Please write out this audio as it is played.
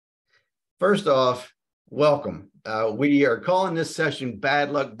First off, welcome. We are calling this session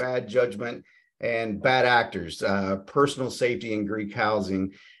Bad Luck, Bad Judgment, and Bad Actors, Personal Safety in Greek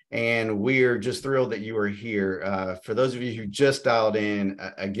Housing. And we are just thrilled that you are here. For those of you who just dialed in,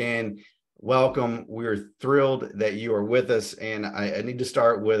 again, welcome. We're thrilled that you are with us. And I need to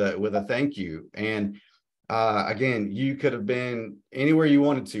start with a thank you. And again, you could have been anywhere you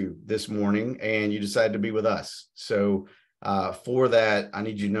wanted to this morning, and you decided to be with us. So for that, I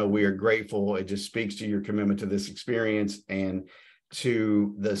need you to know we are grateful. It just speaks to your commitment to this experience and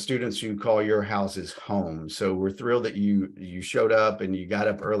to the students who call your houses home. So we're thrilled that you showed up and you got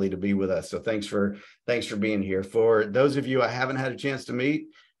up early to be with us. So thanks for being here. For those of you I haven't had a chance to meet,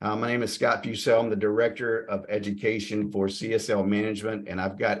 my name is Scott Pucell. I'm the Director of Education for CSL Management, and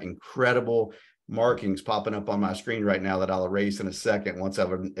I've got incredible markings popping up on my screen right now that I'll erase in a second once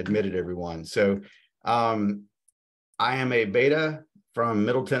I've admitted everyone. So I am a beta from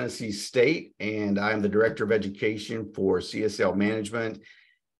Middle Tennessee State, and I am the Director of Education for CSL Management.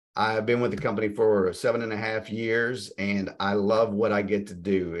 I've been with the company for 7.5 years, and I love what I get to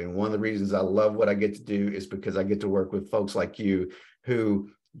do. And one of the reasons I love what I get to do is because I get to work with folks like you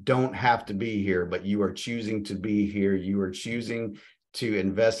who don't have to be here, but you are choosing to be here. You are choosing to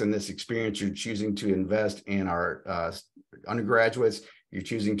invest in this experience. You're choosing to invest in our undergraduates. You're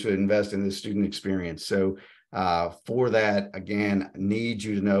choosing to invest in this student experience. So for that, again, need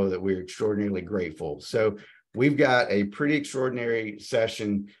you to know that we're extraordinarily grateful. So we've got a pretty extraordinary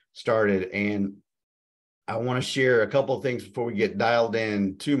session started, and I want to share a couple of things before we get dialed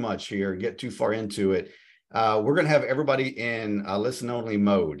in too much here, get too far into it. We're going to have everybody in listen-only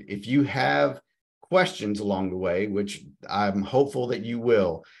mode. If you have questions along the way, which I'm hopeful that you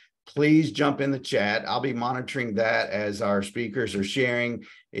will, please jump in the chat. I'll be monitoring that as our speakers are sharing.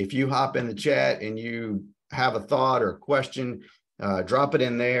 If you hop in the chat and you have a thought or a question, drop it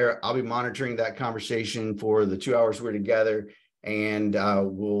in there. I'll be monitoring that conversation for the 2 hours we're together, and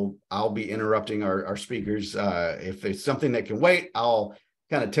I'll be interrupting our speakers. If it's something that can wait, I'll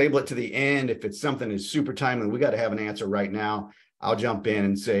kind of table it to the end. If it's something that's super timely, we got to have an answer right now, I'll jump in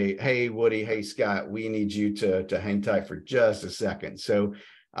and say, hey, Woody, hey, Scott, we need you to hang tight for just a second. So,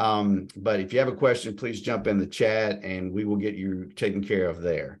 but if you have a question, please jump in the chat and we will get you taken care of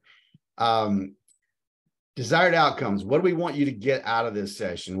there. Desired outcomes. What do we want you to get out of this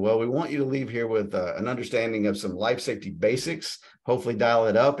session? Well, we want you to leave here with an understanding of some life safety basics, hopefully dial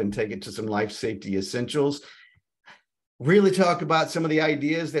it up and take it to some life safety essentials. Really talk about some of the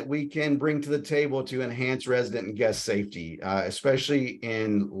ideas that we can bring to the table to enhance resident and guest safety, especially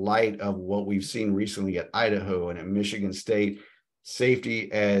in light of what we've seen recently at Idaho and at Michigan State. Safety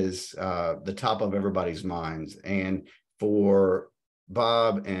as the top of everybody's minds. And for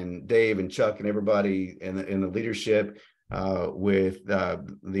Bob and Dave and Chuck and everybody in the leadership with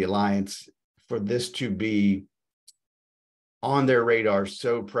the Alliance, for this to be on their radar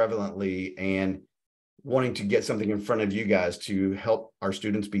so prevalently and wanting to get something in front of you guys to help our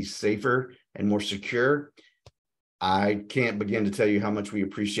students be safer and more secure. I can't begin to tell you how much we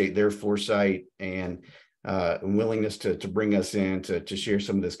appreciate their foresight and willingness to bring us in to share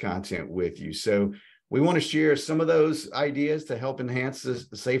some of this content with you. So we want to share some of those ideas to help enhance the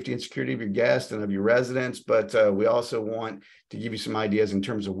safety and security of your guests and of your residents, but we also want to give you some ideas in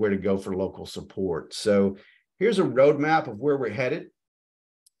terms of where to go for local support. So here's a roadmap of where we're headed.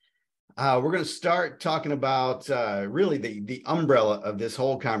 We're going to start talking about really the umbrella of this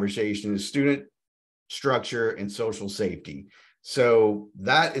whole conversation is student structure and social safety. So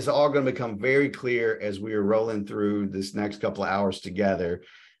that is all going to become very clear as we are rolling through this next couple of hours together.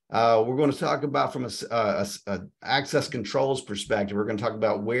 We're going to talk about from a access controls perspective. We're going to talk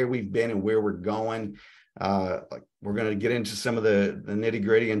about where we've been and where we're going. We're going to get into some of the nitty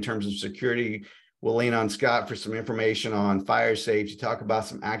gritty in terms of security. We'll lean on Scott for some information on fire safety, talk about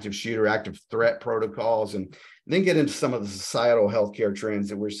some active shooter, active threat protocols, and then get into some of the societal healthcare trends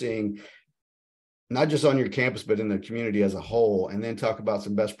that we're seeing, not just on your campus, but in the community as a whole, and then talk about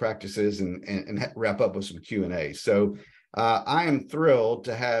some best practices and wrap up with some Q&A. So I am thrilled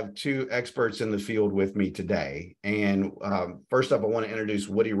to have two experts in the field with me today. And first up, I want to introduce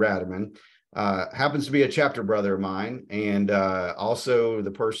Woody Ratterman. Happens to be a chapter brother of mine and also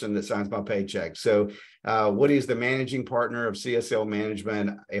the person that signs my paycheck. So Woody is the managing partner of CSL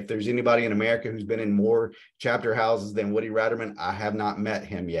Management. If there's anybody in America who's been in more chapter houses than Woody Ratterman, I have not met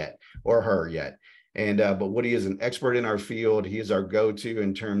him yet or her yet. And but Woody is an expert in our field. He is our go-to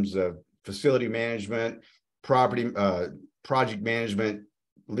in terms of facility management, property, project management,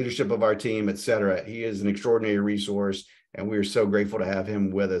 leadership of our team, et cetera. He is an extraordinary resource, and we are so grateful to have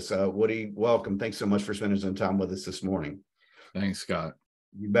him with us. Woody, welcome. Thanks so much for spending some time with us this morning. Thanks, Scott.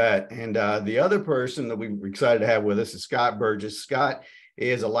 You bet. And the other person that we're excited to have with us is Scott Burgess. Scott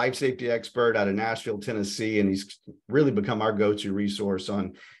is a life safety expert out of Nashville, Tennessee, and he's really become our go-to resource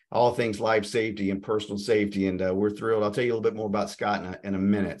on all things life safety and personal safety. And we're thrilled. I'll tell you a little bit more about Scott in a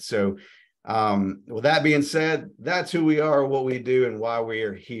minute. So with that being said, that's who we are, what we do, and why we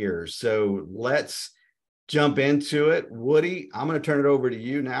are here. So let's jump into it. Woody, I'm going to turn it over to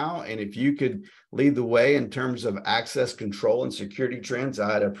you now. And if you could lead the way in terms of access control and security trends,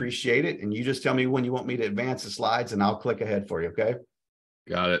 I'd appreciate it. And you just tell me when you want me to advance the slides and I'll click ahead for you. Okay.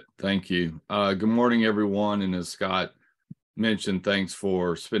 Got it. Thank you. Good morning, everyone. And as Scott mentioned, thanks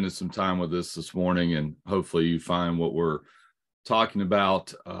for spending some time with us this morning. And hopefully you find what we're talking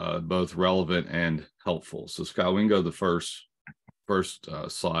about both relevant and helpful. So Scott, we can go to the first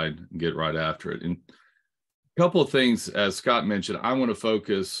slide and get right after it. And a couple of things, as Scott mentioned, I want to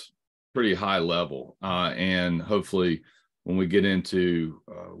focus pretty high level, and hopefully when we get into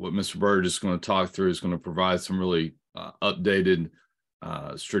what Mr. Burgess is going to talk through is going to provide some really updated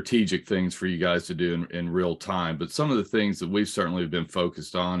strategic things for you guys to do in real time. But some of the things that we've certainly been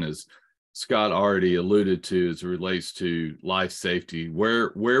focused on, as Scott already alluded to, as it relates to life safety,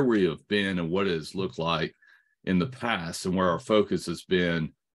 where we have been and what it has looked like in the past, and where our focus has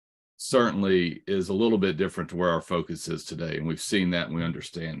been certainly is a little bit different to where our focus is today. And we've seen that and we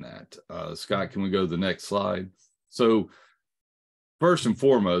understand that. Scott, can we go to the next slide? So first and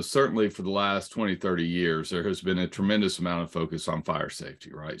foremost, certainly for the last 20, 30 years, there has been a tremendous amount of focus on fire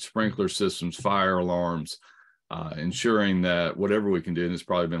safety, right? Sprinkler systems, fire alarms, ensuring that whatever we can do, and it's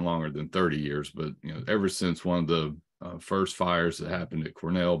probably been longer than 30 years, but ever since one of the first fires that happened at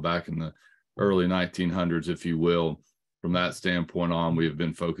Cornell back in the early 1900s, if you will, from that standpoint on, we have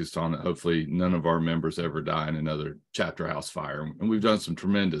been focused on that. Hopefully none of our members ever die in another chapter house fire. And we've done some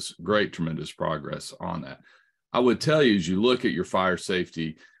tremendous progress on that. I would tell you, as you look at your fire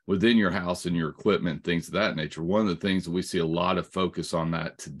safety within your house and your equipment, things of that nature, one of the things that we see a lot of focus on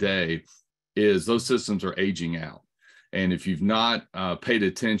that today is those systems are aging out. And if you've not paid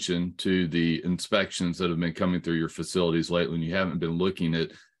attention to the inspections that have been coming through your facilities lately, and you haven't been looking at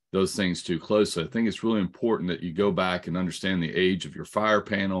those things too closely, I think it's really important that you go back and understand the age of your fire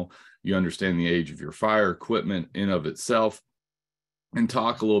panel, you understand the age of your fire equipment in of itself, and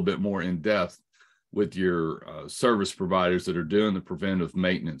talk a little bit more in depth with your service providers that are doing the preventive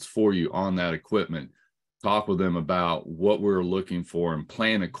maintenance for you on that equipment. Talk with them about what we're looking for and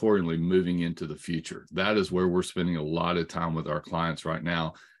plan accordingly moving into the future. That is where we're spending a lot of time with our clients right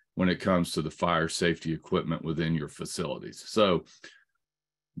now when it comes to the fire safety equipment within your facilities. So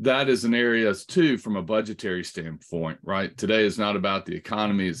that is an area too, from a budgetary standpoint, right? Today is not about the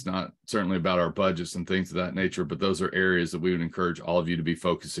economy. It's not certainly about our budgets and things of that nature, but those are areas that we would encourage all of you to be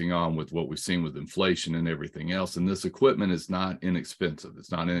focusing on with what we've seen with inflation and everything else. And this equipment is not inexpensive.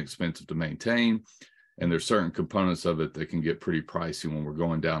 It's not inexpensive to maintain. And there's certain components of it that can get pretty pricey when we're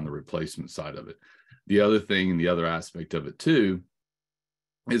going down the replacement side of it. The other thing and the other aspect of it too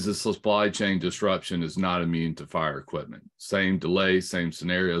is the supply chain disruption is not immune to fire equipment. Same delay, same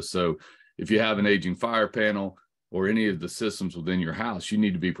scenario. So if you have an aging fire panel or any of the systems within your house, you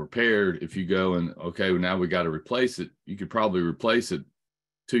need to be prepared. If you go and, okay, well, now we got to replace it, you could probably replace it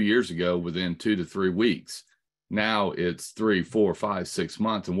 2 years ago within 2 to 3 weeks. Now it's 3, 4, 5, 6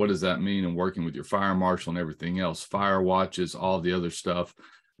 months. And what does that mean in working with your fire marshal and everything else, fire watches, all the other stuff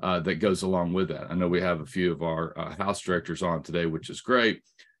that goes along with that. I know we have a few of our house directors on today, which is great.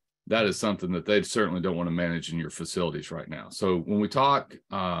 That is something that they certainly don't want to manage in your facilities right now. So when we talk,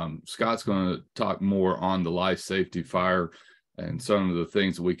 Scott's going to talk more on the life safety, fire, and some of the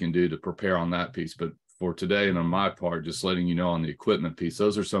things that we can do to prepare on that piece. But for today and on my part, just letting you know on the equipment piece,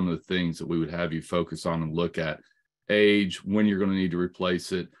 those are some of the things that we would have you focus on and look at. Age, when you're going to need to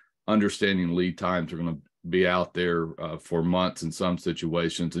replace it, understanding lead times are going to be out there for months in some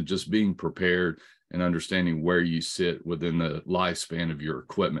situations, and just being prepared and understanding where you sit within the lifespan of your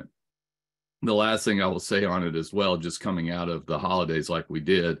equipment. The last thing I will say on it as well, just coming out of the holidays like we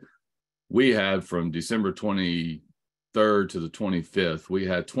did, we had from December 23rd to the 25th, we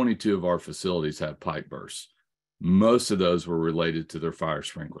had 22 of our facilities have pipe bursts. Most of those were related to their fire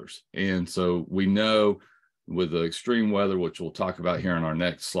sprinklers. And so we know with the extreme weather, which we'll talk about here on our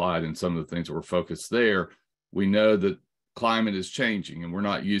next slide, and some of the things that we're focused there, we know that climate is changing, and we're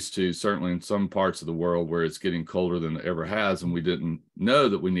not used to, certainly in some parts of the world, where it's getting colder than it ever has. And we didn't know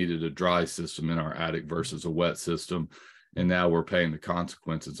that we needed a dry system in our attic versus a wet system. And now we're paying the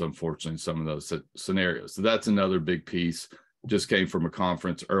consequences, unfortunately, in some of those scenarios. So that's another big piece. Just came from a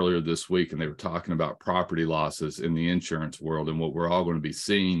conference earlier this week, and they were talking about property losses in the insurance world, and what we're all going to be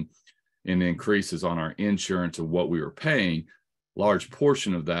seeing in increases on our insurance and what we were paying large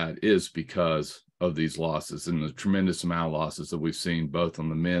portion of that is because of these losses and the tremendous amount of losses that we've seen both on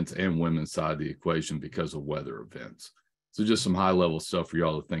the men's and women's side of the equation because of weather events. So just some high level stuff for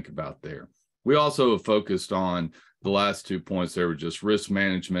y'all to think about there. We also have focused on the last 2 points there were just risk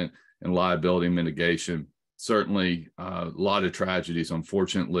management and liability mitigation. Certainly a lot of tragedies,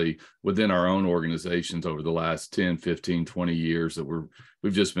 unfortunately, within our own organizations over the last 10, 15, 20 years that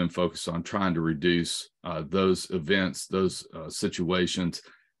we've just been focused on trying to reduce those events, those situations.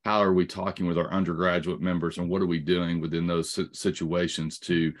 How are we talking with our undergraduate members, and what are we doing within those situations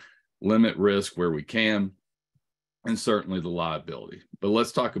to limit risk where we can, and certainly the liability. But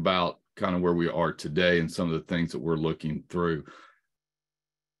let's talk about kind of where we are today and some of the things that we're looking through.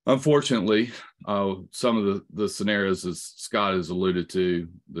 Unfortunately, some of the scenarios, as Scott has alluded to,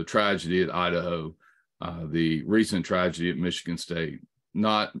 the tragedy at Idaho, the recent tragedy at Michigan State,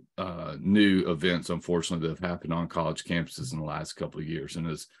 not new events, unfortunately, that have happened on college campuses in the last couple of years. And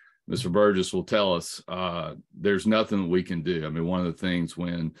as Mr. Burgess will tell us, there's nothing that we can do. I mean, one of the things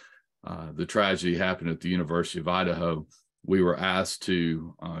when the tragedy happened at the University of Idaho, we were asked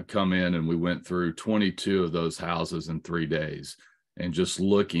to come in, and we went through 22 of those houses in 3 days. And just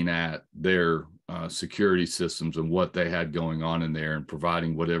looking at their security systems and what they had going on in there, and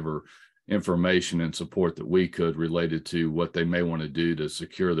providing whatever information and support that we could related to what they may want to do to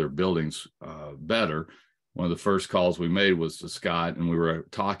secure their buildings better. One of the first calls we made was to Scott, and we were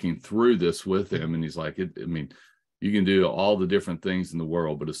talking through this with him. And he's like, I mean, you can do all the different things in the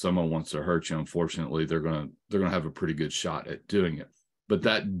world, but if someone wants to hurt you, unfortunately, they're going to have a pretty good shot at doing it. But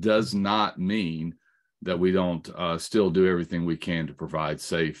that does not mean that we don't still do everything we can to provide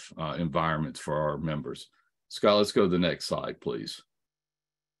safe environments for our members. Scott, let's go to the next slide, please.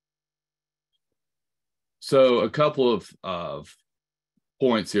 So a couple of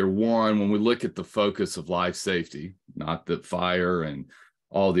points here. One, when we look at the focus of life safety, not that fire and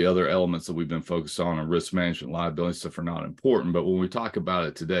all the other elements that we've been focused on risk management, liability stuff are not important, but when we talk about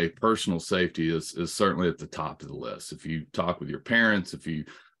it today, personal safety is certainly at the top of the list. If you talk with your parents, if you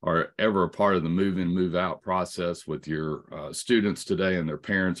are ever a part of the move in, move out process with your students today and their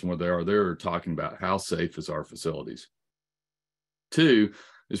parents and where they are, they're talking about how safe is our facilities. Two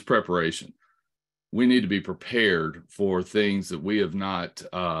is preparation. We need to be prepared for things that we have not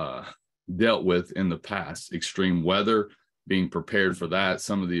dealt with in the past. Extreme weather, being prepared for that.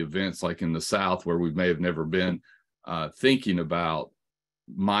 Some of the events like in the South where we may have never been, thinking about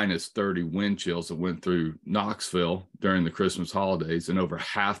 -30 wind chills that went through Knoxville during the Christmas holidays, and over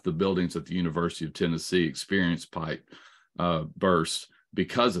half the buildings at the University of Tennessee experienced pipe bursts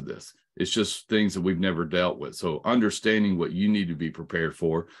because of this. It's just things that we've never dealt with. So understanding what you need to be prepared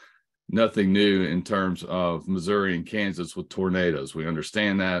for. Nothing new in terms of Missouri and Kansas with tornadoes. We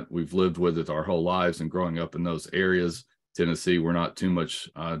understand that. We've lived with it our whole lives and growing up in those areas. Tennessee, we're not too much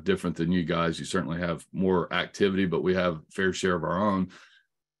different than you guys. You certainly have more activity, but we have a fair share of our own.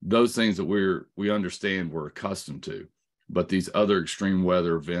 Those things that we understand, we're accustomed to. But these other extreme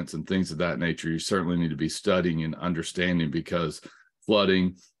weather events and things of that nature, you certainly need to be studying and understanding, because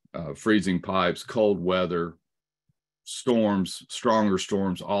flooding, freezing pipes, cold weather, storms, stronger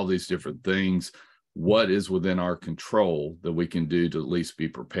storms, all these different things, what is within our control that we can do to at least be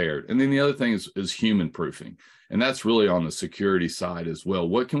prepared. And then the other thing is human proofing. And that's really on the security side as well.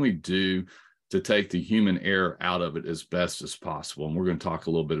 What can we do to take the human error out of it as best as possible? And we're going to talk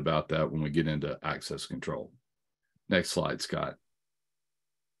a little bit about that when we get into access control. Next slide, Scott.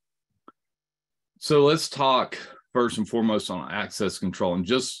 So let's talk first and foremost on access control and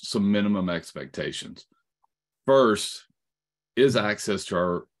just some minimum expectations. First, is access to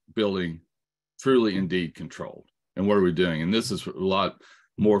our building truly indeed controlled? And what are we doing? And this is a lot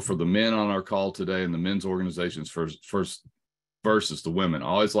more for the men on our call today and the men's organizations first versus the women. I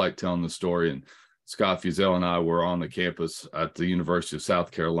always like telling the story, and Scott Fusel and I were on the campus at the University of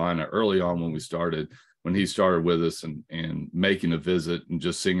South Carolina early on when he started with us and making a visit and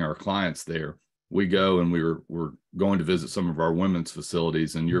just seeing our clients there. We go and we're going to visit some of our women's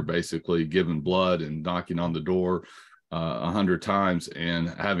facilities, and you're basically giving blood and knocking on the door 100 times and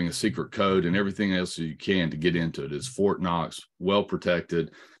having a secret code and everything else you can to get into it. It's Fort Knox, well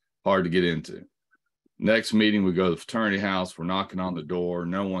protected, hard to get into. Next meeting, we go to the fraternity house. We're knocking on the door.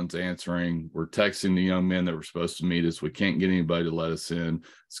 No one's answering. We're texting the young men that were supposed to meet us. We can't get anybody to let us in.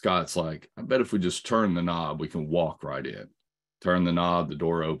 Scott's like, I bet if we just turn the knob, we can walk right in. Turn the knob, the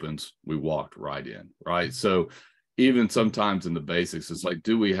door opens, we walked right in, right? So even sometimes in the basics, it's like,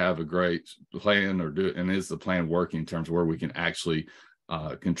 do we have a great plan, and is the plan working in terms of where we can actually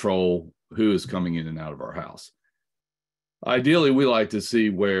control who is coming in and out of our house? Ideally, we like to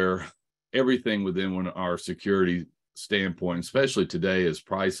see where everything within our security standpoint, especially today, as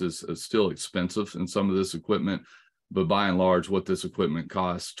prices are still expensive in some of this equipment. But by and large, what this equipment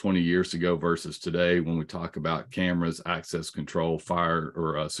costs 20 years ago versus today, when we talk about cameras, access control, fire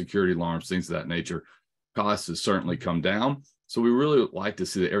or security alarms, things of that nature, costs has certainly come down. So we really like to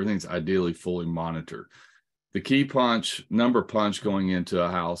see that everything's ideally fully monitored. The key punch, number punch going into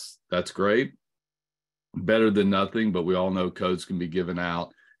a house, that's great. Better than nothing, but we all know codes can be given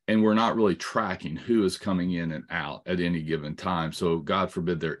out, and we're not really tracking who is coming in and out at any given time. So God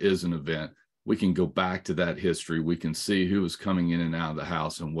forbid there is an event, we can go back to that history. We can see who was coming in and out of the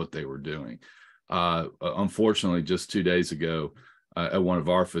house and what they were doing. Unfortunately, just 2 days ago, at one of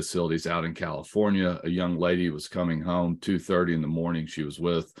our facilities out in California, a young lady was coming home 2:30 in the morning. She was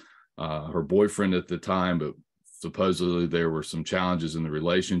with her boyfriend at the time, but supposedly there were some challenges in the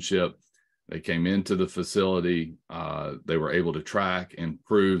relationship. They came into the facility. They were able to track and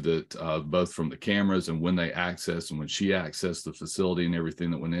prove that both from the cameras and when they accessed and when she accessed the facility and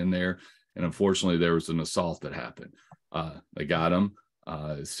everything that went in there. And unfortunately, there was an assault that happened. They got him.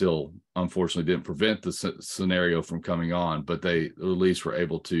 Still, unfortunately, didn't prevent the scenario from coming on, but they at least were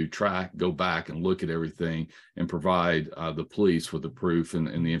able to track, go back and look at everything and provide the police with the proof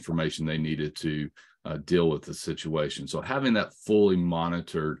and the information they needed to deal with the situation. So having that fully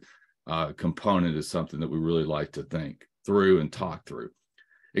monitored component is something that we really like to think through and talk through.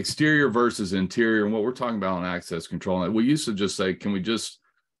 Exterior versus interior, and what we're talking about on access control. We used to just say, can we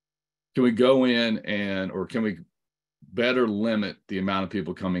go in or can we better limit the amount of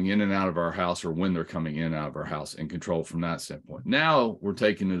people coming in and out of our house or when they're coming in and out of our house and control from that standpoint. Now we're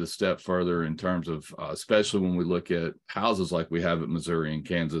taking it a step further in terms of, especially when we look at houses like we have at Missouri and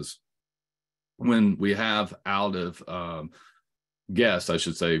Kansas, when we have out of guests, I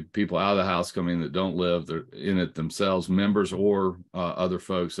should say, people out of the house coming in that don't live, they're in it themselves, members or other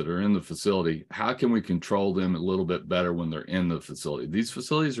folks that are in the facility. How can we control them a little bit better when they're in the facility? These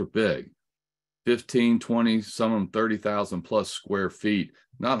facilities are big, 15, 20, some of them 30,000 plus square feet.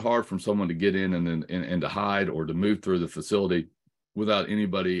 Not hard for someone to get in and to hide or to move through the facility without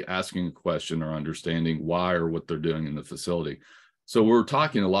anybody asking a question or understanding why or what they're doing in the facility. So we're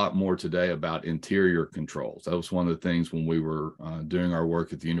talking a lot more today about interior controls. That was one of the things when we were doing our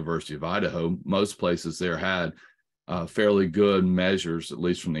work at the University of Idaho. Most places there had fairly good measures, at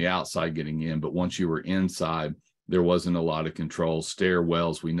least from the outside getting in. But once you were inside, there wasn't a lot of controls.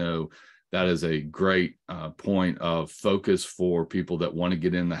 Stairwells, we know that is a great point of focus for people that want to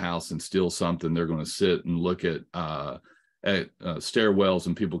get in the house and steal something. They're going to sit and look at stairwells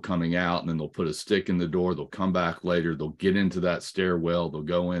and people coming out, and then they'll put a stick in the door. They'll come back later. They'll get into that stairwell. They'll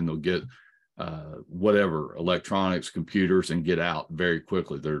go in. They'll get whatever, electronics, computers, and get out very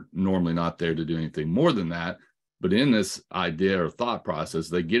quickly. They're normally not there to do anything more than that. But in this idea or thought process,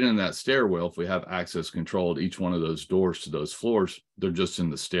 they get in that stairwell. If we have access control at each one of those doors to those floors, they're just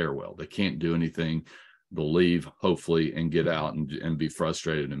in the stairwell. They can't do anything. They'll leave, hopefully, and get out and be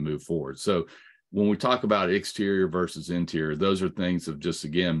frustrated and move forward. So when we talk about exterior versus interior, those are things of just,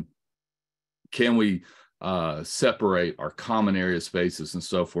 again, can we separate our common area spaces and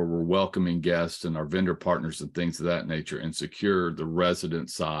stuff where we're welcoming guests and our vendor partners and things of that nature, and secure the resident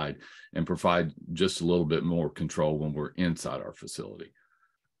side and provide just a little bit more control when we're inside our facility.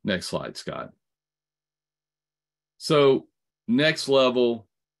 Next slide, Scott. So next level,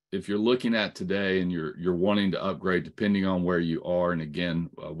 if you're looking at today and you're wanting to upgrade, depending on where you are, and again,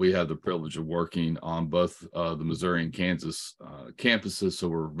 we have the privilege of working on both the Missouri and Kansas campuses, so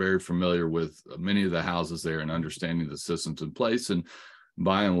we're very familiar with many of the houses there and understanding the systems in place. And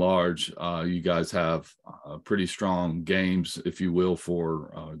by and large, you guys have pretty strong games, if you will,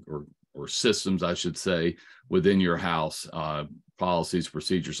 for or systems, I should say, within your house, policies,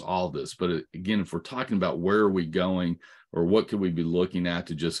 procedures, all this. But again, if we're talking about where are we going, or what could we be looking at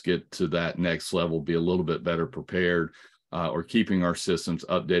to just get to that next level, be a little bit better prepared, or keeping our systems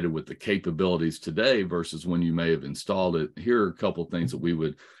updated with the capabilities today versus when you may have installed it, here are a couple of things that we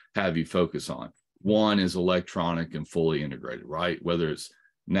would have you focus on. One is electronic and fully integrated, right? Whether it's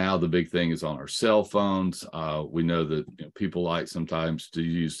now the big thing is on our cell phones. We know that people like sometimes to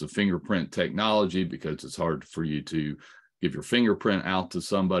use the fingerprint technology because it's hard for you to give your fingerprint out to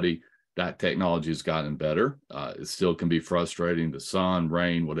somebody. That technology has gotten better. It still can be frustrating, the sun,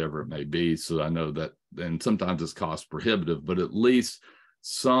 rain, whatever it may be. So I know that, and sometimes it's cost prohibitive, but at least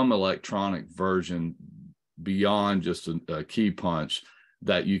some electronic version beyond just a key punch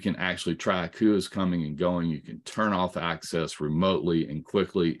that you can actually track who is coming and going. You can turn off access remotely and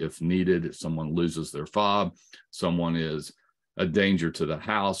quickly if needed. If someone loses their fob, someone is a danger to the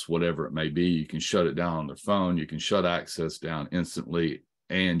house, whatever it may be, you can shut it down on their phone. You can shut access down instantly,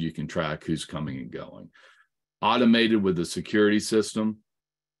 and you can track who's coming and going. automated with the security system.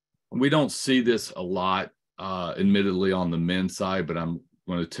 We don't see this a lot, admittedly, on the men's side, but I'm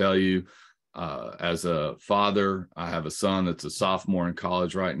going to tell you, as a father, I have a son that's a sophomore in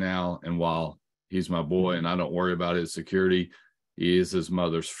college right now. And while he's my boy and I don't worry about his security, he is his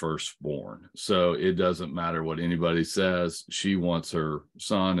mother's firstborn. So it doesn't matter what anybody says. She wants her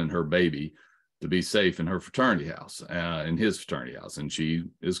son and her baby to be safe in her fraternity house, in his fraternity house. And she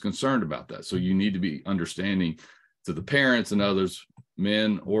is concerned about that. So you need to be understanding to the parents and others,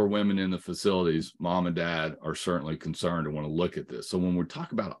 men or women in the facilities. Mom and dad are certainly concerned and want to look at this. So when we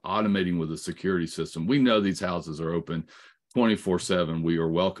talk about automating with a security system, we know these houses are open 24/7. We are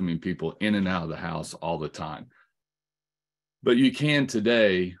welcoming people in and out of the house all the time. But you can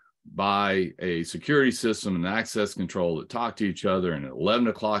today buy a security system and access control that talk to each other, and at 11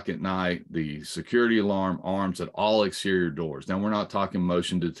 o'clock at night, the security alarm arms at all exterior doors. Now, we're not talking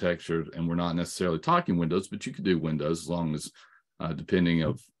motion detectors, and we're not necessarily talking windows, but you could do windows as long as, depending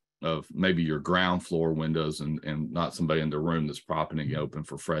of maybe your ground floor windows and not somebody in the room that's propping it open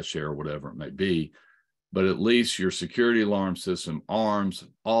for fresh air or whatever it may be. But at least your security alarm system arms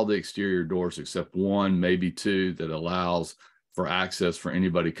all the exterior doors except one, maybe two, that allows for access for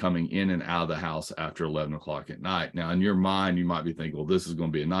anybody coming in and out of the house after 11 o'clock at night. Now, in your mind, you might be thinking, well, this is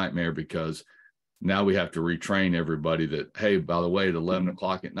going to be a nightmare because now we have to retrain everybody that, hey, by the way, at 11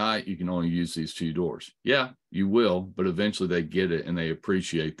 o'clock at night, you can only use these two doors. Yeah, you will, but eventually they get it and they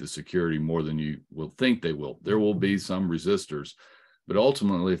appreciate the security more than you will think they will. There will be some resistors, but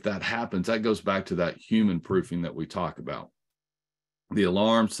ultimately, if that happens, that goes back to that human proofing that we talk about. The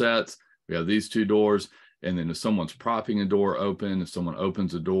alarm sets, we have these two doors. And then if someone's propping a door open, if someone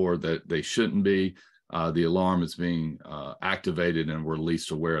opens a door that they shouldn't be, the alarm is being activated and we're least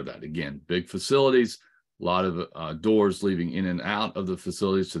aware of that. Again, big facilities, a lot of doors leaving in and out of the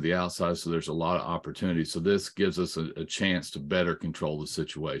facilities to the outside. So there's a lot of opportunity. So this gives us a chance to better control the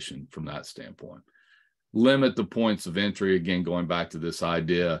situation from that standpoint. Limit the points of entry. Again, going back to this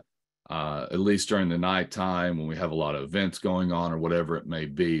idea, at least during the nighttime when we have a lot of events going on or whatever it may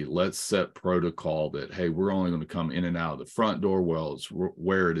be, let's set protocol that, hey, we're only going to come in and out of the front door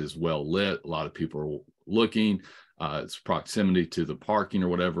where it is well lit. A lot of people are looking. It's proximity to the parking or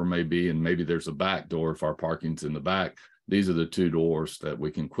whatever it may be. And maybe there's a back door if our parking's in the back. These are the two doors that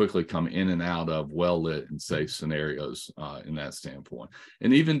we can quickly come in and out of well lit and safe scenarios in that standpoint.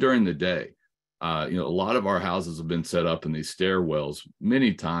 And even during the day. A lot of our houses have been set up in these stairwells.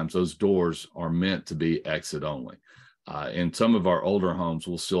 Many times those doors are meant to be exit only. And some of our older homes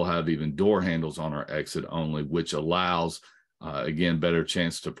will still have even door handles on our exit only, which allows, again, better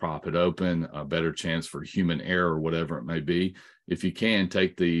chance to prop it open, a better chance for human error or whatever it may be. If you can,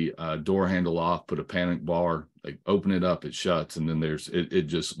 take the door handle off, put a panic bar, like open it up, it shuts, and then it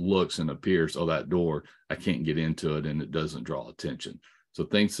just looks and appears, oh, that door, I can't get into it, and it doesn't draw attention. So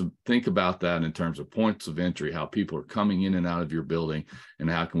think about that in terms of points of entry, how people are coming in and out of your building, and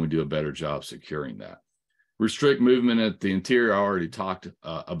how can we do a better job securing that. Restrict movement at the interior. I already talked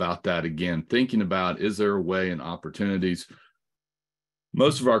about that. Again, thinking about, is there a way and opportunities?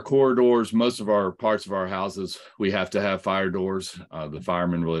 Most of our corridors, most of our parts of our houses, we have to have fire doors. The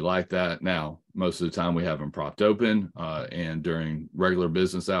firemen really like that. Now, most of the time we have them propped open and during regular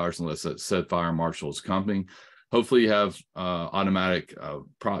business hours, unless that said fire marshal is coming. Hopefully you have automatic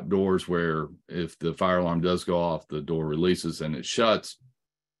prop doors where if the fire alarm does go off, the door releases and it shuts.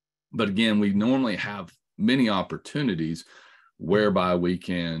 But again, we normally have many opportunities whereby we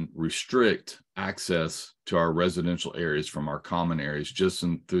can restrict access to our residential areas from our common areas just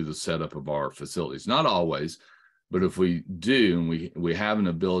through the setup of our facilities. Not always, but if we do, and we have an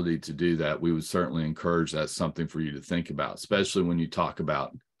ability to do that, we would certainly encourage that's something for you to think about, especially when you talk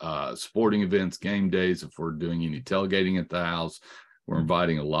about sporting events, game days. If we're doing any tailgating at the house, we're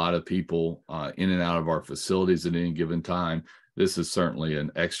inviting a lot of people in and out of our facilities at any given time. This is certainly an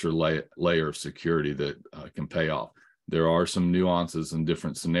extra layer of security that can pay off. There are some nuances and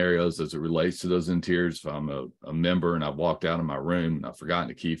different scenarios as it relates to those interiors. If I'm a member and I've walked out of my room and I've forgotten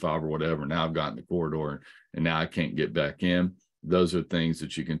the key fob or whatever, now I've gotten the corridor and now I can't get back in. Those are things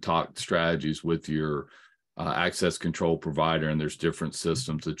that you can talk strategies with your access control provider, and there's different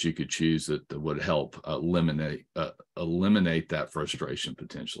systems that you could choose that would help eliminate that frustration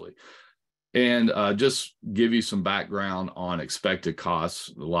potentially. And just give you some background on expected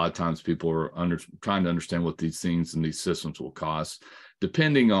costs. A lot of times people are trying to understand what these things and these systems will cost.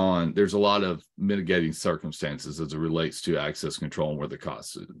 Depending on, there's a lot of mitigating circumstances as it relates to access control and where the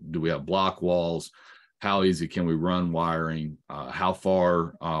costs. Do we have block walls? How easy can we run wiring? How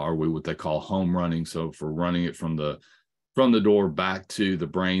far are we what they call home running? So if we're running it from the from the door back to the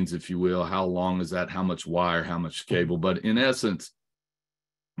brains, if you will. How long is that? How much wire, how much cable? But in essence,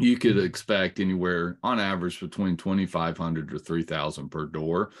 you could expect anywhere on average between 2,500 to 3,000 per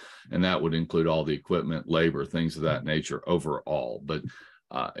door. And that would include all the equipment, labor, things of that nature overall. But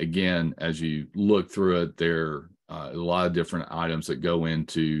again, as you look through it, there are a lot of different items that go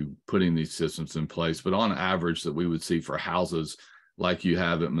into putting these systems in place. But on average that we would see for houses like you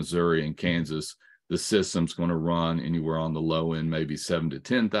have at Missouri and Kansas, the system's going to run anywhere on the low end, maybe 7,000 to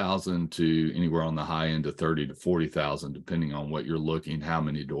 10,000, to anywhere on the high end to 30,000 to 40,000, depending on what you're looking, how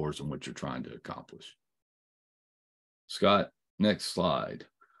many doors, and what you're trying to accomplish. Scott, next slide.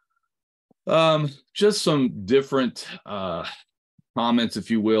 Just some different comments, if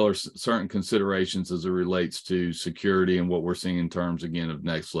you will, or certain considerations as it relates to security and what we're seeing in terms, again, of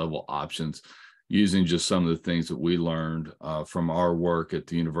next level options, using just some of the things that we learned from our work at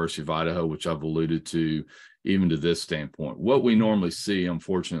the University of Idaho, which I've alluded to, even to this standpoint. What we normally see,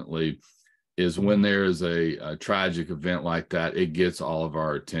 unfortunately, is when there is a tragic event like that, it gets all of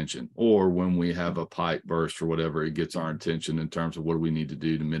our attention. Or when we have a pipe burst or whatever, it gets our attention in terms of what do we need to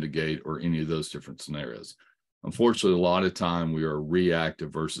do to mitigate, or any of those different scenarios. Unfortunately, a lot of time we are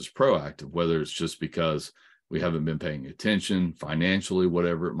reactive versus proactive, whether it's just because we haven't been paying attention financially,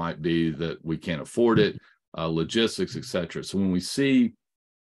 whatever it might be, that we can't afford it, logistics, et cetera. So when we see,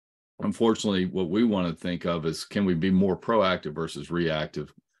 unfortunately, what we want to think of is, can we be more proactive versus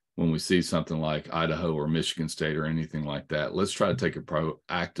reactive when we see something like Idaho or Michigan State or anything like that? Let's try to take a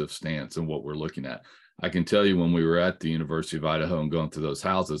proactive stance in what we're looking at. I can tell you, when we were at the University of Idaho and going through those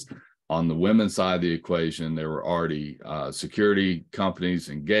houses, on the women's side of the equation, there were already security companies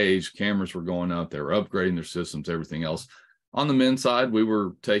engaged, cameras were going up, they were upgrading their systems, everything else. On the men's side, we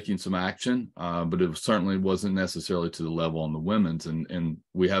were taking some action, but it certainly wasn't necessarily to the level on the women's. And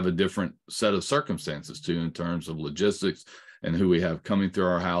we have a different set of circumstances too, in terms of logistics and who we have coming through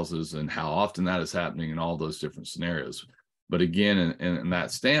our houses and how often that is happening in all those different scenarios. But again, in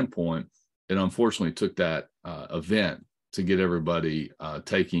that standpoint, it unfortunately took that event to get everybody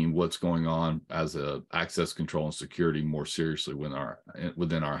taking what's going on as a access control and security more seriously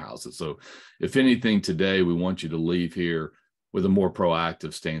within our houses. So if anything today, we want you to leave here with a more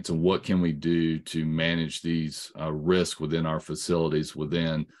proactive stance on what can we do to manage these risks within our facilities,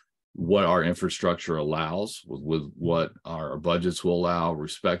 within what our infrastructure allows, with what our budgets will allow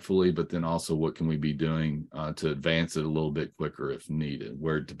respectfully, but then also what can we be doing to advance it a little bit quicker if needed,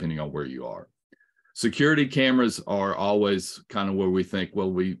 depending on where you are. Security cameras are always kind of where we think,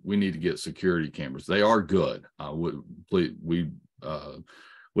 well, we need to get security cameras. They are good. We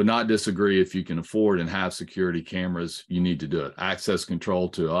would not disagree. If you can afford and have security cameras, you need to do it. Access control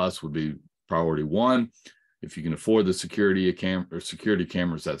to us would be priority one. If you can afford the security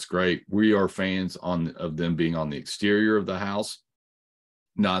cameras, that's great. We are fans of them being on the exterior of the house,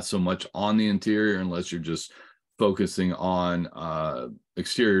 not so much on the interior, unless you're just focusing on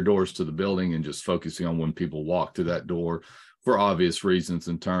exterior doors to the building and just focusing on when people walk through that door, for obvious reasons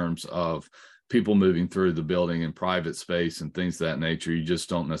in terms of people moving through the building in private space and things of that nature. You just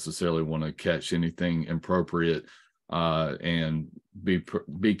don't necessarily want to catch anything inappropriate and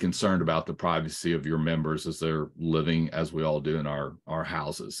be concerned about the privacy of your members as they're living, as we all do in our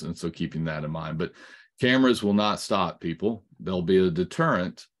houses. And so keeping that in mind. But cameras will not stop people. They'll be a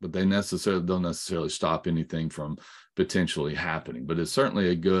deterrent, but don't necessarily stop anything from potentially happening. But it's certainly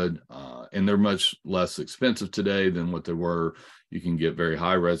a good, and they're much less expensive today than what they were. You can get very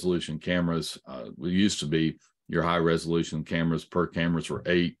high resolution cameras. It used to be your high resolution cameras per cameras were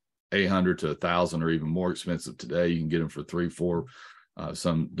 $800 to $1,000 or even more expensive today. You can get them for $300, $400,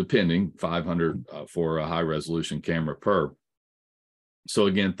 some depending, $500 for a high resolution camera per. So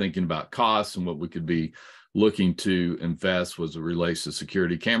again, thinking about costs and what we could be looking to invest as it relates to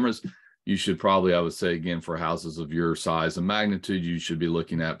security cameras, you should probably, I would say, again, for houses of your size and magnitude, you should be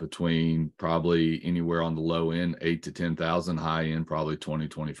looking at between probably anywhere on the low end, 8,000 to 10,000, high end, probably 20,000,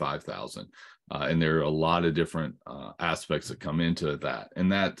 25,000. And there are a lot of different aspects that come into that.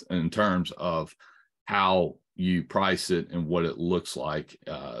 And that in terms of how you price it and what it looks like,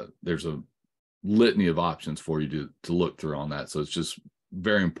 there's a litany of options for you to look through on that. So it's just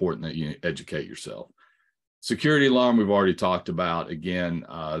very important that you educate yourself. Security alarm, we've already talked about, again,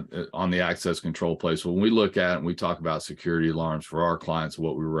 on the access control place. When we look at and we talk about security alarms for our clients,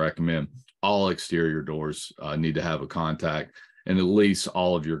 what we recommend, all exterior doors need to have a contact, and at least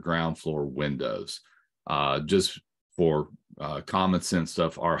all of your ground floor windows. Just for common sense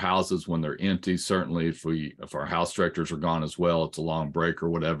stuff, our houses, when they're empty, certainly if our house directors are gone as well, it's a long break or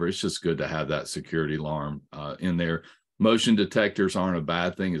whatever, it's just good to have that security alarm in there. Motion detectors aren't a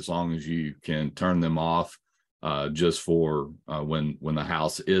bad thing as long as you can turn them off just for when the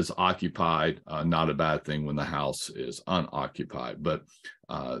house is occupied, not a bad thing when the house is unoccupied. But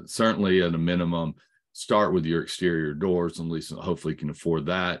certainly at a minimum, start with your exterior doors, at least hopefully you can afford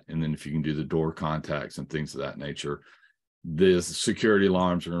that. And then if you can do the door contacts and things of that nature, the security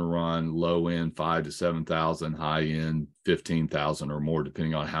alarms are going to run low end 5,000 to 7,000, high end 15,000 or more,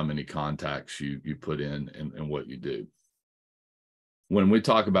 depending on how many contacts you put in and what you do. When we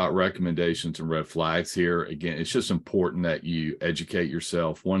talk about recommendations and red flags here, again, it's just important that you educate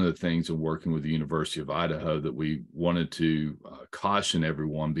yourself. One of the things in working with the University of Idaho that we wanted to caution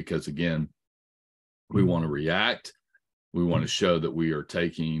everyone, because again, we want to react. We want to show that we are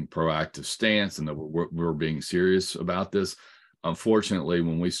taking proactive stance and that we're being serious about this. Unfortunately,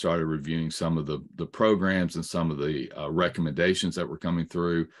 when we started reviewing some of the programs and some of the recommendations that were coming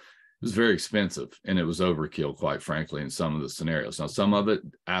through, it was very expensive and it was overkill, quite frankly, in some of the scenarios. Now, some of it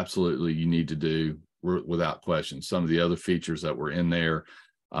absolutely you need to do without question. Some of the other features that were in there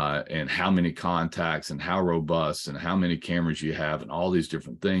and how many contacts and how robust and how many cameras you have and all these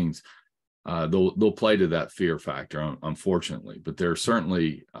different things, they'll play to that fear factor, unfortunately. But there are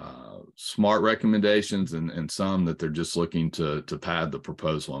certainly smart recommendations and some that they're just looking to pad the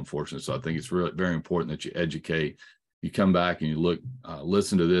proposal, unfortunately. So I think it's really very important that you educate. You come back and you look,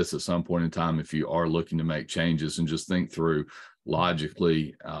 listen to this at some point in time if you are looking to make changes, and just think through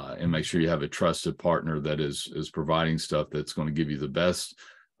logically and make sure you have a trusted partner that is providing stuff that's going to give you the best,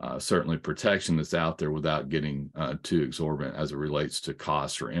 certainly protection that's out there without getting too exorbitant as it relates to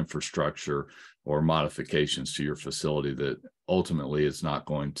costs or infrastructure or modifications to your facility that ultimately is not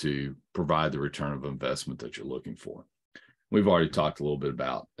going to provide the return of investment that you're looking for. We've already talked a little bit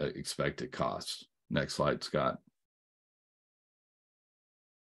about expected costs. Next slide, Scott.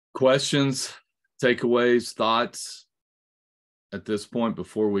 Questions, takeaways, thoughts at this point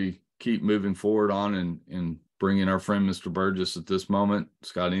before we keep moving forward on and bring in our friend Mr. Burgess at this moment?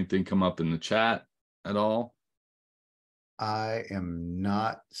 Scott, anything come up in the chat at all? I am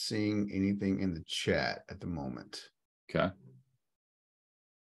not seeing anything in the chat at the moment. Okay.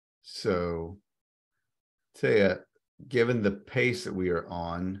 So, tell you, given the pace that we are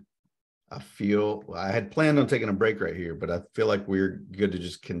on, I had planned on taking a break right here, but I feel like we're good to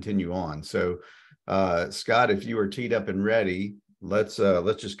just continue on. So, Scott, if you are teed up and ready, let's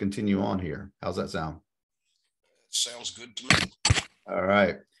just continue on here. How's that sound? Sounds good to me. All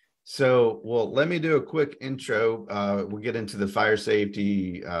right. So, well, let me do a quick intro. We'll get into the fire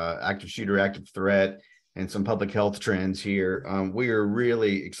safety, active shooter, active threat, and some public health trends here. We are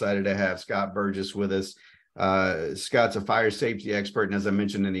really excited to have Scott Burgess with us. Scott's a fire safety expert, and as I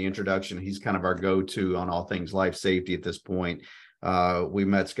mentioned in the introduction, he's kind of our go-to on all things life safety at this point. We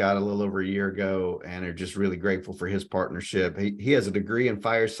met Scott a little over a year ago and are just really grateful for his partnership. He has a degree in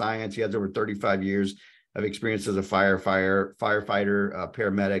fire science. He has over 35 years of experience as a firefighter,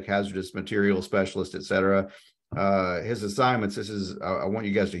 paramedic, hazardous material specialist, etc. His assignments, I want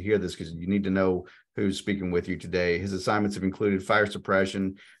you guys to hear this because you need to know who's speaking with you today. His assignments have included fire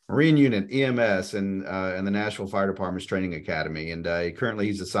suppression, Marine Unit, EMS, and the Nashville Fire Department's Training Academy. And currently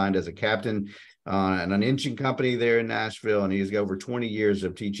he's assigned as a captain in an engine company there in Nashville, and he's got over 20 years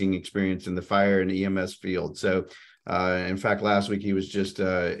of teaching experience in the fire and EMS field. So in fact, last week he was just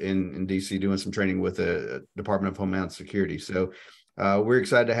in DC doing some training with the Department of Homeland Security. So we're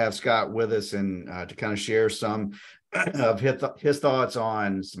excited to have Scott with us and to kind of share some of his thoughts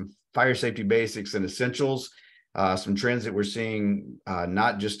on some fire safety basics and essentials, some trends that we're seeing,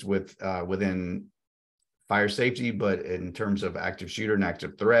 not just within fire safety, but in terms of active shooter and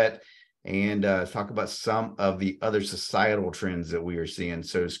active threat, and talk about some of the other societal trends that we are seeing.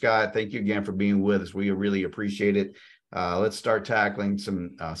 So, Scott, thank you again for being with us. We really appreciate it. Let's start tackling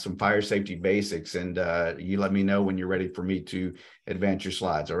some fire safety basics, and you let me know when you're ready for me to advance your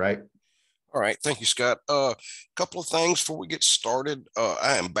slides. All right. All right. Thank you, Scott. A couple of things before we get started.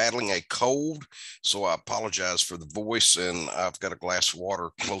 I am battling a cold, so I apologize for the voice, and I've got a glass of water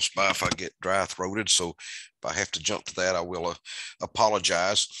close by if I get dry throated. So if I have to jump to that, I will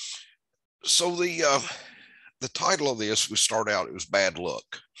apologize. So the title of this, we start out, it was bad luck.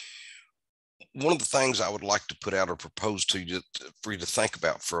 One of the things I would like to put out or propose to you for you to think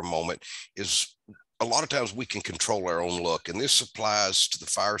about for a moment is a lot of times we can control our own luck, and this applies to the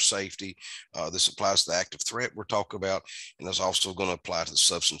fire safety. This applies to the active threat we're talking about, and it's also going to apply to the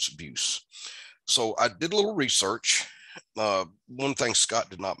substance abuse. So I did a little research. One thing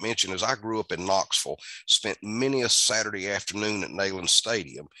Scott did not mention is I grew up in Knoxville, spent many a Saturday afternoon at Neyland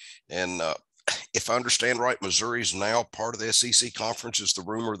Stadium. And if I understand right, Missouri is now part of the SEC conference, is the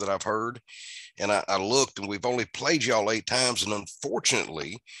rumor that I've heard. And I looked, and we've only played y'all 8 times. And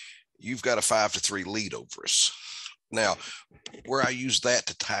unfortunately, you've got a 5-3 lead over us. Now, where I use that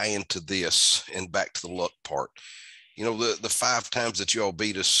to tie into this and back to the luck part, you know, the 5 times that you all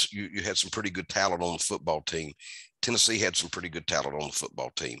beat us, you had some pretty good talent on the football team. Tennessee had some pretty good talent on the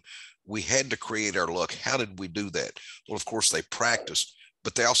football team. We had to create our luck. How did we do that? Well, of course, they practiced,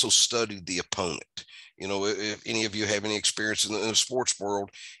 but they also studied the opponent. You know, if any of you have any experience in the sports world,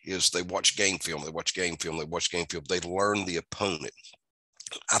 is they watch game film, they watch game film, they watch game film, they learn the opponent.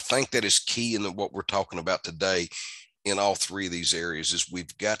 I think that is key in what we're talking about today in all 3 of these areas. Is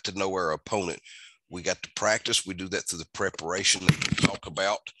we've got to know our opponent. We got to practice. We do that through the preparation that we talk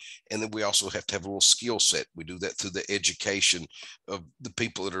about. And then we also have to have a little skill set. We do that through the education of the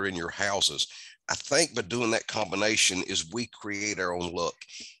people that are in your houses. I think by doing that combination is we create our own luck.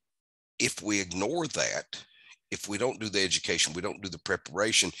 If we ignore that, if we don't do the education, we don't do the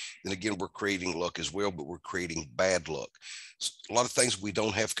preparation, then again, we're creating luck as well, but we're creating bad luck. A lot of things we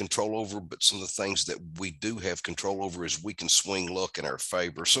don't have control over, but some of the things that we do have control over is we can swing luck in our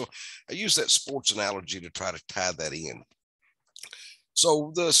favor. So I use that sports analogy to try to tie that in.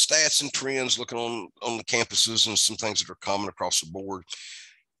 So the stats and trends, looking on the campuses and some things that are common across the board.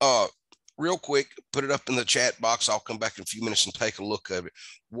 Real quick, put it up in the chat box. I'll come back in a few minutes and take a look at it.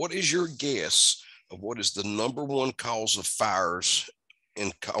 What is your guess of what is the #1 cause of fires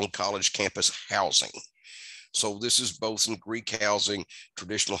on college campus housing? So this is both in Greek housing,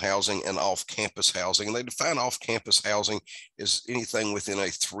 traditional housing, and off-campus housing. And they define off-campus housing as anything within a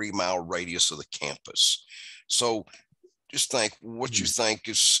 3-mile radius of the campus. So just think what you think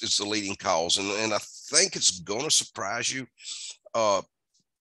is the leading cause. And I think it's going to surprise you,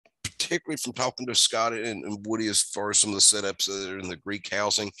 particularly from talking to Scott and Woody as far as some of the setups that are in the Greek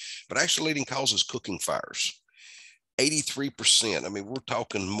housing. But actually leading cause is cooking fires. 83%. I mean, we're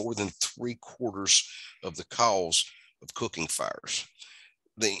talking more than 3/4 of the cause of cooking fires.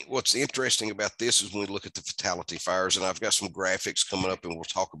 What's interesting about this is when we look at the fatality fires, and I've got some graphics coming up and we'll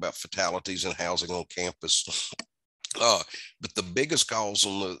talk about fatalities and housing on campus. But the biggest cause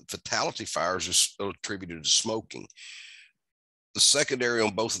on the fatality fires is attributed to smoking. The secondary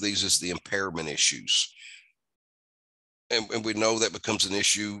on both of these is the impairment issues. And we know that becomes an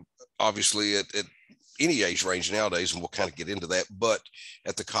issue, obviously, at any age range nowadays, and we'll kind of get into that. But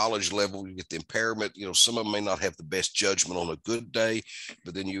at the college level, you get the impairment. You know, some of them may not have the best judgment on a good day,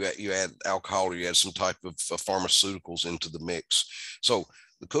 but then you add alcohol or you add some type of pharmaceuticals into the mix. So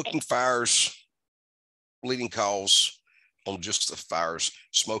the cooking fires, leading cause on just the fires,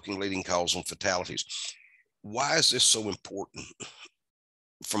 smoking leading cause on fatalities. Why is this so important?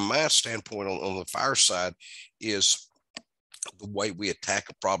 From my standpoint on the fire side is the way we attack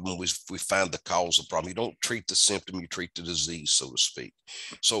a problem. We find the cause of the problem. You don't treat the symptom, you treat the disease, so to speak.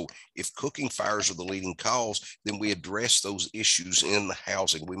 So if cooking fires are the leading cause, then we address those issues in the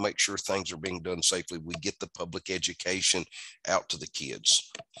housing. We make sure things are being done safely. We get the public education out to the kids.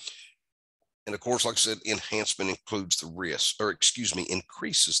 And of course, like I said, enhancement includes the risk, or excuse me,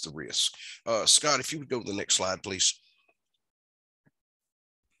 increases the risk. Scott, if you would go to the next slide, please.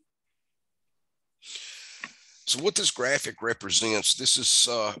 So what this graphic represents, this is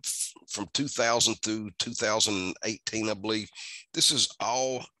from 2000 through 2018, I believe. This is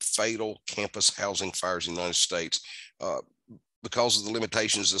all fatal campus housing fires in the United States. Because of the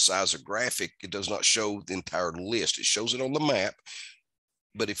limitations of the size of graphic, it does not show the entire list. It shows it on the map.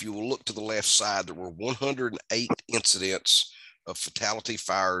 But if you will look to the left side, there were 108 incidents of fatality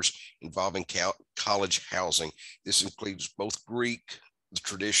fires involving college housing. This includes both Greek, the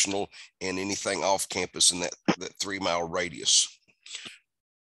traditional, and anything off campus in that 3-mile radius.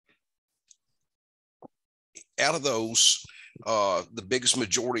 Out of those, the biggest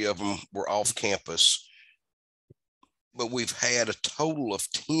majority of them were off campus, but we've had a total of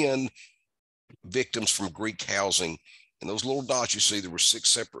 10 victims from Greek housing. And those little dots you see, there were 6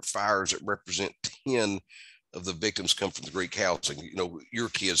 separate fires that represent 10 of the victims come from the Greek housing, you know, your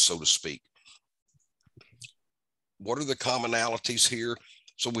kids, so to speak. What are the commonalities here?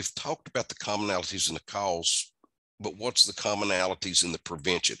 So we've talked about the commonalities in the cause, but what's the commonalities in the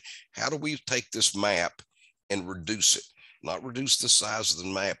prevention? How do we take this map and reduce it? Not reduce the size of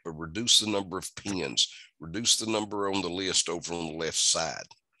the map, but reduce the number of pins, reduce the number on the list over on the left side.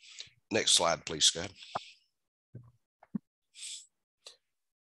 Next slide, please, Scott.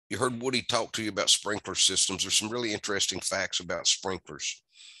 You heard Woody talk to you about sprinkler systems. There's some really interesting facts about sprinklers.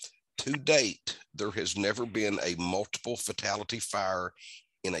 To date, there has never been a multiple fatality fire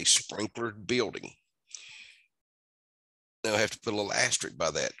in a sprinklered building. Now I have to put a little asterisk by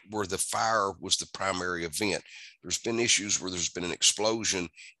that, where the fire was the primary event. There's been issues where there's been an explosion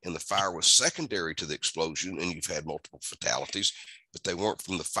and the fire was secondary to the explosion and you've had multiple fatalities. but they weren't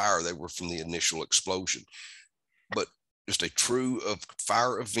from the fire. They were from the initial explosion. But just a true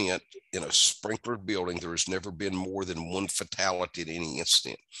fire event in a sprinklered building, there has never been more than one fatality at any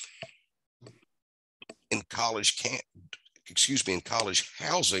incident. In college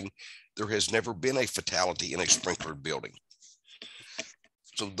housing, there has never been a fatality in a sprinklered building.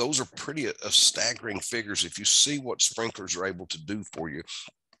 So those are pretty staggering figures if you see what sprinklers are able to do for you.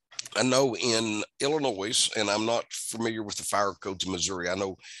 I know in Illinois, and I'm not familiar with the fire codes in Missouri. I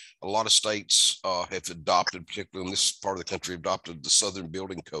know a lot of states have adopted, particularly in this part of the country, adopted the Southern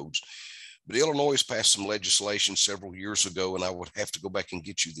building codes. But Illinois passed some legislation several years ago, and I would have to go back and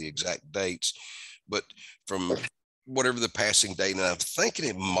get you the exact dates. But from whatever the passing date, and I'm thinking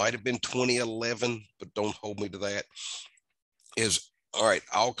it might have been 2011, but don't hold me to that, is all right,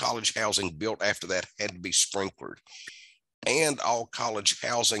 all college housing built after that had to be sprinklered. And all college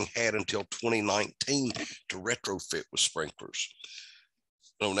housing had until 2019 to retrofit with sprinklers.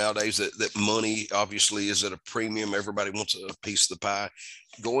 So nowadays that money obviously is at a premium. Everybody wants a piece of the pie.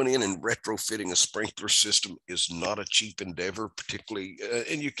 Going in and retrofitting a sprinkler system is not a cheap endeavor, particularly,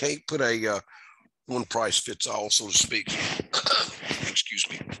 and you can't put a one price fits all, so to speak. Excuse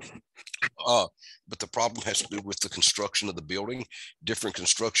me. But the problem has to do with the construction of the building. Different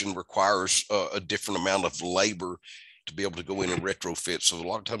construction requires a different amount of labor to be able to go in and retrofit. So a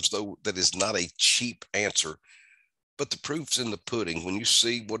lot of times, though, that is not a cheap answer, but the proof's in the pudding. When you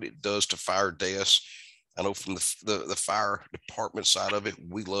see what it does to fire deaths, I know from the fire department side of it,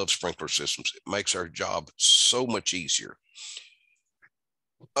 we love sprinkler systems. It makes our job so much easier.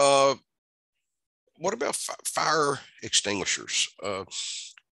 What about fire extinguishers?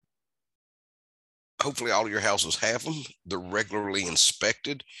 Hopefully all of your houses have them. They're regularly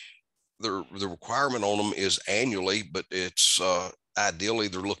inspected. The requirement on them is annually, but it's ideally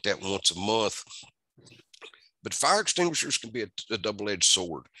they're looked at once a month. But fire extinguishers can be a double-edged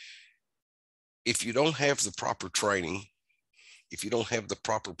sword. If you don't have the proper training, if you don't have the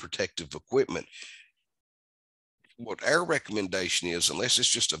proper protective equipment, what our recommendation is, unless it's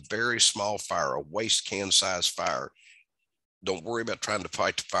just a very small fire, a waste can size fire, don't worry about trying to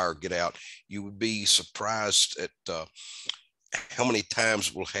fight the fire, get out. You would be surprised at how many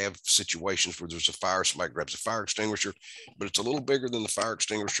times we'll have situations where there's a fire, somebody grabs a fire extinguisher, but it's a little bigger than the fire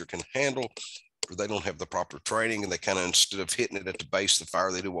extinguisher can handle, or they don't have the proper training, and they kind of, instead of hitting it at the base of the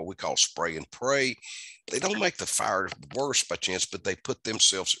fire, they do what we call spray and pray. They don't make the fire worse by chance, but they put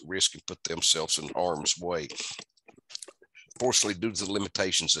themselves at risk and put themselves in harm's way. Fortunately, due to the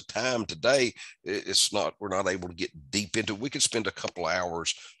limitations of time today, we're not able to get deep into it. We could spend a couple of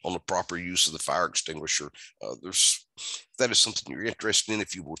hours on the proper use of the fire extinguisher. If that is something you're interested in,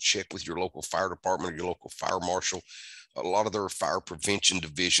 if you will check with your local fire department or your local fire marshal, a lot of their fire prevention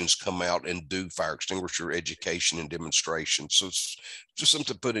divisions come out and do fire extinguisher education and demonstration. So it's just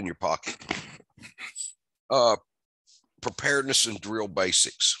something to put in your pocket. Preparedness and drill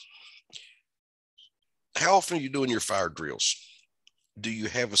basics. How often are you doing your fire drills? Do you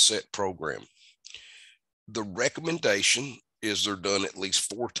have a set program? The recommendation is they're done at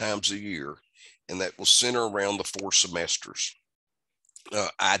least 4 times a year, and that will center around the 4 semesters.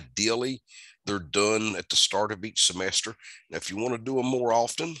 Ideally, they're done at the start of each semester. Now, if you want to do them more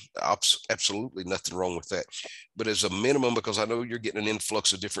often, absolutely nothing wrong with that. But as a minimum, because I know you're getting an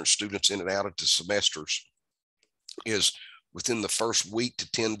influx of different students in and out of the semesters, is within the first week to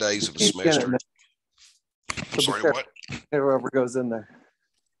 10 days of a semester. So sorry, what? Whoever goes in there.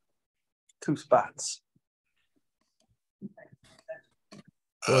 2 spots.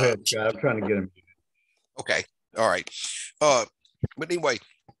 Go ahead, Scott. I'm trying to get him. Okay. All right. But anyway,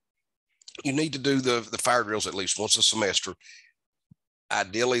 you need to do the fire drills at least once a semester.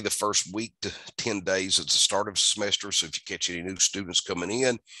 Ideally, the first week to 10 days at the start of the semester. So if you catch any new students coming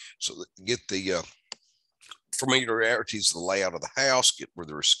in, so that you get the familiarities of the layout of the house, get where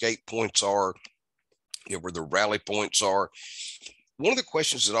their escape points are, get where the rally points are. One of the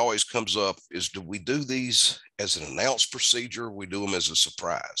questions that always comes up is, do we do these as an announced procedure? Or we do them as a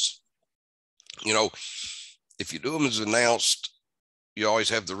surprise. You know, if you do them as announced, you always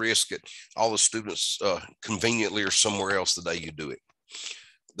have the risk that all the students conveniently are somewhere else the day you do it.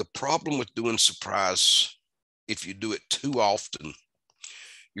 The problem with doing surprise, if you do it too often,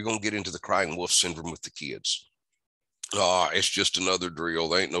 you're going to get into the crying wolf syndrome with the kids. It's just another drill.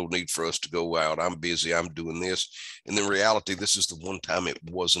 There ain't no need for us to go out. I'm busy. I'm doing this. And in reality, this is the one time it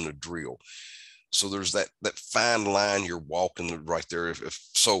wasn't a drill. So there's that fine line you're walking right there.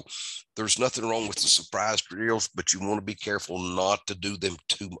 So there's nothing wrong with the surprise drills, but you want to be careful not to do them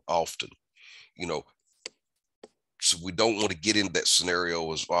too often. You know, so we don't want to get into that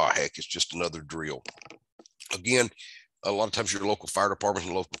scenario as, oh, heck, it's just another drill. Again, A lot of times your local fire department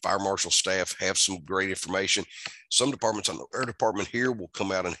and local fire marshal staff have some great information. Some departments, on the air department here, will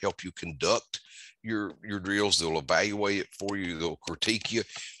come out and help you conduct your drills. They'll evaluate it for you. They'll critique you,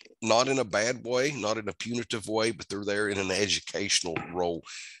 not in a bad way, not in a punitive way, but they're there in an educational role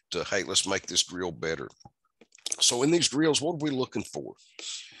to, hey, let's make this drill better. So in these drills, what are we looking for?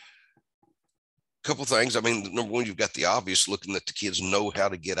 A couple of things. I mean, number one, you've got the obvious, looking that the kids know how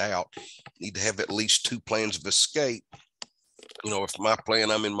to get out. You need to have at least 2 plans of escape. You know, if my plan,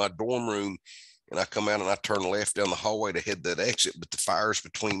 I'm in my dorm room and I come out and I turn left down the hallway to head that exit, but the fire's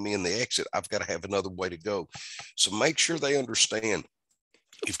between me and the exit, I've got to have another way to go. So make sure they understand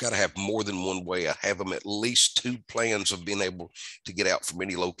you've got to have more than one way. I have them at least 2 plans of being able to get out from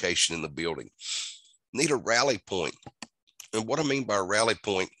any location in the building. Need a rally point. And what I mean by a rally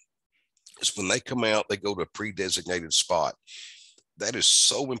point is when they come out, they go to a pre-designated spot. That is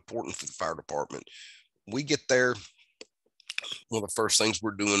so important for the fire department. We get there, one of the first things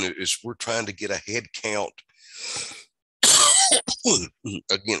we're doing is we're trying to get a head count.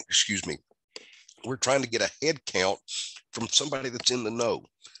 Again, excuse me. We're trying to get a head count from somebody that's in the know.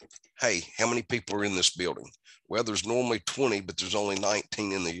 Hey, how many people are in this building? Well, there's normally 20, but there's only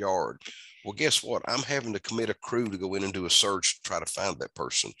 19 in the yard. Well, guess what? I'm having to commit a crew to go in and do a search to try to find that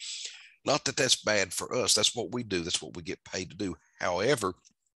person. Not that that's bad for us. That's what we do. That's what we get paid to do. However,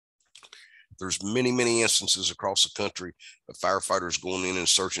 there's many, many instances across the country of firefighters going in and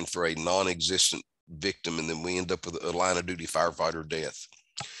searching for a non-existent victim, and then we end up with a line of duty firefighter death.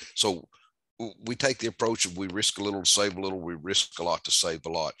 So we take the approach of we risk a little to save a little, we risk a lot to save a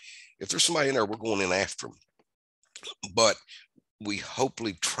lot. If there's somebody in there, we're going in after them. But we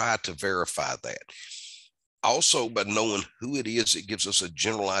hopefully try to verify that. Also, by knowing who it is, it gives us a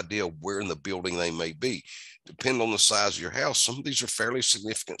general idea of where in the building they may be. Depending on the size of your house, some of these are fairly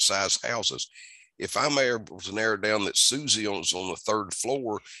significant size houses. If I'm able to narrow down that Susie is on the 3rd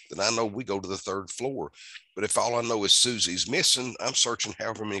floor, then I know we go to the 3rd floor. But if all I know is Susie's missing, I'm searching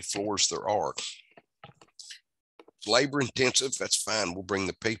however many floors there are. It's labor intensive, that's fine. We'll bring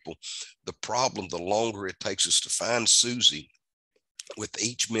the people. The problem, the longer it takes us to find Susie, with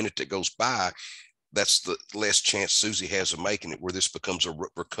each minute that goes by, that's the less chance Susie has of making it, where this becomes a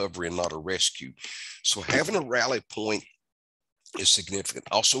recovery and not a rescue. So having a rally point is significant.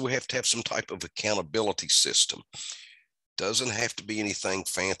 Also, we have to have some type of accountability system. Doesn't have to be anything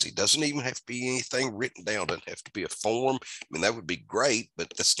fancy. Doesn't even have to be anything written down. Doesn't have to be a form. I mean, that would be great,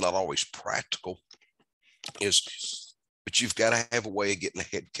 but that's not always practical. But you've got to have a way of getting a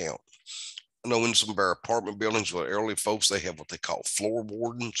head count. I know in some of our apartment buildings with elderly folks, they have what they call floor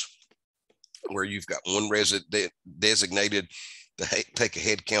wardens, where you've got one resident designated to take a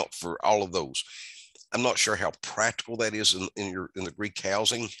head count for all of those. I'm not sure how practical that is in the Greek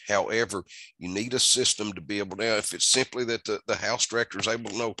housing. However, you need a system to be able to, if it's simply that the house director is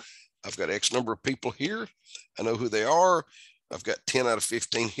able to know, I've got X number of people here, I know who they are, I've got 10 out of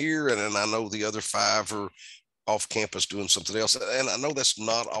 15 here, and then I know the other 5 are off campus doing something else. And I know that's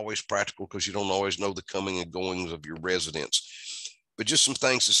not always practical because you don't always know the coming and goings of your residents. But just some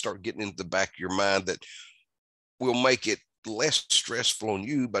things to start getting into the back of your mind that will make it less stressful on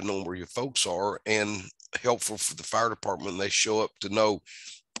you by knowing where your folks are, and helpful for the fire department when they show up to know,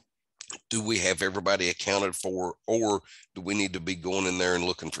 do we have everybody accounted for, or do we need to be going in there and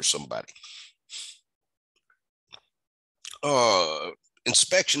looking for somebody?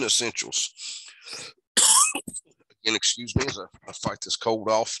 Inspection essentials. Again, excuse me as I fight this cold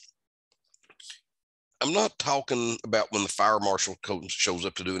off. I'm not talking about when the fire marshal shows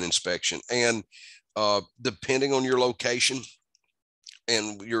up to do an inspection. And depending on your location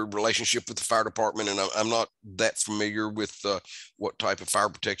and your relationship with the fire department, and I'm not that familiar with what type of fire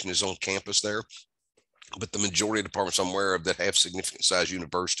protection is on campus there, but the majority of departments I'm aware of that have significant size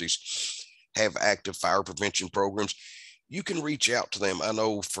universities have active fire prevention programs. You can reach out to them. I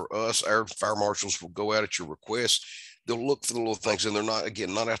know for us, our fire marshals will go out at your request. They'll look for the little things, and they're not,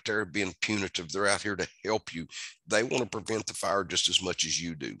 again, not out there being punitive. They're out here to help you. They want to prevent the fire just as much as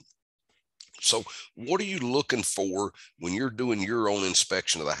you do. So what are you looking for when you're doing your own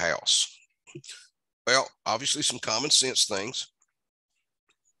inspection of the house? Well, obviously some common sense things.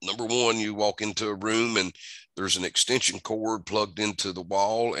 Number one, you walk into a room and there's an extension cord plugged into the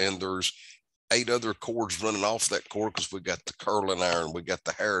wall, and there's 8 other cords running off that cord because we got the curling iron, we got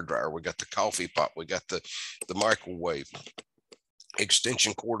the hair dryer, we got the coffee pot, we got the microwave.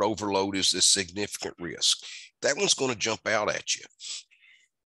 Extension cord overload is a significant risk. That one's going to jump out at you.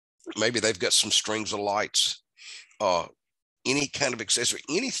 Maybe they've got some strings of lights, any kind of accessory,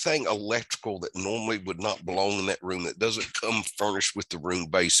 anything electrical that normally would not belong in that room, that doesn't come furnished with the room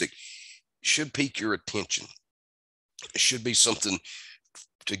basic, should pique your attention. It should be something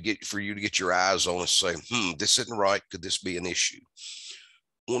for you to get your eyes on and say, this isn't right. Could this be an issue?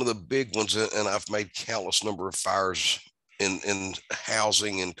 One of the big ones, and I've made countless number of fires in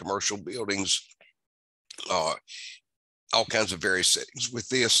housing and commercial buildings, all kinds of various settings with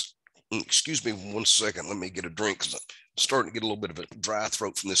this. Excuse me 1 second. Let me get a drink because I'm starting to get a little bit of a dry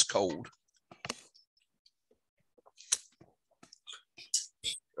throat from this cold.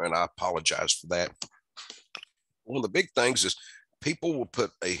 And I apologize for that. One of the big things is people will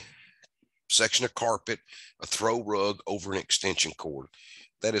put a section of carpet, a throw rug over an extension cord.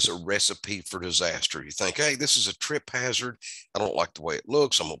 That is a recipe for disaster. You think, hey, this is a trip hazard. I don't like the way it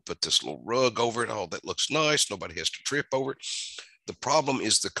looks. I'm going to put this little rug over it. Oh, that looks nice. Nobody has to trip over it. The problem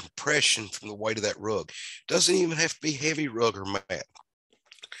is the compression from the weight of that rug. Doesn't even have to be heavy rug or mat,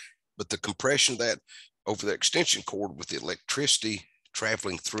 but the compression of that over the extension cord with the electricity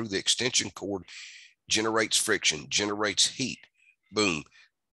traveling through the extension cord generates friction, generates heat. Boom.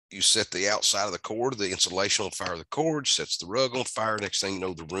 You set the outside of the cord, the insulation on fire, the cord sets the rug on fire. Next thing you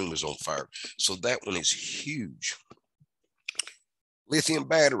know, the room is on fire. So that one is huge. Lithium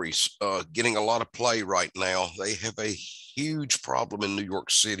batteries, getting a lot of play right now. They have a huge problem in New York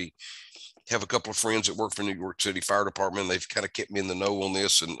City. I have a couple of friends that work for New York City Fire Department. They've kind of kept me in the know on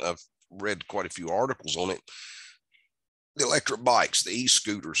this, and I've read quite a few articles on it. The electric bikes, the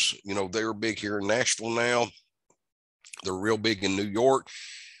e-scooters, they're big here in Nashville now. They're real big in New York.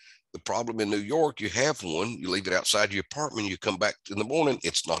 The problem in New York, you have one, you leave it outside your apartment, you come back in the morning,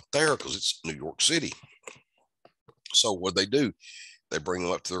 it's not there because it's New York City. So what they do, they bring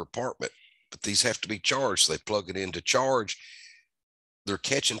them up to their apartment, but these have to be charged. So they plug it in to charge. They're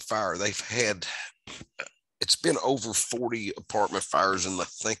catching fire. It's been over 40 apartment fires in, I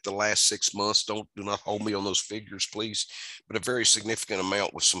think, the last 6 months. Do not hold me on those figures, please, but a very significant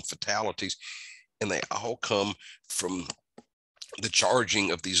amount with some fatalities. And they all come from the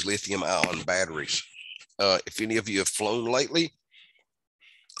charging of these lithium-ion batteries. If any of you have flown lately,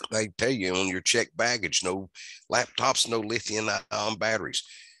 they tell you on your checked baggage, no laptops, no lithium-ion batteries,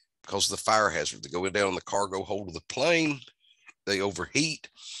 because of the fire hazard. They go down in the cargo hold of the plane, they overheat.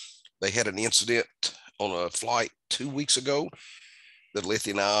 They had an incident on a flight 2 weeks ago. The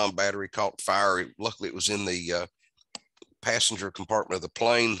lithium-ion battery caught fire. Luckily, it was in the passenger compartment of the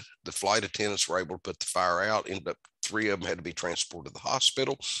plane. The flight attendants were able to put the fire out. Ended up 3 of them had to be transported to the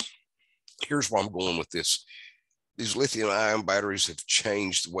hospital. Here's where I'm going with this. These lithium-ion batteries have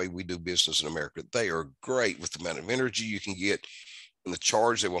changed the way we do business in America. They are great with the amount of energy you can get and the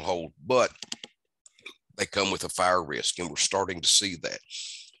charge they will hold, but they come with a fire risk, and we're starting to see that.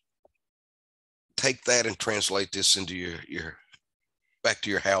 Take that and translate this into your back to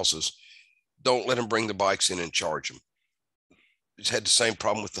your houses. Don't let them bring the bikes in and charge them. It's had the same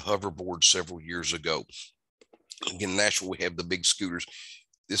problem with the hoverboard several years ago. Again, in Nashville, we have the big scooters.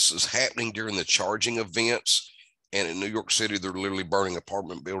 This is happening during the charging events. And in New York City, they're literally burning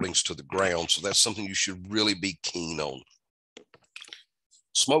apartment buildings to the ground. So that's something you should really be keen on.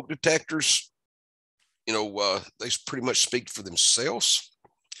 Smoke detectors, they pretty much speak for themselves.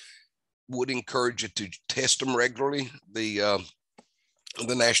 Would encourage you to test them regularly. The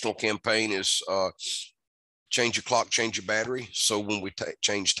national campaign is change your clock, change your battery. So when we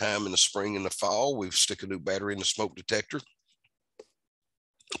change time in the spring and the fall, we stick a new battery in the smoke detector.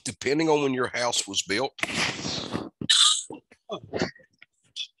 Depending on when your house was built,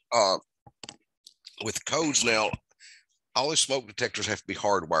 with codes now, all the smoke detectors have to be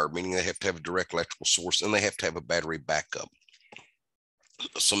hardwired, meaning they have to have a direct electrical source, and they have to have a battery backup.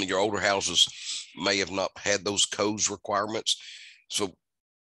 Some of your older houses may have not had those codes requirements. So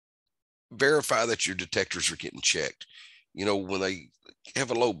verify that your detectors are getting checked. When they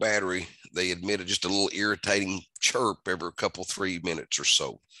have a low battery, they emit just a little irritating chirp every 3 minutes or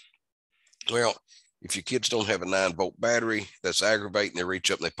so. Well, if your kids don't have a 9-volt battery, that's aggravating. They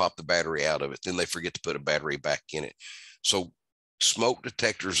reach up and they pop the battery out of it. Then they forget to put a battery back in it. So smoke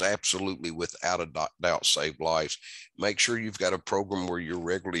detectors absolutely, without a doubt, save lives. Make sure you've got a program where you're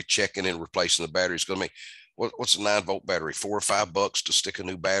regularly checking and replacing the batteries. Going to make what's a 9-volt battery? $4 or $5 to stick a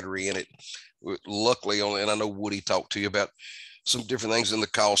new battery in it. Luckily, and I know Woody talked to you about some different things in the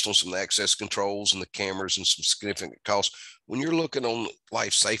cost on some access controls and the cameras and some significant costs. When you're looking on the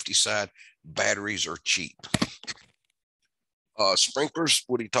life safety side, batteries are cheap. Sprinklers,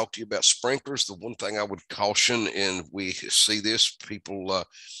 Woody talked to you about sprinklers. The one thing I would caution, and we see this, people,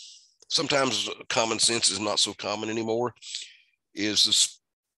 sometimes common sense is not so common anymore, is this.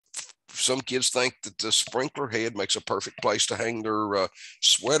 Some kids think that the sprinkler head makes a perfect place to hang their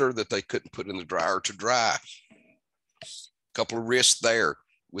sweater that they couldn't put in the dryer to dry. Couple of risks there.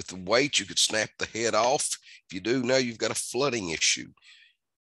 With the weight, you could snap the head off. If you do, now you've got a flooding issue.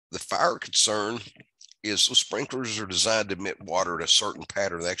 The fire concern is those sprinklers are designed to emit water in a certain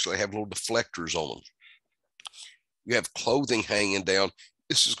pattern. They actually have little deflectors on them. You have clothing hanging down.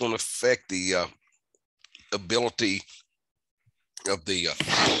 This is going to affect the ability of the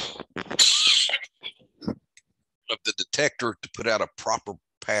detector to put out a proper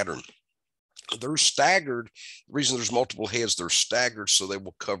pattern. They're staggered. The reason there's multiple heads, they're staggered so they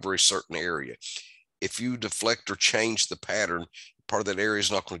will cover a certain area. If you deflect or change the pattern, part of that area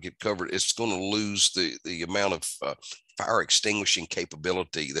is not going to get covered. It's going to lose the amount of fire extinguishing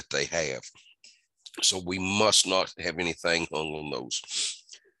capability that they have. So we must not have anything hung on those.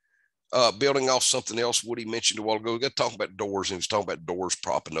 Building off something else Woody mentioned a while ago, we got to talk about doors, and he was talking about doors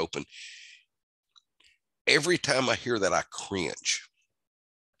propping open. Every time I hear that, I cringe.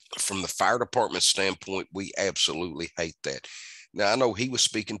 From the fire department standpoint, we absolutely hate that. Now, I know he was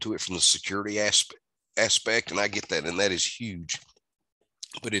speaking to it from the security aspect, and I get that, and that is huge.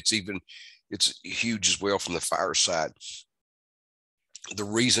 But it's huge as well from the fire side. The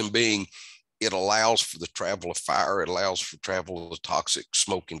reason being, it allows for the travel of fire. It allows for travel of toxic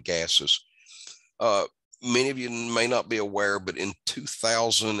smoke and gases. Many of you may not be aware, but in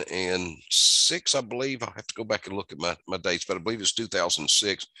 2006, I believe, I'll have to go back and look at my dates, but I believe it's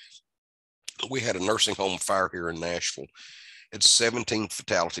 2006, we had a nursing home fire here in Nashville. It's 17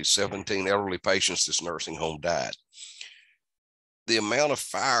 fatalities, 17 elderly patients. This nursing home died. The amount of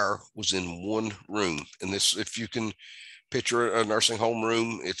fire was in one room. And this, if you can picture a nursing home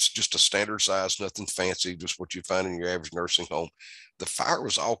room, it's just a standard size, nothing fancy, just what you find in your average nursing home. The fire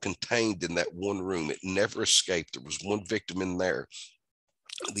was all contained in that one room. It never escaped. There was one victim in there.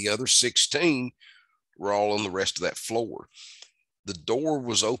 The other 16 were all on the rest of that floor. The door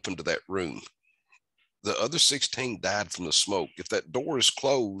was open to that room. The other 16 died from the smoke. If that door is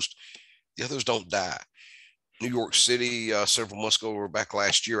closed, the others don't die. New York City, several months ago, or back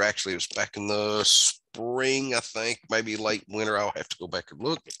last year, actually, it was back in the spring, I think, maybe late winter. I'll have to go back and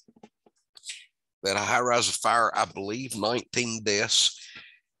look. That high-rise of fire, I believe, 19 deaths.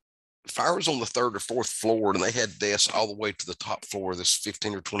 Fire was on the third or fourth floor, and they had deaths all the way to the top floor of this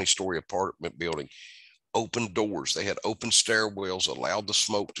 15 or 20-story apartment building. Open doors. They had open stairwells, allowed the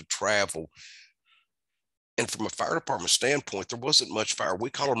smoke to travel. And from a fire department standpoint, there wasn't much fire. We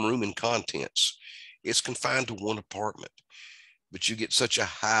call them room and contents. It's confined to one apartment. But you get such a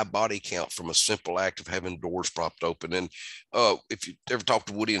high body count from a simple act of having doors propped open. And if you ever talk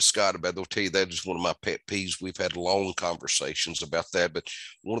to Woody and Scott about it, they'll tell you that is one of my pet peeves. We've had long conversations about that. But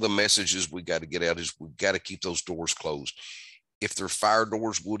one of the messages we got to get out is we've got to keep those doors closed. If they're fire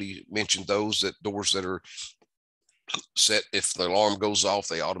doors, Woody mentioned those, that doors that are set, if the alarm goes off,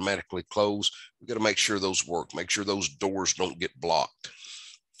 they automatically close. We've got to make sure those work, make sure those doors don't get blocked.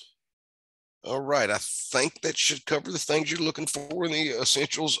 All right, I think that should cover the things you're looking for in the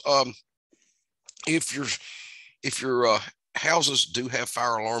essentials. If your houses do have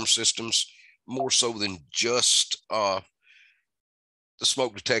fire alarm systems, more so than just the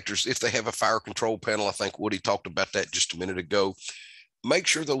smoke detectors, if they have a fire control panel, I think Woody talked about that just a minute ago. Make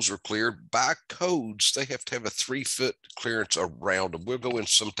sure those are cleared. By codes, they have to have a 3-foot clearance around them. We'll go in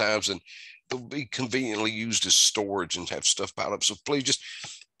sometimes and they'll be conveniently used as storage and have stuff piled up. So please, just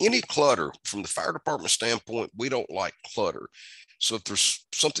any clutter from the fire department standpoint, we don't like clutter. So if there's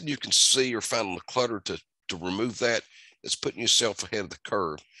something you can see or find on the clutter to remove that, that's putting yourself ahead of the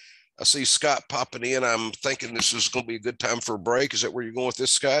curve. I see Scott popping in. I'm thinking this is going to be a good time for a break. Is that where you're going with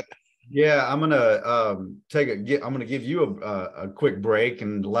this, Scott? Yeah, I'm gonna give you a quick break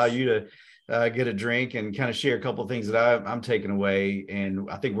and allow you to get a drink and kind of share a couple of things that I'm taking away. And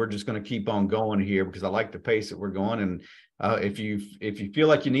I think we're just going to keep on going here because I like the pace that we're going. And if you feel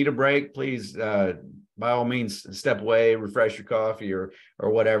like you need a break, please by all means step away, refresh your coffee or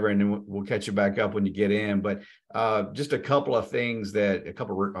whatever, and then we'll catch you back up when you get in. But just a couple of things a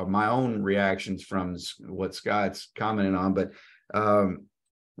couple of my own reactions from what Scott's commented on, but.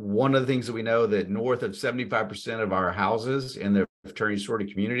 One of the things that we know that north of 75% of our houses in the fraternity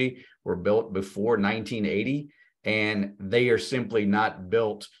sorority community were built before 1980, and they are simply not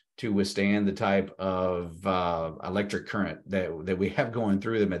built to withstand the type of electric current that we have going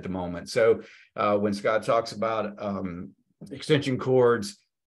through them at the moment. So when Scott talks about extension cords,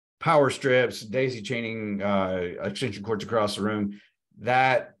 power strips, daisy chaining extension cords across the room,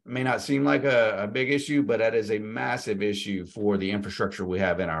 that may not seem like a big issue, but that is a massive issue for the infrastructure we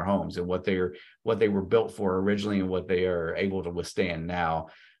have in our homes and what they were built for originally and what they are able to withstand now.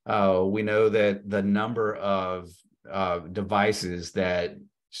 We know that the number of devices that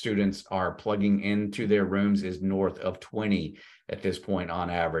students are plugging into their rooms is north of 20 at this point on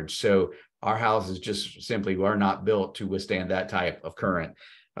average. So our houses just simply are not built to withstand that type of current.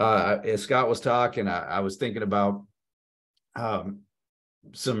 As Scott was talking, I was thinking about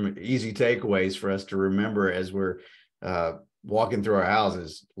some easy takeaways for us to remember as we're walking through our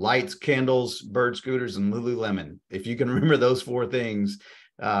houses: lights, candles, bird scooters, and Lululemon. If you can remember those 4 things,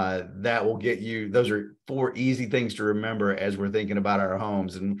 that will get you. Those are 4 easy things to remember as we're thinking about our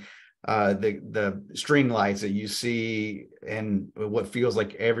homes. And the string lights that you see in what feels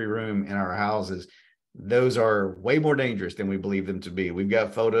like every room in our houses, those are way more dangerous than we believe them to be. We've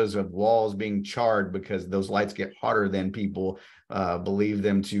got photos of walls being charred because those lights get hotter than people believe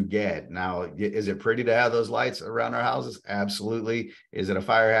them to get. Now, is it pretty to have those lights around our houses? Absolutely. Is it a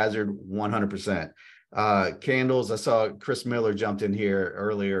fire hazard? 100%. Candles. I saw Chris Miller jumped in here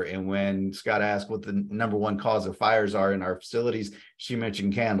earlier, and when Scott asked what the #1 cause of fires are in our facilities, she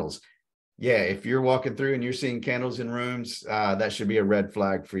mentioned candles. Yeah, if you're walking through and you're seeing candles in rooms, that should be a red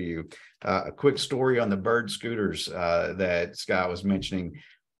flag for you. A quick story on the bird scooters that Scott was mentioning.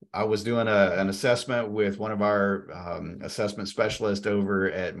 I was doing an assessment with one of our assessment specialists over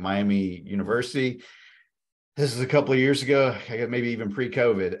at Miami University. This is a couple of years ago, maybe even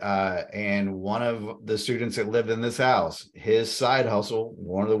pre-COVID. And one of the students that lived in this house, his side hustle,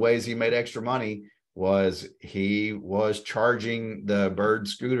 one of the ways he made extra money was he was charging the bird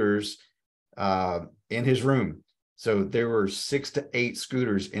scooters in his room. So there were 6 to 8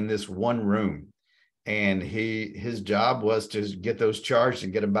 scooters in this one room. And his job was to get those charged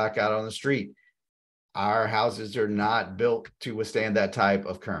and get them back out on the street. Our houses are not built to withstand that type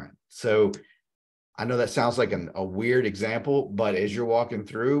of current. So I know that sounds like a weird example, but as you're walking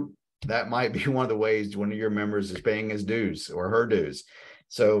through, that might be one of the ways one of your members is paying his dues or her dues.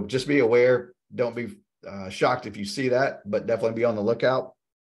 So just be aware. Don't be shocked if you see that, but definitely be on the lookout.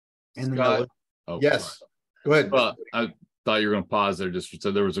 And Scott, yes, sorry. Go ahead. Well, I thought you were going to pause there just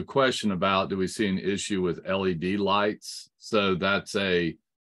so there was a question about, do we see an issue with LED lights? So that's an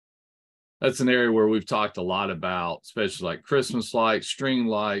area where we've talked a lot about, especially like Christmas lights, string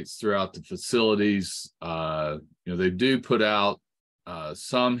lights throughout the facilities. They do put out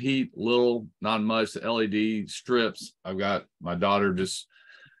some heat, little, not much. The LED strips, I've got my daughter just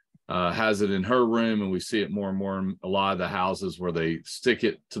has it in her room, and we see it more and more in a lot of the houses where they stick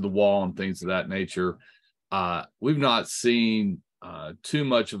it to the wall and things of that nature. We've not seen too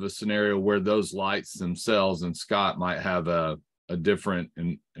much of a scenario where those lights themselves, and Scott might have a different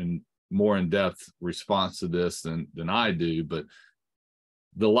and more in-depth response to this than I do, but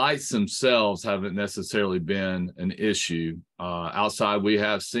the lights themselves haven't necessarily been an issue. Outside, we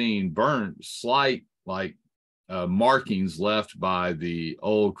have seen slight markings left by the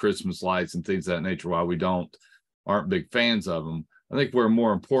old Christmas lights and things of that nature, why we aren't big fans of them. I think we're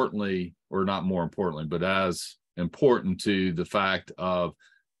more importantly, or not more importantly, but as important to the fact of,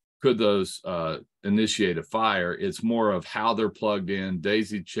 could those initiate a fire? It's more of how they're plugged in,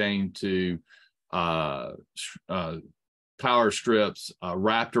 daisy chain to power strips,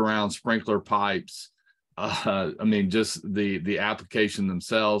 wrapped around sprinkler pipes. Just the application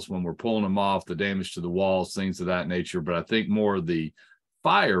themselves, when we're pulling them off, the damage to the walls, things of that nature. But I think more of the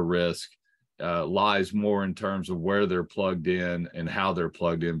fire risk lies more in terms of where they're plugged in and how they're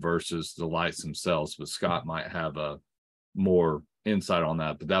plugged in versus the lights themselves. But Scott might have a more insight on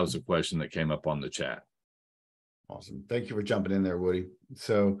that. But that was a question that came up on the chat. Awesome. Thank you for jumping in there, Woody.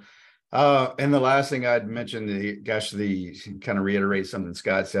 So, and the last thing I'd mention, kind of reiterate something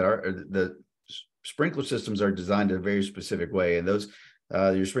Scott said, the sprinkler systems are designed in a very specific way. And those,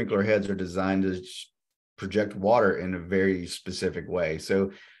 your sprinkler heads are designed to project water in a very specific way.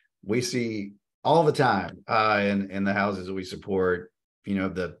 So we see all the time in the houses that we support,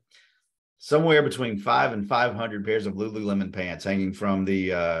 somewhere between 500 and 500 pairs of Lululemon pants hanging from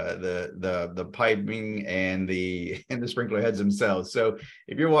the piping and the sprinkler heads themselves. So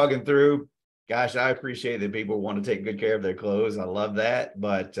if you're walking through, gosh, I appreciate that people want to take good care of their clothes. I love that,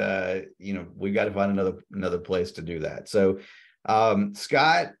 but we've got to find another place to do that. So,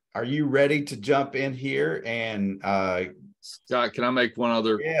 Scott, are you ready to jump in here? And Scott, can I make one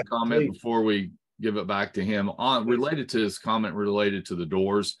other comment please, before we give it back to him? Related to his comment related to the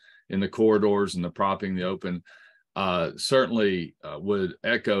doors in the corridors and the propping the open, certainly would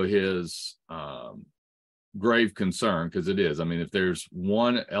echo his grave concern, because it is. I mean, if there's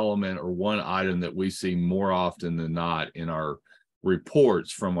one element or one item that we see more often than not in our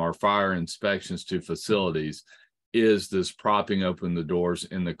reports from our fire inspections to facilities, is this propping open the doors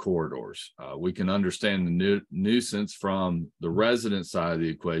in the corridors. We can understand the nuisance from the resident side of the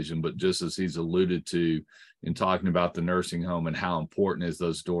equation, but just as he's alluded to in talking about the nursing home and how important is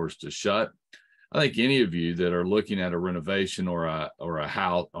those doors to shut, I think any of you that are looking at a renovation or a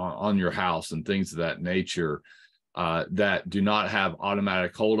house on your house and things of that nature, that do not have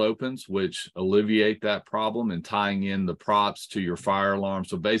automatic hold opens, which alleviate that problem, and tying in the props to your fire alarm.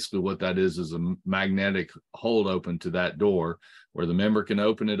 So basically what that is a magnetic hold open to that door where the member can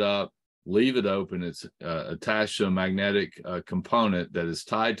open it up, leave it open. It's attached to a magnetic component that is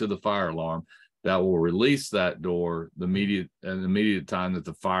tied to the fire alarm that will release that door the immediate time that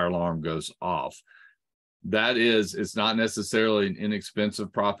the fire alarm goes off. It's not necessarily an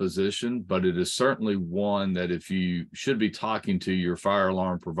inexpensive proposition, but it is certainly one that if you should be talking to your fire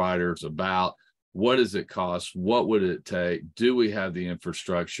alarm providers about, what does it cost? What would it take? Do we have the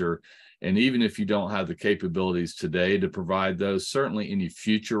infrastructure? And even if you don't have the capabilities today to provide those, certainly any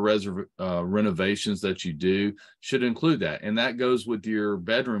future renovations that you do should include that. And that goes with your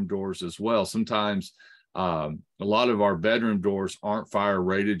bedroom doors as well. Sometimes a lot of our bedroom doors aren't fire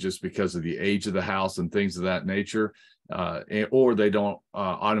rated just because of the age of the house and things of that nature, or they don't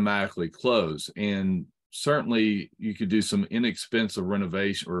automatically close. And certainly you could do some inexpensive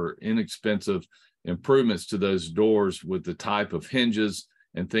renovation or inexpensive improvements to those doors with the type of hinges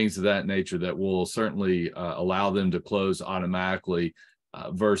and things of that nature that will certainly allow them to close automatically,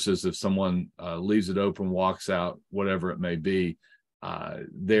 versus if someone leaves it open, walks out, whatever it may be.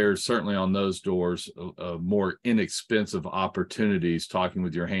 There's certainly on those doors more inexpensive opportunities, talking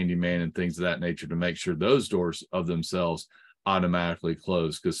with your handyman and things of that nature to make sure those doors of themselves automatically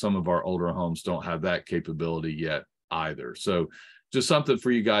close, because some of our older homes don't have that capability yet either. So just something for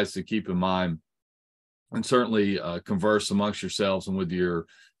you guys to keep in mind, and certainly converse amongst yourselves and with your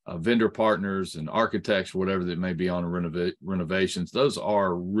vendor partners and architects, whatever that may be on renovations. Those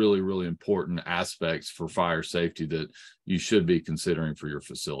are really, really important aspects for fire safety that you should be considering for your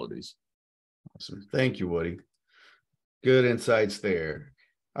facilities. Awesome. Thank you, Woody. Good insights there.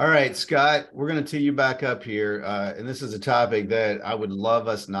 All right, Scott, we're going to tee you back up here. And this is a topic that I would love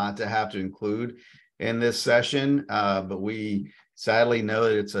us not to have to include in this session, but we sadly know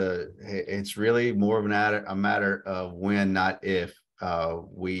that it's really more of a matter of when, not if,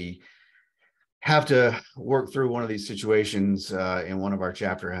 we have to work through one of these situations in one of our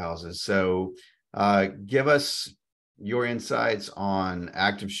chapter houses. So give us your insights on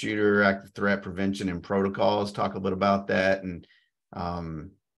active shooter, active threat prevention and protocols. Talk a bit about that, and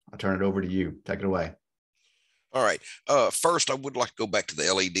I'll turn it over to you. Take it away. All right. First, I would like to go back to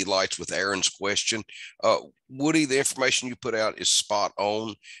the LED lights with Aaron's question. Woody, the information you put out is spot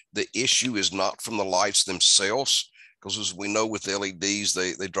on. The issue is not from the lights themselves, because as we know with LEDs,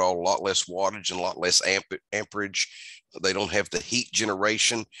 they draw a lot less wattage and a lot less amperage. They don't have the heat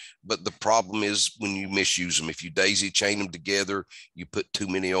generation, but the problem is when you misuse them. If you daisy chain them together, you put too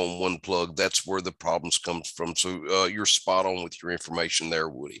many on one plug, that's where the problems come from. So you're spot on with your information there,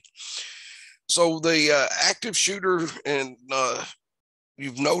 Woody. So the active shooter, and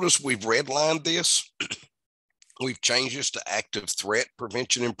you've noticed we've redlined this. We've changed this to active threat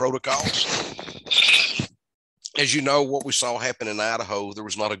prevention and protocols. As you know, what we saw happen in Idaho, there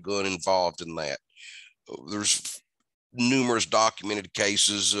was not a gun involved in that. There's numerous documented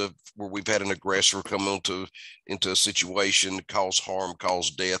cases of where we've had an aggressor come into a situation, cause harm,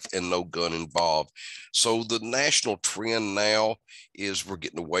 cause death, and no gun involved. So the national trend now is we're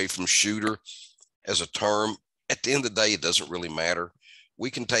getting away from shooter as a term. At the end of the day, it doesn't really matter. We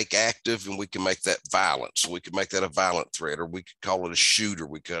can take active and we can make that violent. So we could make that a violent threat, or we could call it a shooter.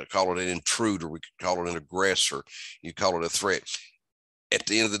 We could call it an intruder. We could call it an aggressor. You call it a threat. At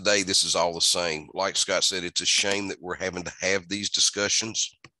the end of the day, this is all the same. Like Scott said, it's a shame that we're having to have these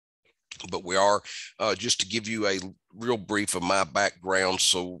discussions, but we are. Just to give you a real brief of my background,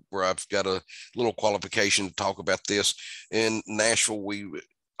 so where I've got a little qualification to talk about this. In Nashville, we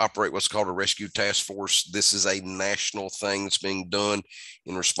operate what's called a rescue task force. This is a national thing that's being done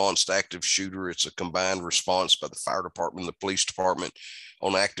in response to active shooter. It's a combined response by the fire department, the police department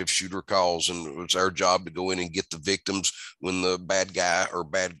on active shooter calls. And it's our job to go in and get the victims when the bad guy or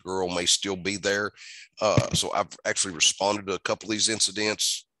bad girl may still be there. So I've actually responded to a couple of these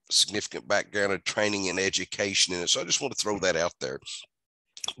incidents, significant background of training and education in it. So I just want to throw that out there.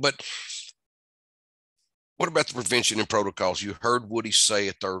 But what about the prevention and protocols? You heard Woody say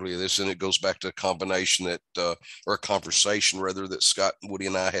it earlier, and it goes back to a combination that, or a conversation rather, that Scott, Woody,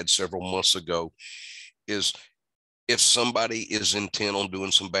 and I had several months ago, is if somebody is intent on doing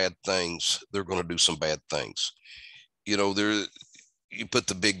some bad things, they're going to do some bad things. You know, you put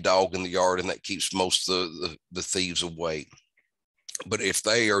the big dog in the yard and that keeps most of the thieves away. But if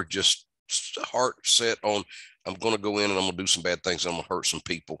they are just heart set on, I'm going to go in and I'm going to do some bad things, and I'm going to hurt some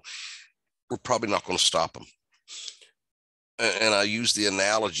people, we're probably not going to stop them. and I use the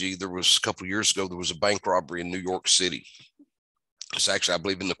analogy, there was a couple of years ago, there was a bank robbery in New York City. It's actually, I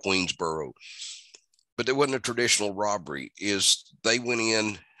believe, in the Queensboro, but it wasn't a traditional robbery. They went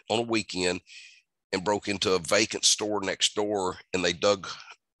in on a weekend and broke into a vacant store next door, and they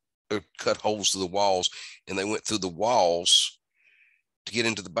cut holes through the walls, and they went through the walls to get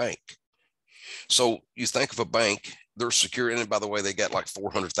into the bank. So you think of a bank, they're secure, and by the way, they got like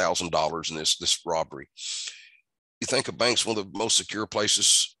 $400,000 in this robbery. You think a bank's one of the most secure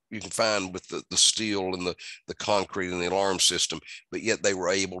places you can find, with the steel and the concrete and the alarm system, but yet they were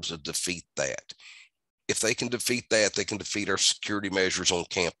able to defeat that. If they can defeat that, they can defeat our security measures on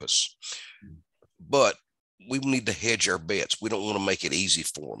campus. But we need to hedge our bets. We don't want to make it easy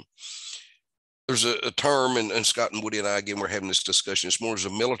for them. There's a term, and Scott and Woody and I, again, we're having this discussion. It's more as a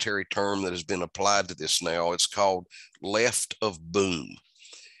military term that has been applied to this now. It's called left of boom.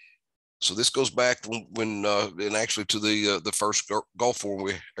 So this goes back when and actually to the first Gulf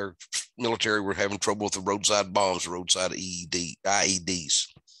War, our military were having trouble with the roadside bombs, roadside IEDs.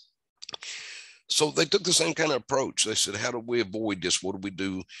 So they took the same kind of approach. They said, how do we avoid this? What do we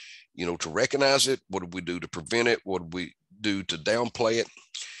do, to recognize it? What do we do to prevent it? What do we do to downplay it?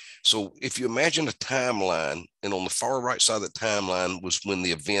 So if you imagine a timeline, and on the far right side of the timeline was when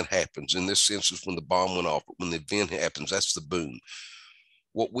the event happens. In this sense, is when the bomb went off. But when the event happens, that's the boom.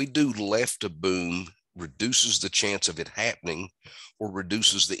 What we do left of boom reduces the chance of it happening, or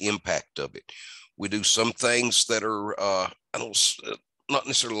reduces the impact of it. We do some things that are, not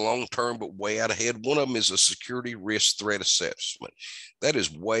necessarily long-term, but way out ahead. One of them is a security risk threat assessment. That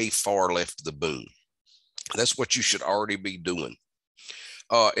is way far left of the boom. That's what you should already be doing.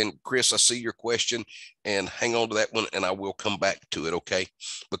 And Chris, I see your question, and hang on to that one, and I will come back to it, okay?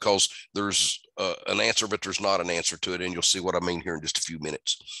 Because there's an answer, but there's not an answer to it, and you'll see what I mean here in just a few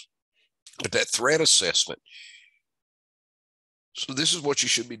minutes. But that threat assessment, so this is what you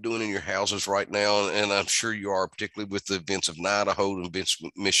should be doing in your houses right now, and I'm sure you are, particularly with the events of Idaho and events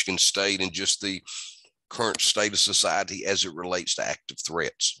with Michigan State, and just the current state of society as it relates to active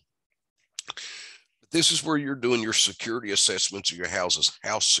threats. This is where you're doing your security assessments of your houses.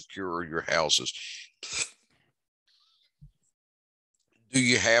 How secure are your houses? Do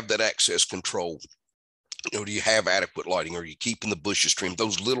you have that access control? Do you have adequate lighting? Are you keeping the bushes trimmed?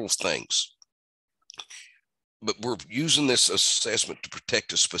 Those little things. But we're using this assessment to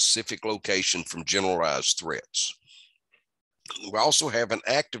protect a specific location from generalized threats. We also have an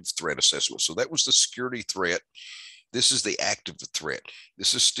active threat assessment. So that was the security threat. This is the active threat.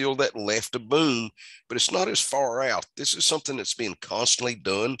 This is still that left of boom, but it's not as far out. This is something that's being constantly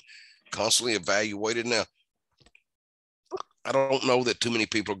done, constantly evaluated. Now, I don't know that too many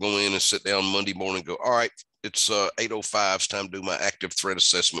people are going in and sit down Monday morning and go, all right, it's 8:05, it's time to do my active threat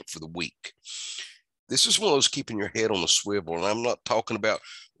assessment for the week. This is one of those keeping your head on the swivel. And I'm not talking about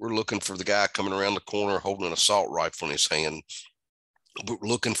we're looking for the guy coming around the corner holding an assault rifle in his hand, but we're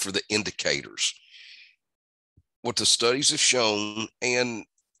looking for the indicators. What the studies have shown, and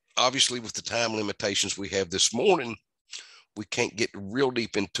obviously with the time limitations we have this morning, we can't get real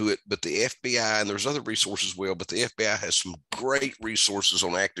deep into it, but the FBI, and there's other resources as well, but the FBI has some great resources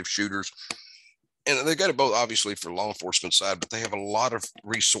on active shooters. And they got it both obviously for law enforcement side, but they have a lot of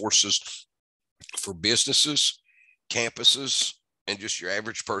resources for businesses, campuses, and just your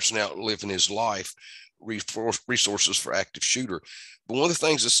average person out living his life, resources for active shooter. But one of the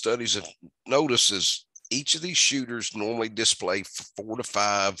things the studies have noticed is each of these shooters normally display 4 to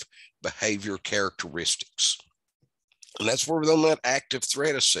 5 behavior characteristics. And that's where we're on that active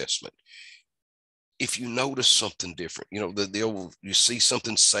threat assessment. If you notice something different, the old, you see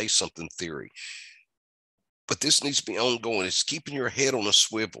something, say something theory. But this needs to be ongoing. It's keeping your head on a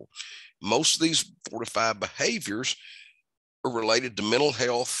swivel. Most of these 4 to 5 behaviors are related to mental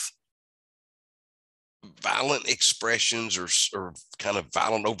health, violent expressions, or kind of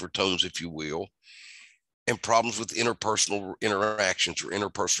violent overtones, if you will, and problems with interpersonal interactions or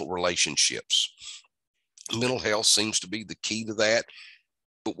interpersonal relationships. Mental health seems to be the key to that.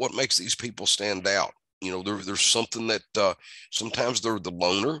 But what makes these people stand out? There's something that sometimes they're the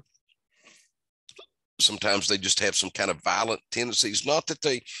loner. Sometimes they just have some kind of violent tendencies. Not that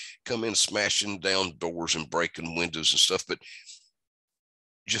they come in smashing down doors and breaking windows and stuff, but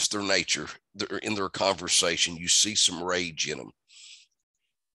just their nature. They're in their conversation. You see some rage in them.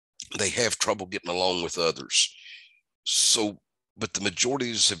 They have trouble getting along with others. So, but the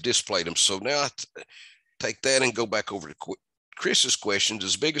majorities have displayed them. So now I take that and go back over to Chris's question.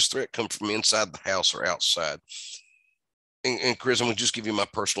 Does the biggest threat come from inside the house or outside? And Chris, I'm going to just give you my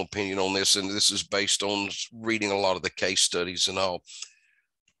personal opinion on this. And this is based on reading a lot of the case studies and all.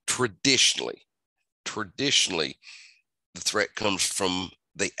 Traditionally, the threat comes from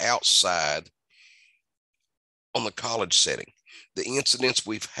the outside on the college setting. The incidents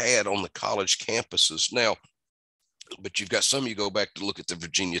we've had on the college campuses now, but you've got some, you go back to look at the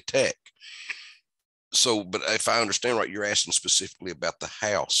Virginia Tech. So, but if I understand right, you're asking specifically about the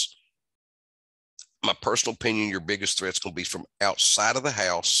house. My personal opinion, your biggest threat's going to be from outside of the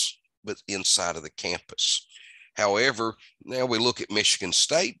house, but inside of the campus. However, now we look at Michigan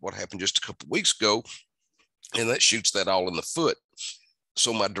State, what happened just a couple of weeks ago, and that shoots that all in the foot.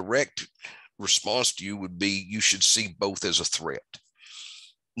 So my direct response to you would be, you should see both as a threat.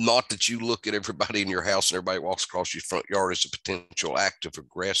 Not that you look at everybody in your house and everybody walks across your front yard as a potential active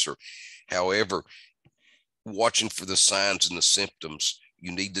aggressor. However, watching for the signs and the symptoms,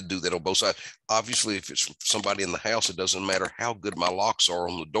 you need to do that on both sides. Obviously, if it's somebody in the house, it doesn't matter how good my locks are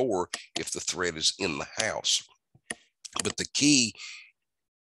on the door if the threat is in the house. But the key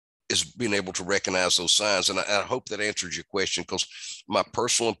is being able to recognize those signs. And I hope that answers your question, because my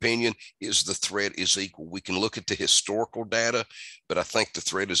personal opinion is the threat is equal. We can look at the historical data, but I think the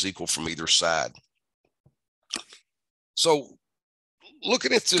threat is equal from either side. So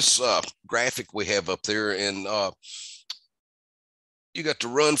looking at this graphic we have up there, and you got to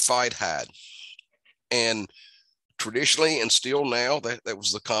run, fight, hide. And traditionally, and still now, that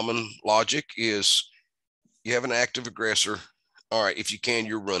was the common logic, is you have an active aggressor. All right, if you can,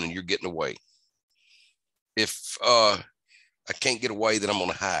 you're running, you're getting away. If I can't get away, then I'm going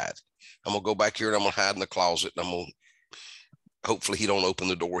to hide. I'm going to go back here and I'm going to hide in the closet. And I'm going to, hopefully he don't open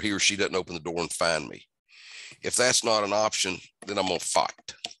the door, he or she doesn't open the door and find me. If that's not an option, then I'm going to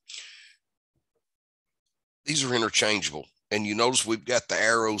fight. These are interchangeable. And you notice we've got the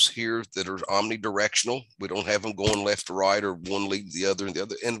arrows here that are omnidirectional. We don't have them going left to right or one lead the other and the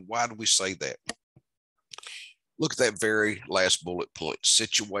other. And why do we say that? Look at that very last bullet point,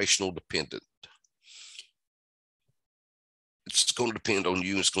 situational dependent. It's going to depend on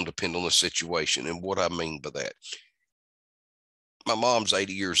you. It's going to depend on the situation. And what I mean by that, my mom's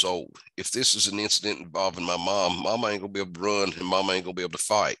 80 years old. If this is an incident involving my mom, mama ain't going to be able to run and mama ain't going to be able to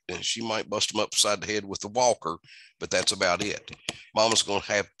fight. And she might bust them upside the head with a walker, but that's about it. Mama's going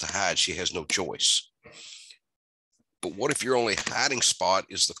to have to hide. She has no choice. But what if your only hiding spot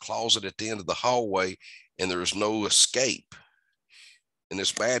is the closet at the end of the hallway and there's no escape? And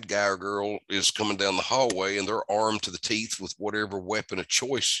this bad guy or girl is coming down the hallway and they're armed to the teeth with whatever weapon of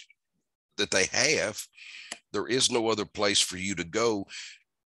choice that they have. There is no other place for you to go.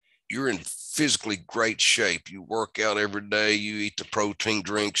 You're in physically great shape. You work out every day. You eat the protein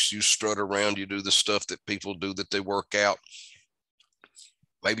drinks. You strut around. You do the stuff that people do that they work out.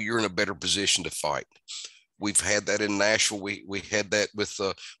 Maybe you're in a better position to fight. We've had that in Nashville. We had that with,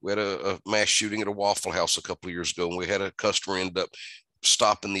 we had a mass shooting at a Waffle House a couple of years ago, and we had a customer end up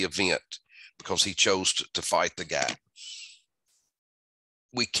stopping the event because he chose to fight the guy.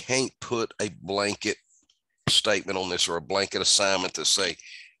 We can't put a blanket statement on this or a blanket assignment to say,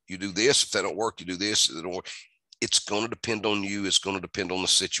 you do this, if that don't work, you do this. If it don't work. It's going to depend on you. It's going to depend on the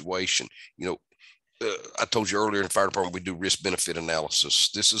situation. You know, I told you earlier in the fire department, we do risk benefit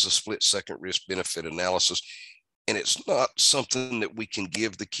analysis. This is a split second risk benefit analysis. And it's not something that we can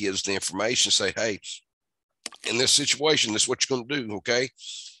give the kids the information, say, hey, in this situation, this is what you're going to do. Okay.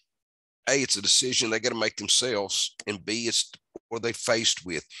 A, it's a decision they got to make themselves. And B, it's what they faced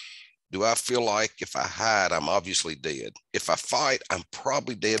with. Do I feel like if I hide, I'm obviously dead? If I fight, I'm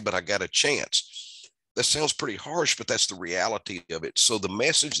probably dead, but I got a chance. That sounds pretty harsh, but that's the reality of it. So the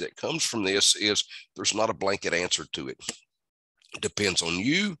message that comes from this is there's not a blanket answer to it. It depends on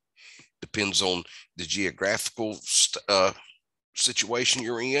you, depends on the geographical situation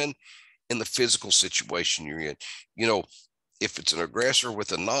you're in and the physical situation you're in. You know, if it's an aggressor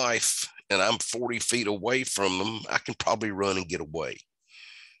with a knife and I'm 40 feet away from them, I can probably run and get away.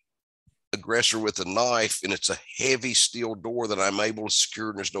 Aggressor with a knife and it's a heavy steel door that I'm able to secure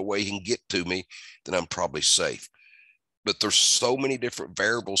and there's no way he can get to me, then I'm probably safe. But there's so many different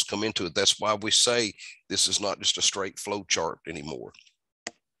variables come into it. That's why we say this is not just a straight flow chart anymore.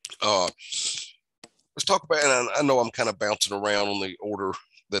 Let's talk about, and I know I'm kind of bouncing around on the order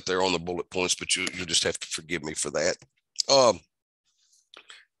that they're on the bullet points, but you just have to forgive me for that. The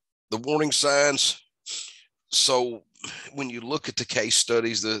warning signs. So when you look at the case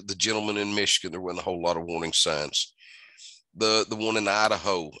studies, the gentleman in Michigan, there wasn't a whole lot of warning signs. The one in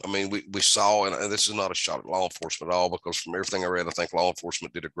Idaho, I mean, we saw, and this is not a shot at law enforcement at all, because from everything I read, I think law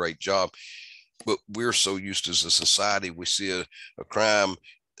enforcement did a great job. But we're so used as a society, we see a crime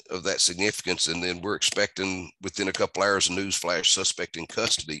of that significance, and then we're expecting within a couple hours a news flash, suspect in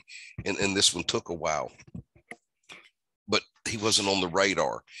custody, and this one took a while. But he wasn't on the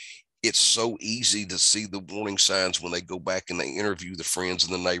radar. it's so easy to see the warning signs when they go back and they interview the friends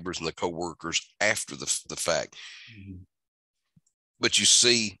and the neighbors and the coworkers after the fact. Mm-hmm. But you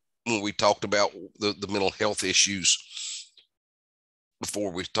see, when we talked about the mental health issues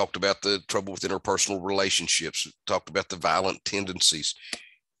before, we talked about the trouble with interpersonal relationships, we talked about the violent tendencies.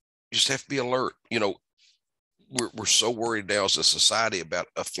 You just have to be alert. You know, we're so worried now as a society about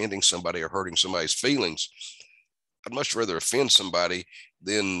offending somebody or hurting somebody's feelings. I'd much rather offend somebody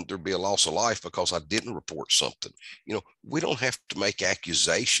than there'd be a loss of life because I didn't report something. You know, we don't have to make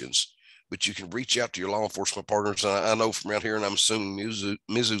accusations, but you can reach out to your law enforcement partners. And I know from out here, and I'm assuming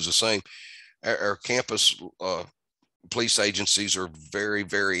Mizzou's the same. Our campus police agencies are very,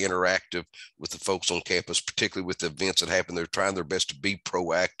 very interactive with the folks on campus, particularly with the events that happen. They're trying their best to be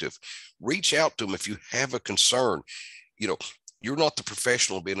proactive. Reach out to them if you have a concern. You know, you're not the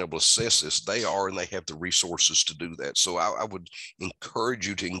professional being able to assess this. They are, and they have the resources to do that. So I would encourage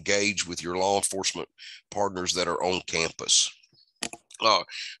you to engage with your law enforcement partners that are on campus.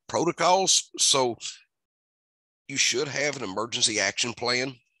 Protocols. So you should have an emergency action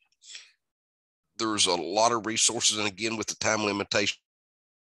plan. There's a lot of resources. And again, with the time limitations,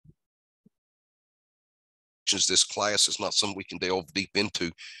 this class is not something we can delve deep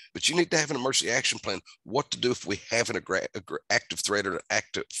into, but you need to have an emergency action plan. What to do if we have an active threat or an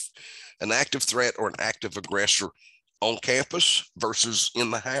active threat or an active aggressor on campus versus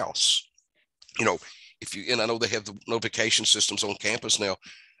in the house. You know, and I know they have the notification systems on campus now.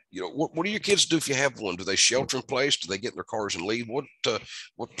 You know, what do your kids do if you have one? Do they shelter in place? Do they get in their cars and leave?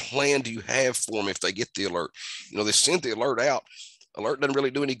 What plan do you have for them if they get the alert? You know, they send the alert out. Alert doesn't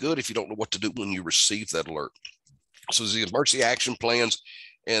really do any good if you don't know what to do when you receive that alert. So the emergency action plans,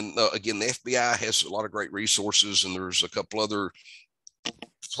 and again, the FBI has a lot of great resources, and there's a couple other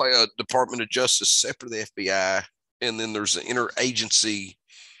Department of Justice separate from the FBI, and then there's the interagency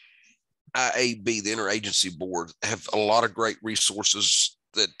IAB, the interagency board, have a lot of great resources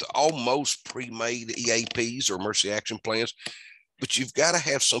that almost pre-made EAPs or emergency action plans, but you've got to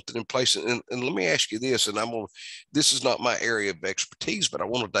have something in place. And let me ask you this, and this is not my area of expertise, but I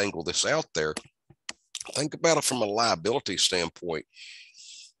want to dangle this out there. Think about it from a liability standpoint.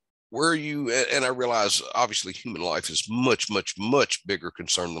 Where you, and I realize obviously human life is much, much, much bigger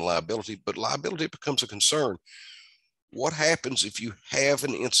concern than liability, but liability becomes a concern. What happens if you have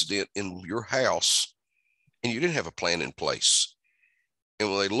an incident in your house and you didn't have a plan in place? And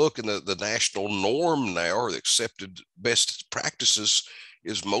when they look in the national norm now, or the accepted best practices,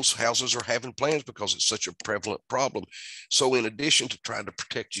 is most houses are having plans because it's such a prevalent problem. So in addition to trying to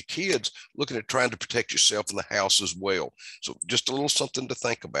protect your kids, looking at trying to protect yourself in the house as well. So just a little something to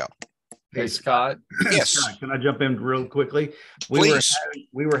think about. Hey, Scott. Yes. Scott, can I jump in real quickly? Please.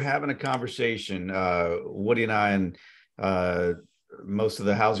 We were having a conversation, Woody and I, and most of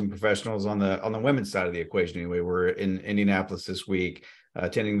the housing professionals on the women's side of the equation. Anyway, we're in Indianapolis this week,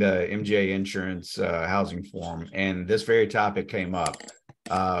 attending the MGA Insurance Housing Forum, and this very topic came up.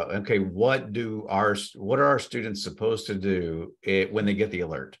 Okay, what are our students supposed to do when they get the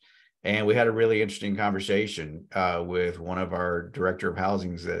alert? And we had a really interesting conversation with one of our directors of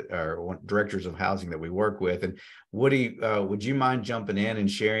housing that we work with. And Woody, would you mind jumping in and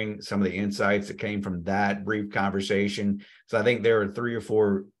sharing some of the insights that came from that brief conversation? So I think there are 3 or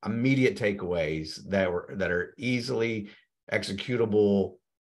 4 immediate takeaways that are easily executable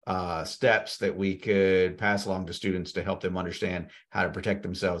steps that we could pass along to students to help them understand how to protect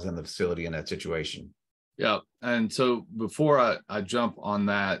themselves in the facility in that situation. Yeah. And so before I jump on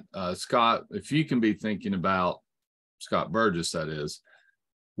that, Scott, if you can be thinking about Scott Burgess, that is,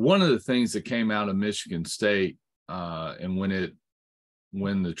 one of the things that came out of Michigan State and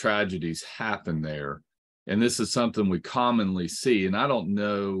when the tragedies happened there, and this is something we commonly see, and I don't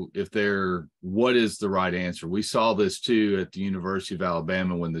know what is the right answer. We saw this too at the University of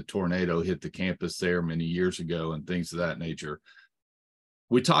Alabama when the tornado hit the campus there many years ago and things of that nature.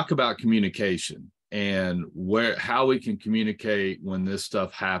 We talk about communication and how we can communicate when this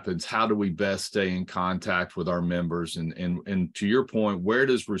stuff happens. How do we best stay in contact with our members? And to your point, where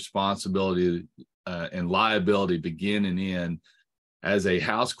does responsibility and liability begin and end as a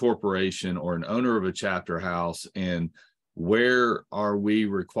house corporation or an owner of a chapter house? And where are we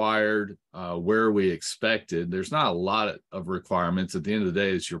required? Where are we expected? There's not a lot of requirements. At the end of the day,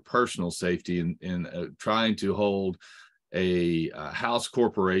 it's your personal safety and trying to hold a house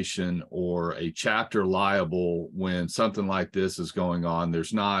corporation or a chapter liable when something like this is going on.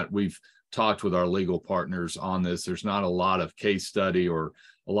 We've talked with our legal partners on this. There's not a lot of case study or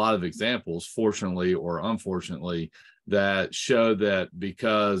a lot of examples, fortunately or unfortunately, that show that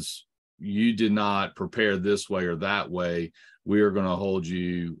because you did not prepare this way or that way, we are going to hold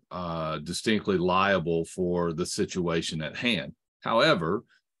you distinctly liable for the situation at hand. However,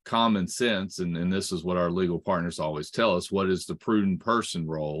 common sense, and this is what our legal partners always tell us, what is the prudent person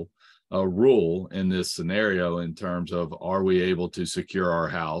rule in this scenario in terms of, are we able to secure our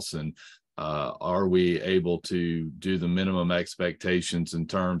house, and are we able to do the minimum expectations in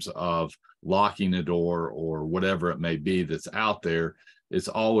terms of locking a door or whatever it may be that's out there. It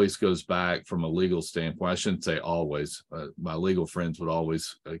always goes back from a legal standpoint. I shouldn't say always. My legal friends would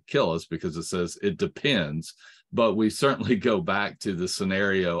always kill us because it says it depends. But we certainly go back to the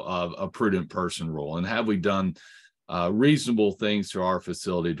scenario of a prudent person rule. And have we done reasonable things to our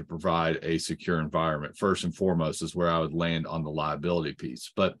facility to provide a secure environment? First and foremost is where I would land on the liability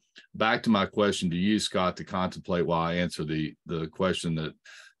piece. But back to my question to you, Scott, to contemplate while I answer the question that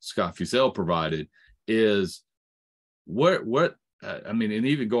Scott Fussell provided is what I mean, and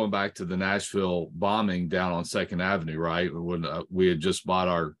even going back to the Nashville bombing down on 2nd Avenue, right? When we had just bought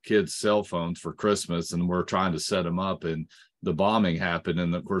our kids' cell phones for Christmas and we're trying to set them up, and the bombing happened.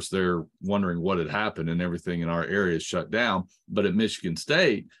 And of course, they're wondering what had happened, and everything in our area is shut down. But at Michigan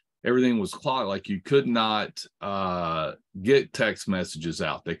State, everything was clogged. Like, you could not get text messages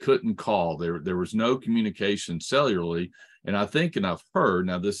out. They couldn't call. There was no communication cellularly. And I think, and I've heard,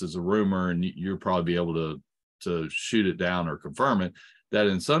 now this is a rumor and you'll probably be able to shoot it down or confirm it, that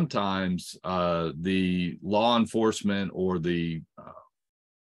in sometimes the law enforcement or the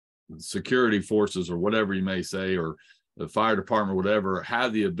security forces or whatever you may say, or the fire department, whatever,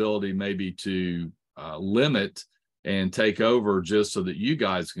 have the ability maybe to limit and take over just so that you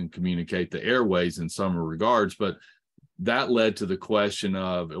guys can communicate the airways in some regards. But that led to the question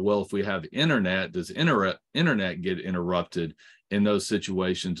of, well, if we have internet, does internet get interrupted in those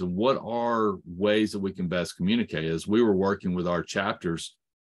situations? And what are ways that we can best communicate? As we were working with our chapters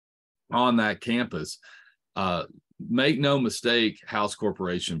on that campus, make no mistake, House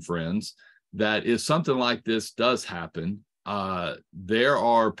Corporation friends, that if something like this does happen, there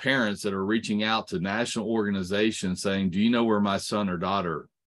are parents that are reaching out to national organizations saying, do you know where my son or daughter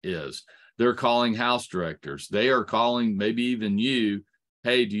is? They're calling house directors. They are calling maybe even you,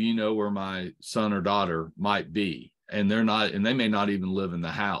 hey, do you know where my son or daughter might be? And they're not, and they may not even live in the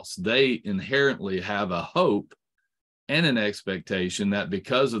house. They inherently have a hope and an expectation that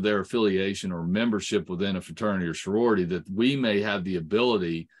because of their affiliation or membership within a fraternity or sorority, that we may have the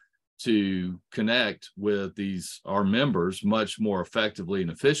ability to connect with our members much more effectively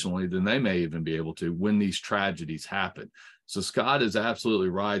and efficiently than they may even be able to when these tragedies happen. So Scott is absolutely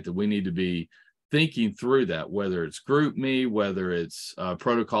right that we need to be thinking through that, whether it's GroupMe, whether it's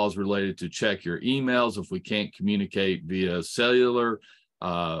protocols related to check your emails if we can't communicate via cellular,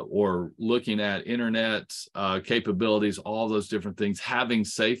 or looking at internet capabilities, all those different things, having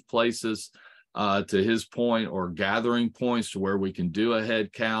safe places to his point, or gathering points to where we can do a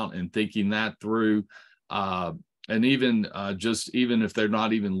head count and thinking that through. And even even if they're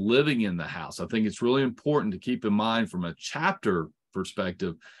not even living in the house, I think it's really important to keep in mind from a chapter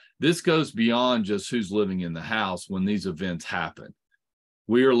perspective, this goes beyond just who's living in the house when these events happen.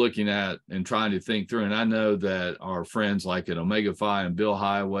 We are looking at and trying to think through, and I know that our friends like at Omega Phi and Bill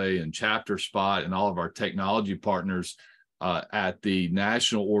Highway and Chapter Spot and all of our technology partners at the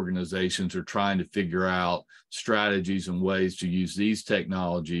national organizations are trying to figure out strategies and ways to use these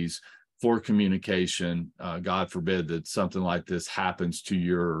technologies for communication. God forbid that something like this happens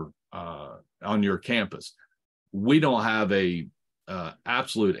to on your campus. We don't have a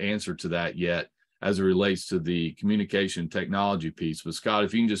absolute answer to that yet as it relates to the communication technology piece. But Scott,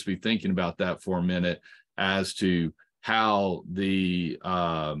 if you can just be thinking about that for a minute as to how the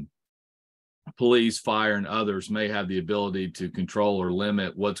police, fire, and others may have the ability to control or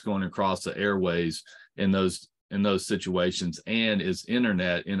limit what's going across the airways in those situations, and is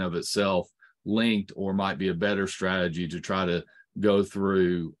internet in of itself linked, or might be a better strategy to try to go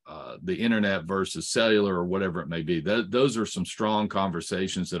through the internet versus cellular or whatever it may be. Those are some strong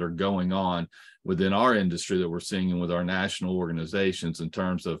conversations that are going on within our industry that we're seeing with our national organizations in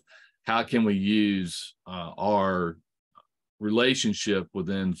terms of how can we use our relationship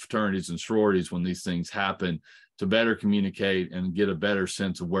within fraternities and sororities when these things happen to better communicate and get a better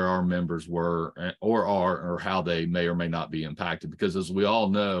sense of where our members were or are, or how they may or may not be impacted. Because as we all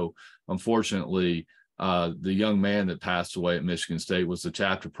know, unfortunately, the young man that passed away at Michigan State was the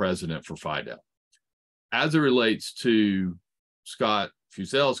chapter president for Phi Del. As it relates to Scott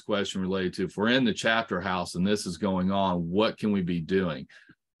Fussell's question related to if we're in the chapter house and this is going on, what can we be doing?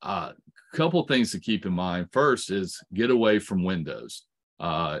 A couple things to keep in mind. First is get away from windows.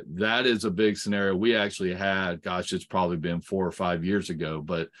 That is a big scenario. We actually had, gosh, it's probably been 4 or 5 years ago,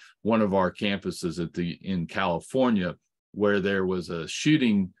 but one of our campuses in California, where there was a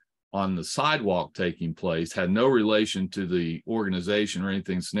shooting on the sidewalk taking place, had no relation to the organization or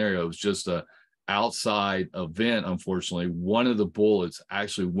anything scenario. It was just a outside event. Unfortunately, one of the bullets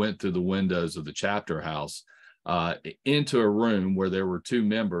actually went through the windows of the chapter house into a room where there were 2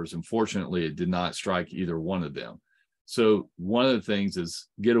 members. Unfortunately, it did not strike either one of them. So one of the things is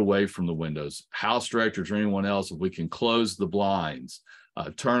get away from the windows. House directors or anyone else, if we can close the blinds,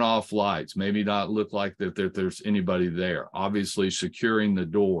 turn off lights, maybe not look like that there's anybody there. Obviously, securing the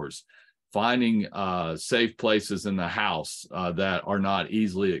doors, finding safe places in the house that are not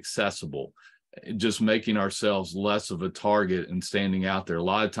easily accessible, just making ourselves less of a target and standing out there. A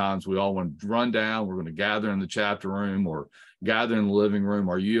lot of times we all want to run down, we're going to gather in the chapter room or gather in the living room.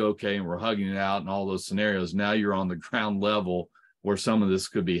 Are you okay? And we're hugging it out and all those scenarios. Now you're on the ground level where some of this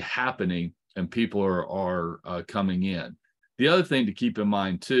could be happening and people are coming in. The other thing to keep in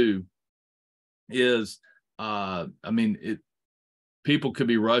mind too is, people could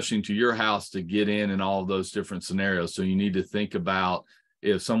be rushing to your house to get in all of those different scenarios. So you need to think about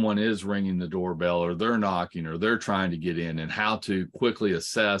if someone is ringing the doorbell or they're knocking or they're trying to get in, and how to quickly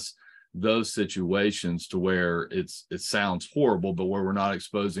assess those situations to where it sounds horrible, but where we're not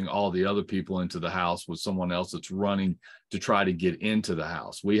exposing all the other people into the house with someone else that's running to try to get into the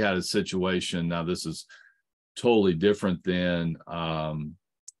house. We had a situation, now this is totally different than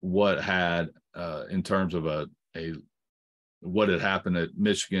what had in terms of what had happened at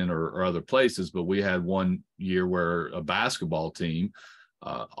Michigan or other places, but we had one year where a basketball team,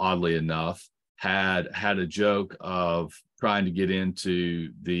 oddly enough, had a joke of trying to get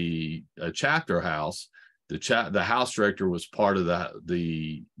into the chapter house. The house director was part of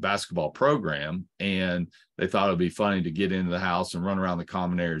the basketball program, and they thought it'd be funny to get into the house and run around the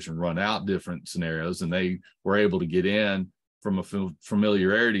common areas and run out different scenarios. And they were able to get in from a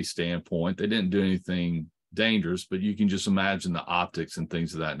familiarity standpoint. They didn't do anything dangerous, but you can just imagine the optics and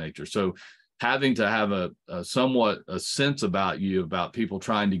things of that nature. So having to have a somewhat a sense about people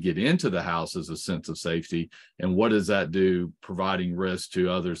trying to get into the house is a sense of safety. And what does that do, providing risk to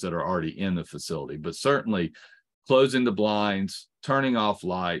others that are already in the facility? But certainly closing the blinds, turning off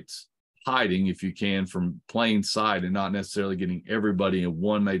lights, hiding if you can from plain sight, and not necessarily getting everybody in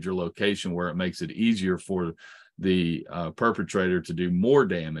one major location where it makes it easier for the perpetrator to do more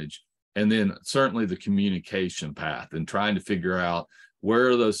damage. And then certainly the communication path and trying to figure out where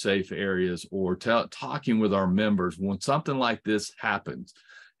are those safe areas, or talking with our members when something like this happens.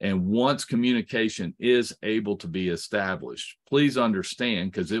 And once communication is able to be established, please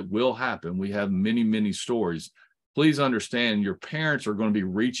understand, because it will happen. We have many, many stories. Please understand your parents are going to be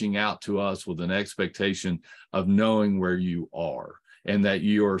reaching out to us with an expectation of knowing where you are and that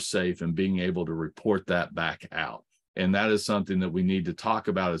you are safe and being able to report that back out. And that is something that we need to talk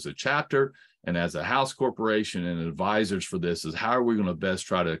about as a chapter and as a house corporation and advisors for this, is how are we going to best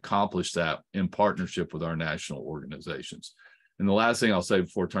try to accomplish that in partnership with our national organizations. And the last thing I'll say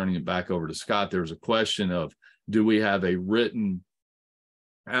before turning it back over to Scott, there was a question of, do we have a written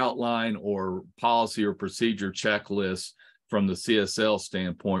outline or policy or procedure checklist from the CSL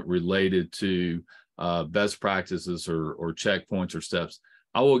standpoint related to best practices or checkpoints or steps?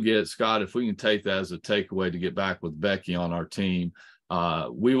 I will get, Scott, if we can take that as a takeaway to get back with Becky on our team,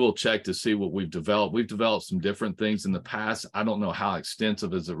 we will check to see what we've developed. We've developed some different things in the past. I don't know how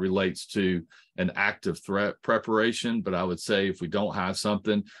extensive as it relates to an active threat preparation, but I would say if we don't have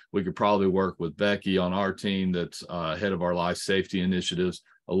something, we could probably work with Becky on our team that's head of our life safety initiatives,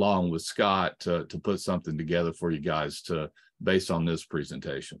 along with Scott to put something together for you guys based on this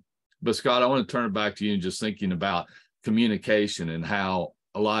presentation. But Scott, I want to turn it back to you and just thinking about communication and how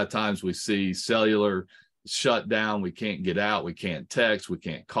a lot of times we see cellular shut down, we can't get out, we can't text, we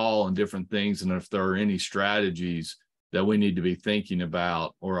can't call, and different things. And if there are any strategies that we need to be thinking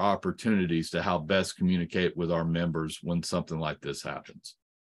about or opportunities to how best communicate with our members when something like this happens.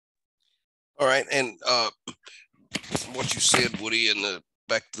 All right. And what you said, Woody, and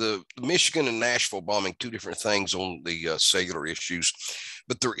back to the Michigan and Nashville bombing, two different things on the cellular issues.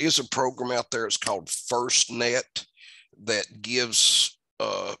 But there is a program out there. It's called FirstNet that gives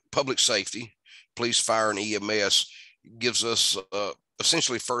public safety, police, fire, and EMS, gives us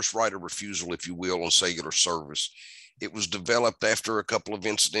essentially first right of refusal, if you will, on cellular service. It was developed after a couple of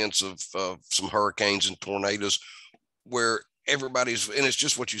incidents of some hurricanes and tornadoes where everybody's, and it's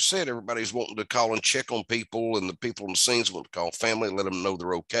just what you said, everybody's wanting to call and check on people, and the people on the scenes want to call family, let them know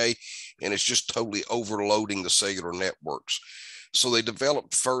they're okay. And it's just totally overloading the cellular networks. So they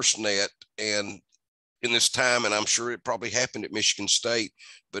developed FirstNet, and in this time, and I'm sure it probably happened at Michigan State,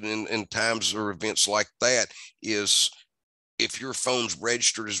 but in times or events like that, is if your phone's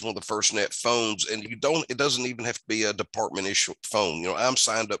registered as one of the FirstNet phones, and it doesn't even have to be a department issue phone. You know, I'm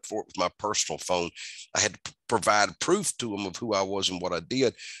signed up for it with my personal phone. I had to provide proof to them of who I was and what I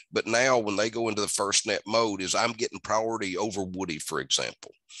did. But now when they go into the FirstNet mode, is I'm getting priority over Woody, for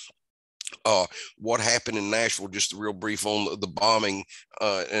example. What happened in Nashville, just a real brief on the bombing,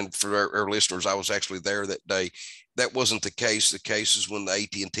 and for our listeners, I was actually there that day. That wasn't the case. The case is when the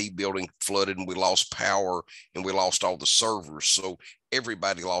AT&T building flooded and we lost power and we lost all the servers. So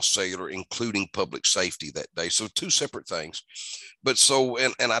everybody lost cellular, including public safety that day. So two separate things. But so,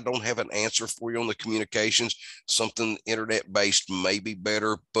 and I don't have an answer for you on the communications. Something internet-based may be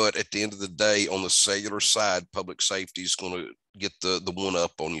better, but at the end of the day, on the cellular side, public safety is going to get the one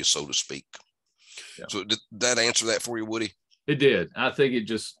up on you, so to speak. Yeah. So did that answer that for you, Woody? It did. I think it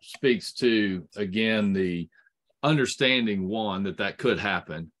just speaks to, again, the understanding, one, that could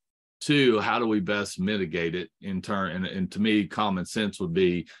happen. Two, how do we best mitigate it in turn? And to me, common sense would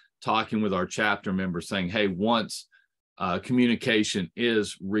be talking with our chapter members saying, hey, once communication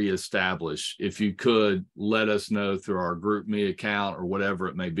is reestablished, if you could let us know through our GroupMe account or whatever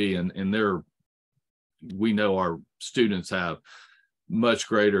it may be. And we know our students have much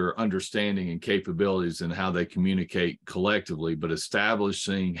greater understanding and capabilities in how they communicate collectively, but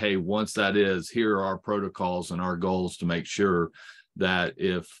establishing, hey, once that is, here are our protocols and our goals to make sure that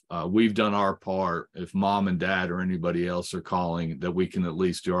if we've done our part, if mom and dad or anybody else are calling, that we can at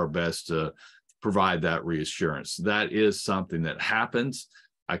least do our best to provide that reassurance. That is something that happens.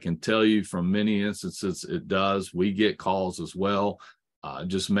 I can tell you from many instances it does. We get calls as well.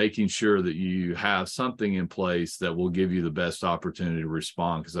 Just making sure that you have something in place that will give you the best opportunity to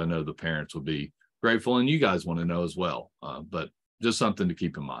respond, because I know the parents will be grateful and you guys want to know as well. But just something to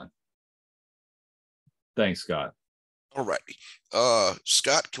keep in mind. Thanks, Scott. All righty.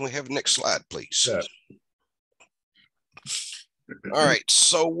 Scott, can we have the next slide, please? Yeah. All right.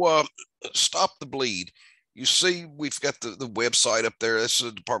 So Stop the Bleed. You see, we've got the website up there. This is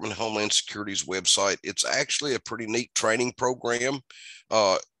the Department of Homeland Security's website. It's actually a pretty neat training program.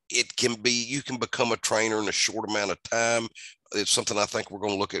 It can be, you can become a trainer in a short amount of time. It's something I think we're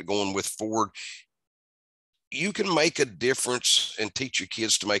going to look at going with forward. You can make a difference and teach your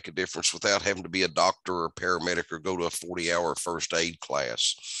kids to make a difference without having to be a doctor or a paramedic or go to a 40-hour first aid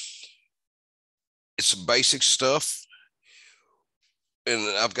class. It's some basic stuff. And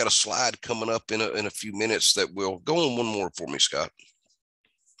I've got a slide coming up in a few minutes that will go on. One more for me, Scott.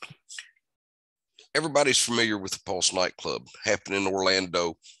 Everybody's familiar with the Pulse nightclub happening in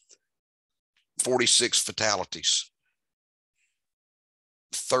Orlando. 46 fatalities.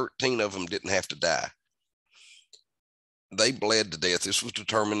 13 of them didn't have to die. They bled to death. This was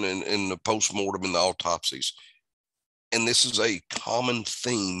determined in the postmortem and the autopsies. And this is a common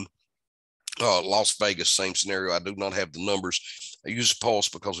theme. Las Vegas, same scenario. I do not have the numbers. I used Pulse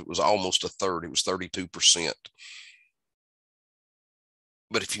because it was almost a third. It was 32%.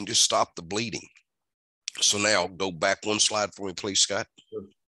 But if you can just stop the bleeding. So now go back one slide for me, please, Scott. Sure.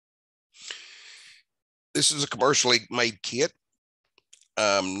 This is a commercially made kit.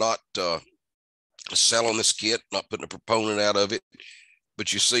 I'm not selling this kit, not putting a proponent out of it.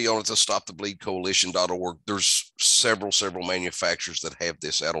 But you see on it, the stopthebleedcoalition.org, there's several manufacturers that have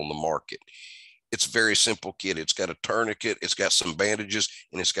this out on the market. It's a very simple kit. It's got a tourniquet, it's got some bandages,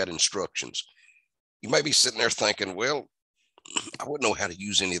 and it's got instructions. You may be sitting there thinking, well, I wouldn't know how to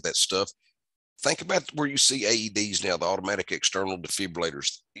use any of that stuff. Think about where you see AEDs now, the automatic external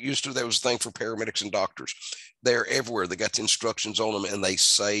defibrillators. Used to, that was a thing for paramedics and doctors. They're everywhere. They got the instructions on them, and they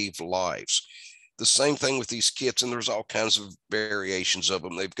save lives. The same thing with these kits, and there's all kinds of variations of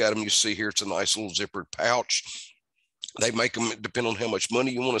them. They've got them, you see here, it's a nice little zippered pouch. They make them, depending on how much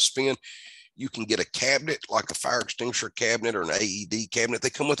money you want to spend. You can get a cabinet, like a fire extinguisher cabinet or an AED cabinet. They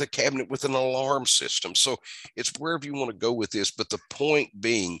come with a cabinet with an alarm system. So it's wherever you want to go with this. But the point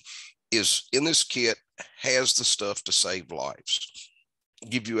being is, in this kit has the stuff to save lives. I'll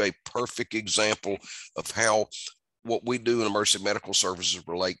give you a perfect example of how what we do in emergency medical services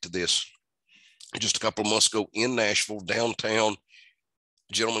relate to this. Just a couple of months ago in Nashville, downtown,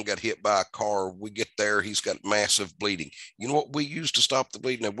 a gentleman got hit by a car. We get there, he's got massive bleeding. You know what we use to stop the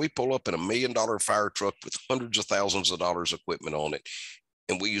bleeding? Now, we pull up in $1 million fire truck with hundreds of thousands of dollars equipment on it.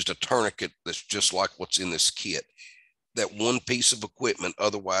 And we used a tourniquet that's just like what's in this kit. That one piece of equipment,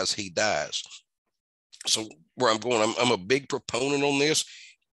 otherwise he dies. So where I'm going, I'm a big proponent on this.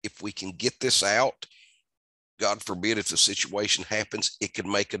 If we can get this out, God forbid, if the situation happens, it could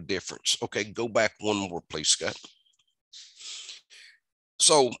make a difference. Okay, go back one more, please, Scott.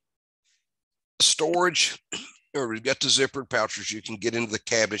 So Storage, or we've got the zippered pouches. You can get into the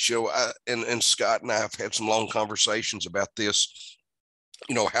cabinets. And Scott and I have had some long conversations about this.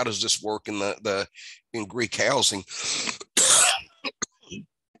 How does this work in Greek housing?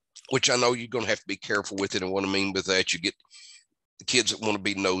 Which I know you're going to have to be careful with it. And what I mean with that, you get the kids that want to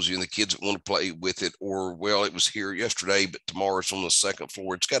be nosy and the kids that want to play with it, or, well, it was here yesterday, but tomorrow it's on the second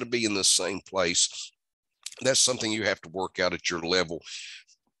floor. It's got to be in the same place. That's something you have to work out at your level,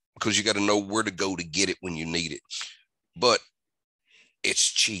 because you got to know where to go to get it when you need it. But it's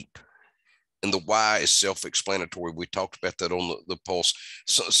cheap. And the why is self-explanatory. We talked about that on the Pulse.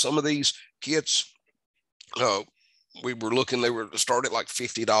 So some of these kits, we were looking, they were started like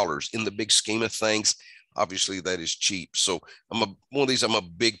 $50 in the big scheme of things. Obviously that is cheap. So I'm a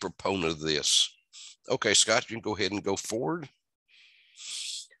big proponent of this. Okay, Scott, you can go ahead and go forward.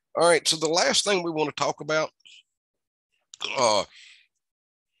 All right. So the last thing we want to talk about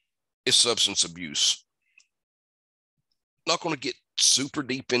is substance abuse. Not going to get super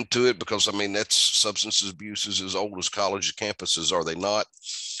deep into it, because that's substance abuse is as old as college campuses, are they not?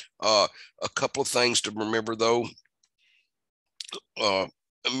 A couple of things to remember though.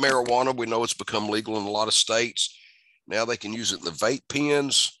 Marijuana, we know it's become legal in a lot of states. Now they can use it in the vape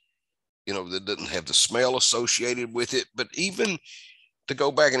pens, that doesn't have the smell associated with it. But even to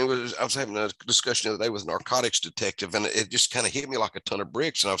go back, and I was having a discussion the other day with a narcotics detective, and it just kind of hit me like a ton of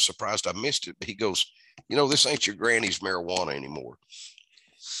bricks, and I was surprised I missed it. But he goes, this ain't your granny's marijuana anymore.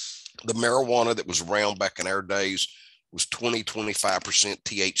 The marijuana that was around back in our days was 25%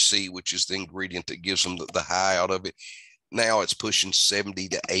 THC, which is the ingredient that gives them the high out of it. Now it's pushing 70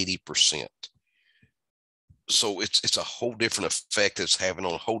 to 80%. So it's a whole different effect that's having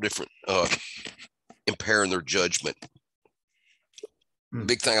on a whole different, impairing their judgment.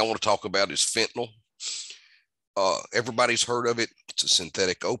 Big thing I want to talk about is fentanyl. Everybody's heard of it. It's a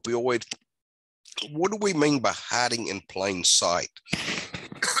synthetic opioid. What do we mean by hiding in plain sight?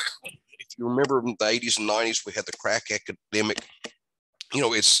 If you remember in the 80s and 90s, we had the crack epidemic.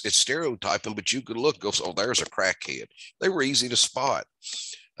 It's stereotyping, but you could look, go, oh, there's a crackhead. They were easy to spot.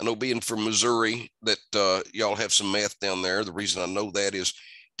 I know, being from Missouri, that y'all have some meth down there. The reason I know that is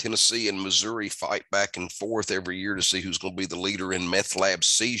Tennessee and Missouri fight back and forth every year to see who's going to be the leader in meth lab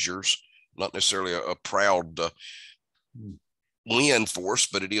seizures. Not necessarily a proud win for us,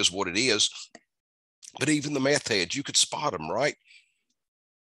 but it is what it is. But even the meth heads, you could spot them, right?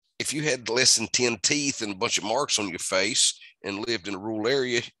 If you had less than 10 teeth and a bunch of marks on your face and lived in a rural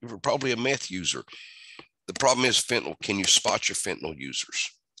area, you were probably a meth user. The problem is fentanyl. Can you spot your fentanyl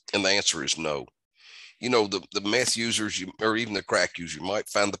users? And the answer is no. The meth users, or even the crack users, you might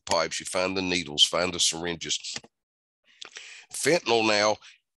find the pipes, you find the needles, find the syringes. Fentanyl now,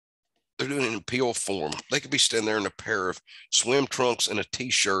 they're doing it in pill form. They could be standing there in a pair of swim trunks and a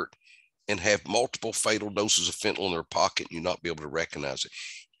t-shirt and have multiple fatal doses of fentanyl in their pocket and you not be able to recognize it.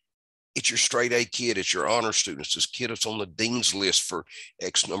 It's your straight A kid. It's your honor students. This kid that's on the dean's list for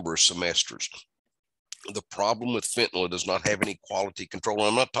X number of semesters. The problem with fentanyl, it does not have any quality control. And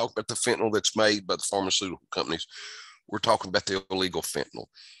I'm not talking about the fentanyl that's made by the pharmaceutical companies. We're talking about the illegal fentanyl.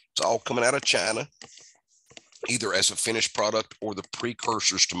 It's all coming out of China, either as a finished product or the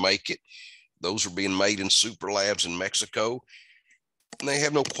precursors to make it. Those are being made in super labs in Mexico, and they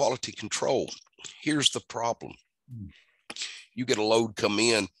have no quality control. Here's the problem. You get a load come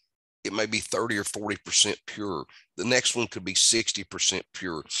in, it may be 30 or 40% pure. The next one could be 60%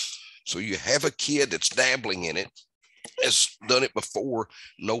 pure. So you have a kid that's dabbling in it, has done it before,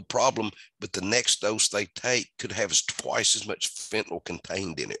 no problem, but the next dose they take could have twice as much fentanyl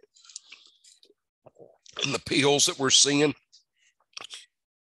contained in it. And the pills that we're seeing,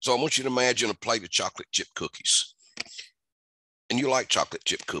 so I want you to imagine a plate of chocolate chip cookies. And you like chocolate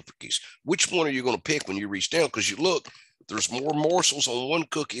chip cookies. Which one are you going to pick when you reach down? Because you look, there's more morsels on one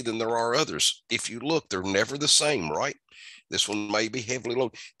cookie than there are others. If you look, they're never the same, right? This one may be heavily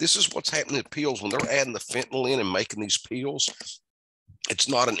loaded. This is what's happening to pills. When they're adding the fentanyl in and making these pills, it's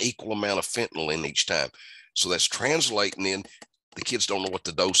not an equal amount of fentanyl in each time. So that's translating in, the kids don't know what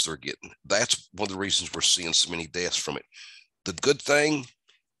the dose they're getting. That's one of the reasons we're seeing so many deaths from it. The good thing,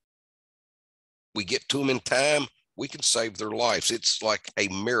 we get to them in time, we can save their lives. It's like a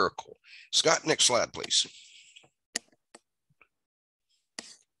miracle. Scott, next slide, please.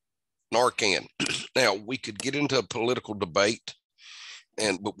 Narcan. Now, we could get into a political debate,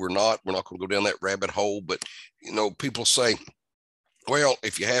 but we're not going to go down that rabbit hole. But, people say, well,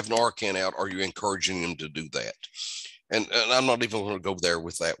 if you have Narcan out, are you encouraging them to do that? And I'm not even going to go there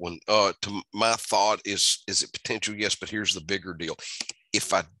with that one. To my thought is it potential? Yes, but here's the bigger deal.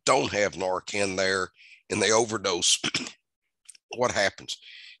 If I don't have Narcan there and they overdose, what happens?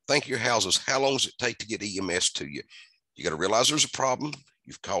 think of your houses. How long does it take to get EMS to you? You got to realize there's a problem.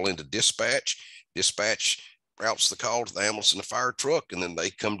 You call into dispatch. Dispatch routes the call to the ambulance and the fire truck, and then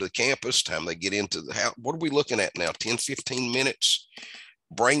they come to the campus. Time they get into the house, what are we looking at now? 10, 15 minutes?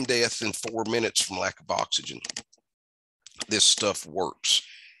 Brain death in 4 minutes from lack of oxygen. This stuff works.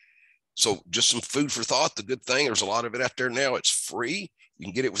 So just some food for thought. The good thing, there's a lot of it out there now. It's free. You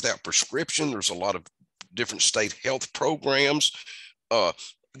can get it without prescription. There's a lot of different state health programs.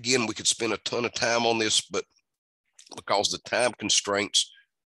 Again, we could spend a ton of time on this, but because the time constraints,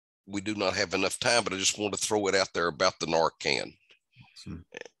 we do not have enough time, but I just want to throw it out there about the Narcan. Awesome.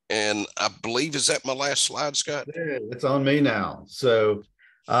 And I believe, is that my last slide, Scott? Yeah, it's on me now. So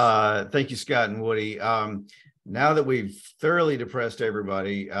thank you, Scott and Woody. Now that we've thoroughly depressed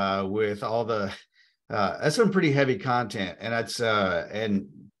everybody with all the, that's some pretty heavy content, and that's and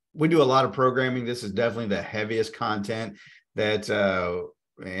we do a lot of programming. This is definitely the heaviest content that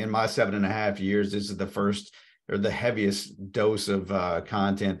in my 7.5 years, this is the first or the heaviest dose of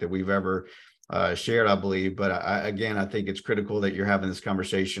content that we've ever shared, I believe. But again, I think it's critical that you're having this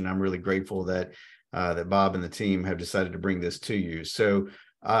conversation. I'm really grateful that that Bob and the team have decided to bring this to you. So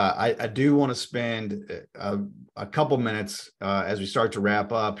I do want to spend a couple minutes as we start to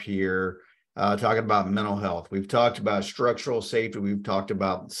wrap up here talking about mental health. We've talked about structural safety. We've talked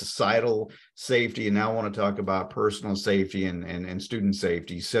about societal safety, and now I want to talk about personal safety and student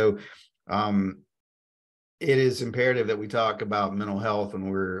safety. So it is imperative that we talk about mental health when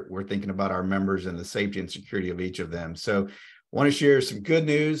we're thinking about our members and the safety and security of each of them. So I want to share some good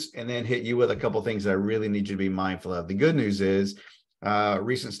news and then hit you with a couple of things that I really need you to be mindful of. The good news is a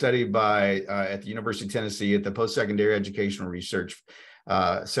recent study by at the University of Tennessee at the Post-Secondary Educational Research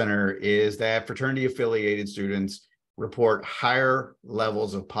Center is that fraternity affiliated students report higher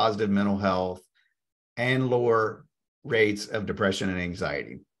levels of positive mental health and lower rates of depression and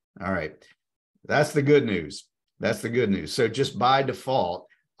anxiety. All right. That's the good news. That's the good news. So just by default,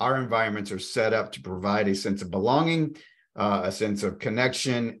 our environments are set up to provide a sense of belonging, a sense of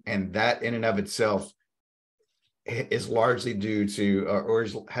connection, and that in and of itself is largely due to or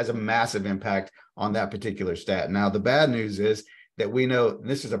has a massive impact on that particular stat. Now, the bad news is that we know, and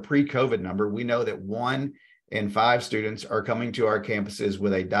this is a pre-COVID number, we know that 1 in 5 students are coming to our campuses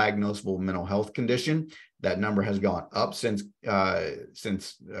with a diagnosable mental health condition. That number has gone up since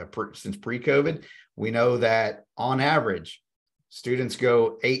pre-COVID. We know that on average, students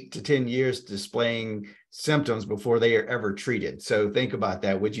go 8 to 10 years displaying symptoms before they are ever treated. So think about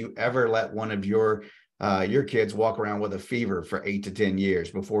that. Would you ever let one of your kids walk around with a fever for 8 to 10 years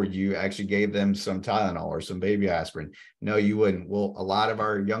before you actually gave them some Tylenol or some baby aspirin? No, you wouldn't. Well, a lot of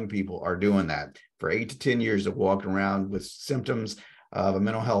our young people are doing that for 8 to 10 years of walking around with symptoms of a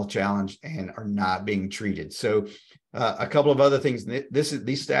mental health challenge and are not being treated. So a couple of other things.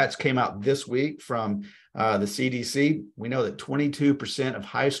 These stats came out this week from the CDC. We know that 22% of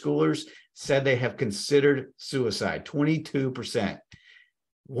high schoolers said they have considered suicide. 22%.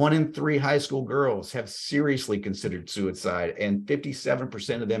 1 in 3 high school girls have seriously considered suicide, and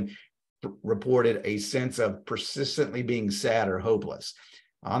 57% of them reported a sense of persistently being sad or hopeless.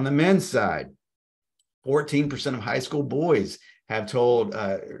 On the men's side, 14% of high school boys have told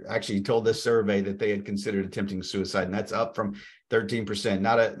this survey that they had considered attempting suicide, and that's up from 13%.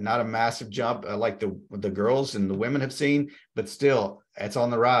 Not a massive jump like the girls and the women have seen, but still, it's on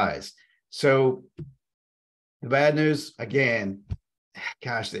the rise. So the bad news, again,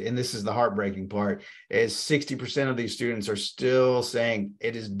 gosh, and this is the heartbreaking part, is 60% of these students are still saying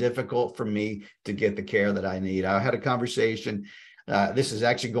it is difficult for me to get the care that I need. I had a conversation. This is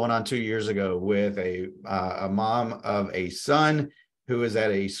actually going on 2 years ago with a mom of a son who is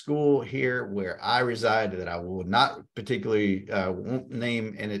at a school here where I reside that I will not particularly won't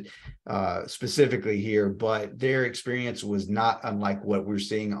name in it specifically here, but their experience was not unlike what we're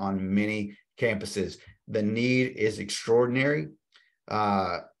seeing on many campuses. The need is extraordinary,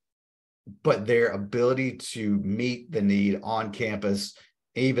 but their ability to meet the need on campus,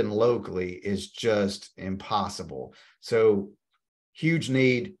 even locally, is just impossible. So huge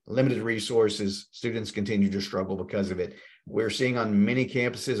need, limited resources. Students continue to struggle because of it. We're seeing on many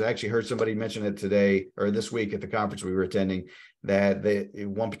campuses, I actually heard somebody mention it today or this week at the conference we were attending, that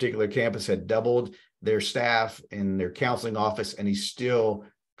one particular campus had doubled their staff in their counseling office, and he still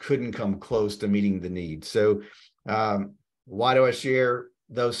couldn't come close to meeting the need. So why do I share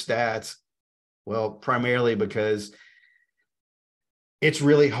those stats? Well, primarily because it's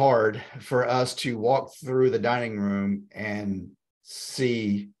really hard for us to walk through the dining room and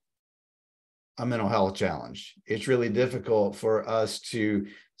see a mental health challenge. It's really difficult for us to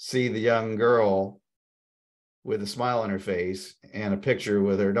see the young girl with a smile on her face and a picture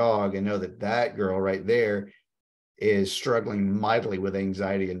with her dog and know that that girl right there is struggling mightily with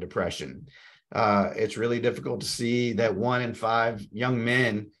anxiety and depression. It's really difficult to see that 1 in 5 young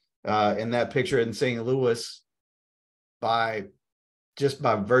men in that picture in St. Louis, by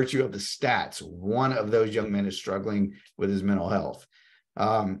virtue of the stats, one of those young men is struggling with his mental health.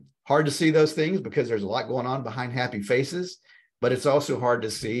 Hard to see those things because there's a lot going on behind happy faces, but it's also hard to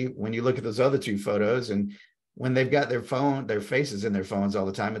see when you look at those other 2 photos, and when they've got their faces in their phones all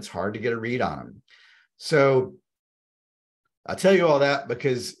the time, it's hard to get a read on them. So I tell you all that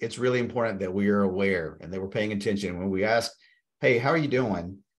because it's really important that we are aware and that we're paying attention when we ask, hey, how are you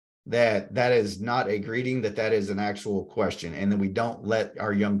doing? That is not a greeting, that is an actual question. And then we don't let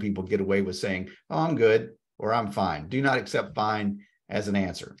our young people get away with saying, oh, I'm good, or I'm fine. Do not accept fine as an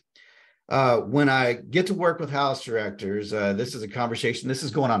answer. When I get to work with house directors, this is a conversation, this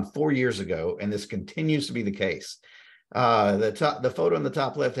is going on 4 years ago, and this continues to be the case. The photo in the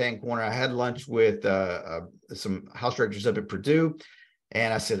top left-hand corner, I had lunch with some house directors up at Purdue,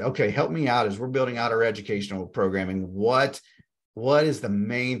 and I said, okay, help me out as we're building out our educational programming. What is the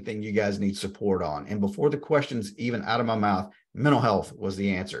main thing you guys need support on? And before the questions even out of my mouth, mental health was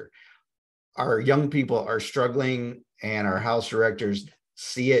the answer. Our young people are struggling, and our house directors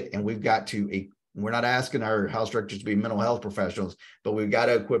see it, and we've got to, we're not asking our house directors to be mental health professionals, but we've got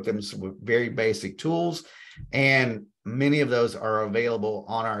to equip them with very basic tools, and many of those are available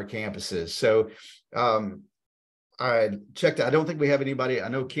on our campuses. So I checked, I don't think we have anybody. I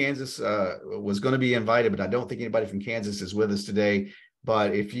know Kansas was going to be invited, but I don't think anybody from Kansas is with us today.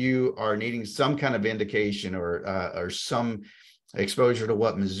 But if you are needing some kind of indication or some exposure to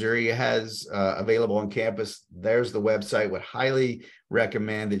what Missouri has available on campus, there's the website. Would highly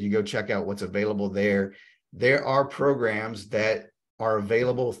recommend that you go check out what's available there. There are programs that are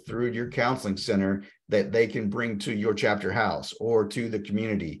available through your counseling center that they can bring to your chapter house or to the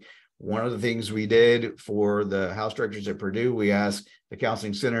community. One of the things we did for the house directors at Purdue, we asked the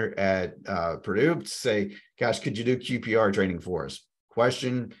counseling center at Purdue to say, gosh, could you do QPR training for us?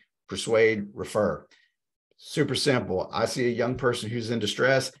 Question, persuade, refer. Super simple. I see a young person who's in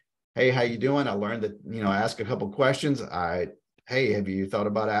distress. Hey, how you doing? I learned that, ask a couple questions. Hey, have you thought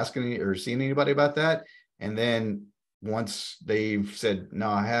about asking or seen anybody about that? And then once they've said, no,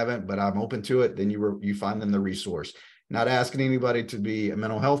 I haven't, but I'm open to it, then you find them the resource. Not asking anybody to be a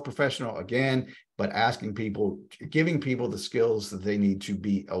mental health professional again, but asking people, giving people the skills that they need to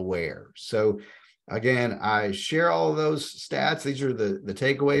be aware. So again, I share all of those stats. These are the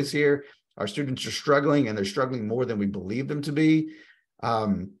takeaways here. Our students are struggling, and they're struggling more than we believe them to be.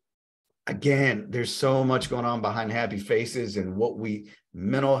 Again, there's so much going on behind happy faces and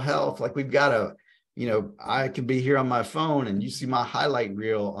mental health, like we've got to, I could be here on my phone and you see my highlight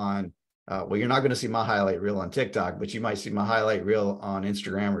reel on, well, you're not going to see my highlight reel on TikTok, but you might see my highlight reel on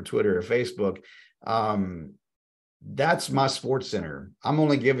Instagram or Twitter or Facebook. That's my sports center. I'm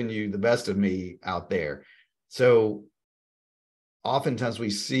only giving you the best of me out there. So oftentimes we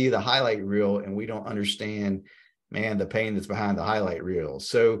see the highlight reel and we don't understand, man, the pain that's behind the highlight reel.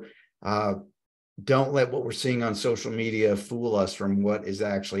 So don't let what we're seeing on social media fool us from what is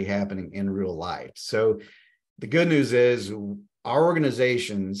actually happening in real life. So the good news is our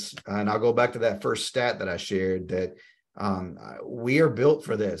organizations, and I'll go back to that first stat that I shared, that we are built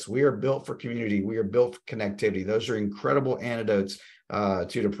for this. We are built for community. We are built for connectivity. Those are incredible antidotes to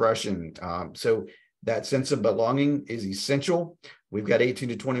depression. So that sense of belonging is essential. We've got 18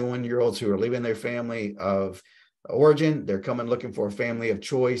 to 21-year-olds who are leaving their family of origin. They're coming looking for a family of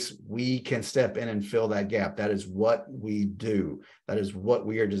choice. We can step in and fill that gap. That is what we do. That is what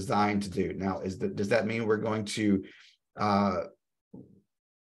we are designed to do. Now, does that mean we're going to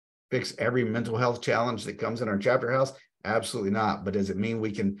fix every mental health challenge that comes in our chapter house? Absolutely not. But does it mean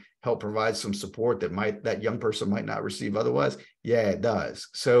we can help provide some support that young person might not receive otherwise? Yeah, it does.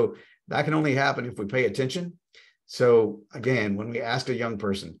 So that can only happen if we pay attention. So again, when we ask a young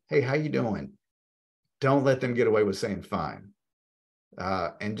person, hey, how you doing? Don't let them get away with saying fine.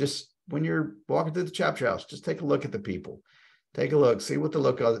 And just when you're walking through the chapter house, just take a look at the people. Take a look, see what the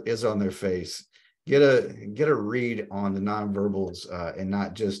look is on their face. Get a read on the nonverbals and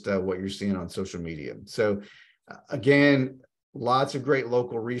not just what you're seeing on social media. So again, lots of great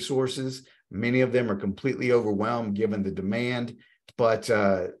local resources. Many of them are completely overwhelmed given the demand, but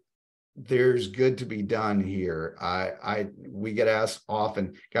there's good to be done here. We get asked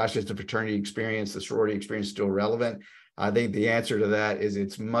often, gosh, is the fraternity experience, the sorority experience still relevant? I think the answer to that is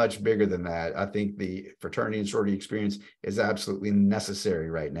it's much bigger than that. I think the fraternity and sorority experience is absolutely necessary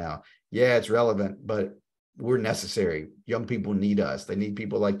right now. Yeah, it's relevant, but we're necessary. Young people need us. They need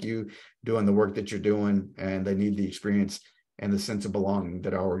people like you doing the work that you're doing, and they need the experience and the sense of belonging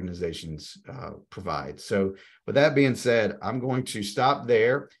that our organizations provide. So with that being said, I'm going to stop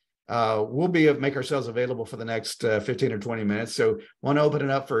there. We'll make ourselves available for the next 15 or 20 minutes. So want to open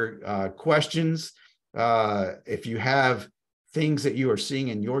it up for questions. If you have things that you are seeing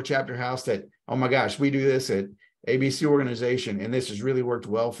in your chapter house that, oh my gosh, we do this at ABC organization, and this has really worked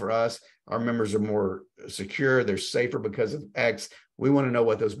well for us. Our members are more secure. They're safer because of X. We want to know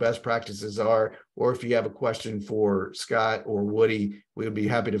what those best practices are. Or if you have a question for Scott or Woody, we would be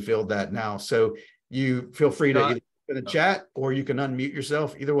happy to field that now. So you feel free to either in the chat, or you can unmute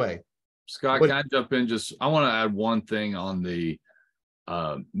yourself. Either way. Scott, can I jump in? I want to add one thing on the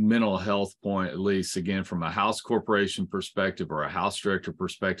mental health point, at least again, from a house corporation perspective or a house director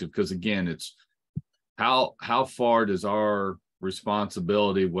perspective, because again, it's how far does our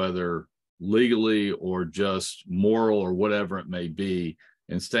responsibility, whether legally or just moral or whatever it may be,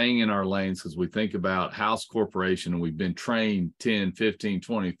 and staying in our lanes, because we think about house corporation and we've been trained 10, 15,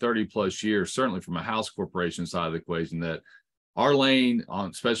 20, 30 plus years, certainly from a house corporation side of the equation, that our lane,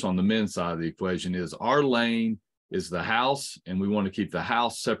 especially on the men's side of the equation, is our lane is the house, and we want to keep the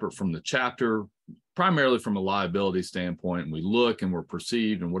house separate from the chapter, primarily from a liability standpoint. And we look and we're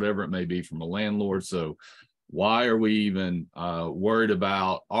perceived and whatever it may be from a landlord. So why are we even worried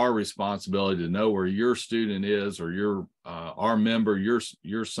about our responsibility to know where your student is, or your our member,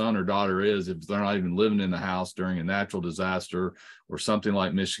 your son or daughter is, if they're not even living in the house during a natural disaster or something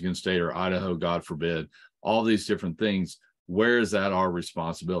like Michigan State or Idaho, God forbid, all these different things? Where is that our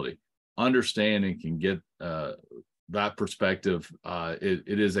responsibility? Understand and can get that perspective.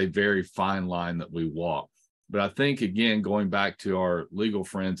 It is a very fine line that we walk. But I think, again, going back to our legal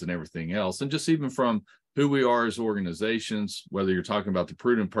friends and everything else, and just even from who we are as organizations, whether you're talking about the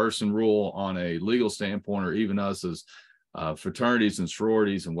prudent person rule on a legal standpoint, or even us as fraternities and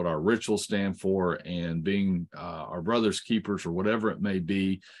sororities and what our rituals stand for, and being our brother's keepers or whatever it may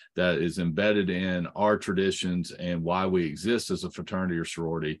be that is embedded in our traditions and why we exist as a fraternity or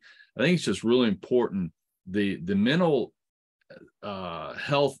sorority. I think it's just really important, the mental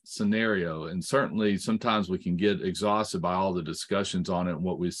health scenario, and certainly sometimes we can get exhausted by all the discussions on it and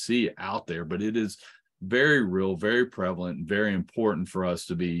what we see out there, but it is very real, very prevalent, and very important for us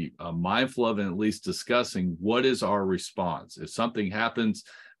to be mindful of, and at least discussing what is our response. If something happens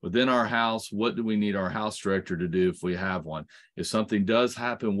within our house, what do we need our house director to do if we have one? If something does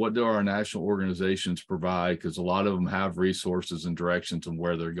happen, what do our national organizations provide? Because a lot of them have resources and directions on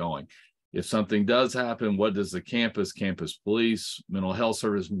where they're going. If something does happen, what does the campus police, mental health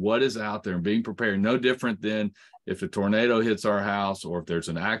service, what is out there, and being prepared? No different than if a tornado hits our house, or if there's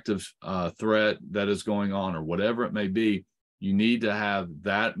an active threat that is going on, or whatever it may be. You need to have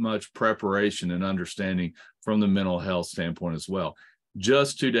that much preparation and understanding from the mental health standpoint as well.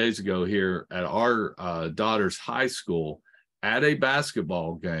 Just 2 days ago here at our daughter's high school, at a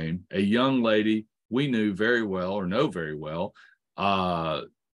basketball game, a young lady we knew very well, or know very well,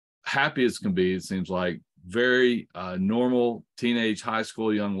 happy as can be, it seems like, very normal teenage high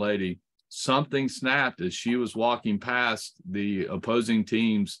school young lady, something snapped as she was walking past the opposing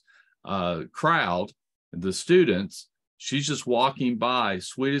team's crowd, the students. She's just walking by,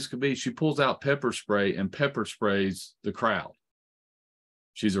 sweet as could be. She pulls out pepper spray and pepper sprays the crowd.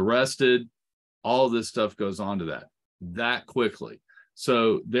 She's arrested. All of this stuff goes on to that quickly.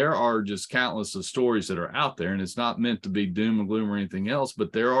 So there are just countless of stories that are out there, and it's not meant to be doom and gloom or anything else,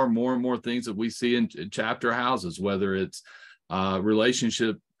 but there are more and more things that we see in chapter houses, whether it's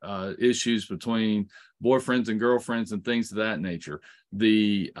relationship issues between boyfriends and girlfriends and things of that nature,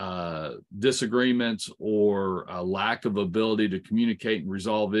 the disagreements or lack of ability to communicate and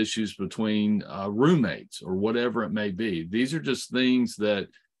resolve issues between roommates or whatever it may be. These are just things that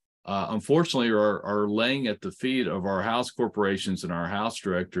unfortunately are laying at the feet of our house corporations and our house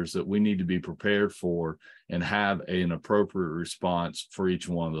directors, that we need to be prepared for and have an appropriate response for each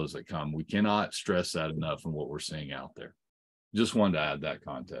one of those that come. We cannot stress that enough in what we're seeing out there. Just wanted to add that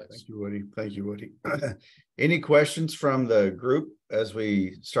context. Thank you, Woody. Thank you, Woody. Any questions from the group as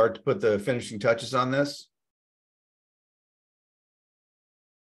we start to put the finishing touches on this?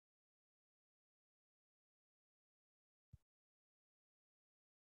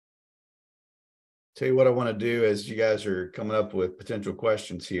 Tell you what I want to do as you guys are coming up with potential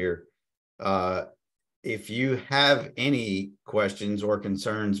questions here. If you have any questions or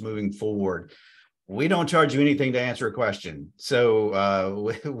concerns moving forward, we don't charge you anything to answer a question.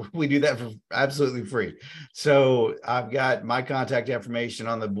 So we do that for absolutely free. So I've got my contact information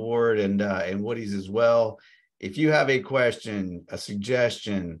on the board and Woody's as well. If you have a question, a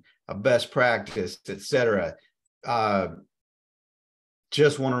suggestion, a best practice, etc.,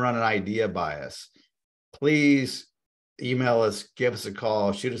 just want to run an idea by us, please email us, give us a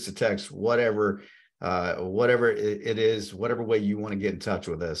call, shoot us a text, whatever it is, whatever way you want to get in touch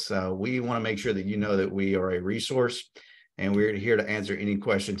with us. We want to make sure that you know that we are a resource, and we're here to answer any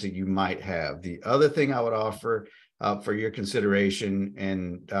questions that you might have. The other thing I would offer for your consideration,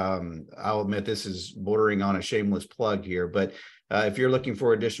 and I'll admit this is bordering on a shameless plug here, but if you're looking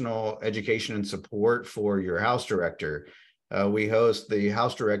for additional education and support for your house director, we host the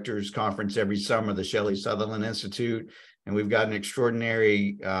House Directors Conference every summer, the Shelley Sutherland Institute, and we've got an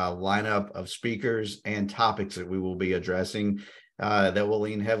extraordinary lineup of speakers and topics that we will be addressing that will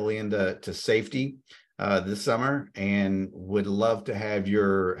lean heavily into safety this summer, and would love to have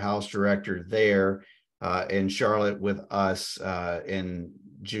your House Director there in Charlotte with us in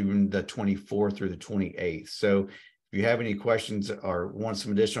June the 24th through the 28th. So if you have any questions or want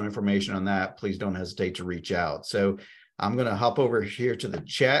some additional information on that, please don't hesitate to reach out. So I'm going to hop over here to the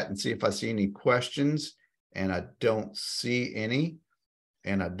chat and see if I see any questions, and I don't see any,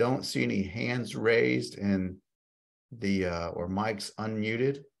 and I don't see any hands raised and the or mics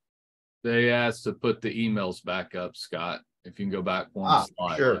unmuted. They asked to put the emails back up, Scott. If you can go back one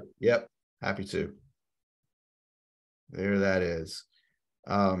slide. Sure. Yep. Happy to. There that is.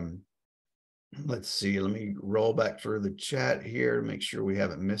 Let's see. Let me roll back through the chat here to make sure we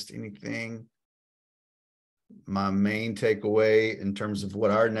haven't missed anything. My main takeaway in terms of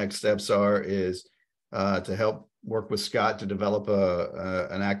what our next steps are is to help work with Scott to develop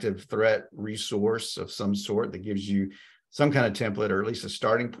an active threat resource of some sort that gives you some kind of template, or at least a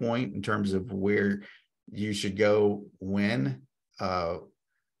starting point in terms of where you should go when.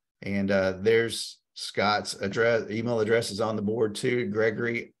 There's Scott's email address is on the board too,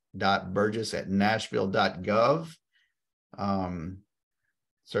 gregory.burgess@nashville.gov.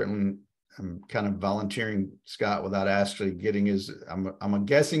 Certainly, I'm kind of volunteering Scott without actually getting his, I'm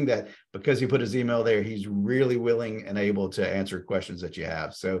guessing that because he put his email there, he's really willing and able to answer questions that you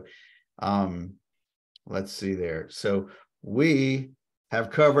have. So let's see there. So we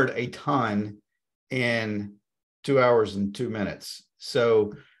have covered a ton in 2 hours and 2 minutes.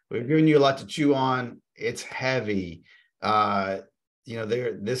 So we've given you a lot to chew on. It's heavy. This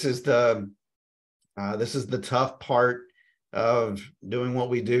is the tough part of doing what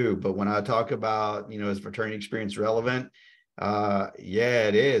we do. But when I talk about, is fraternity experience relevant? Yeah,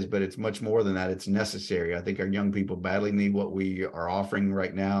 it is, but it's much more than that. It's necessary. I think our young people badly need what we are offering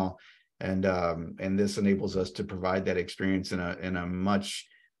right now. And this enables us to provide that experience in a much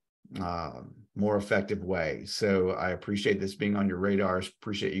more effective way. So I appreciate this being on your radars.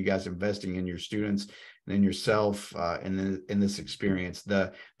 Appreciate you guys investing in your students and in yourself in this experience.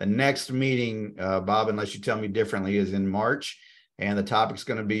 The next meeting, Bob, unless you tell me differently, is in March, and the topic's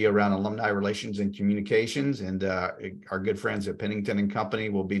going to be around alumni relations and communications. And our good friends at Pennington and Company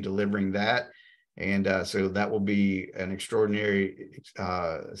will be delivering that. And so that will be an extraordinary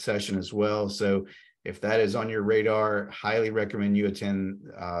session as well. So if that is on your radar, highly recommend you attend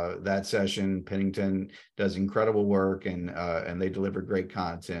that session. Pennington does incredible work, and they deliver great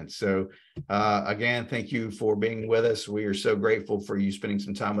content. So again, thank you for being with us. We are so grateful for you spending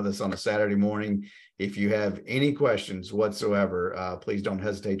some time with us on a Saturday morning. If you have any questions whatsoever, please don't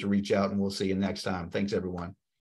hesitate to reach out, and we'll see you next time. Thanks, everyone.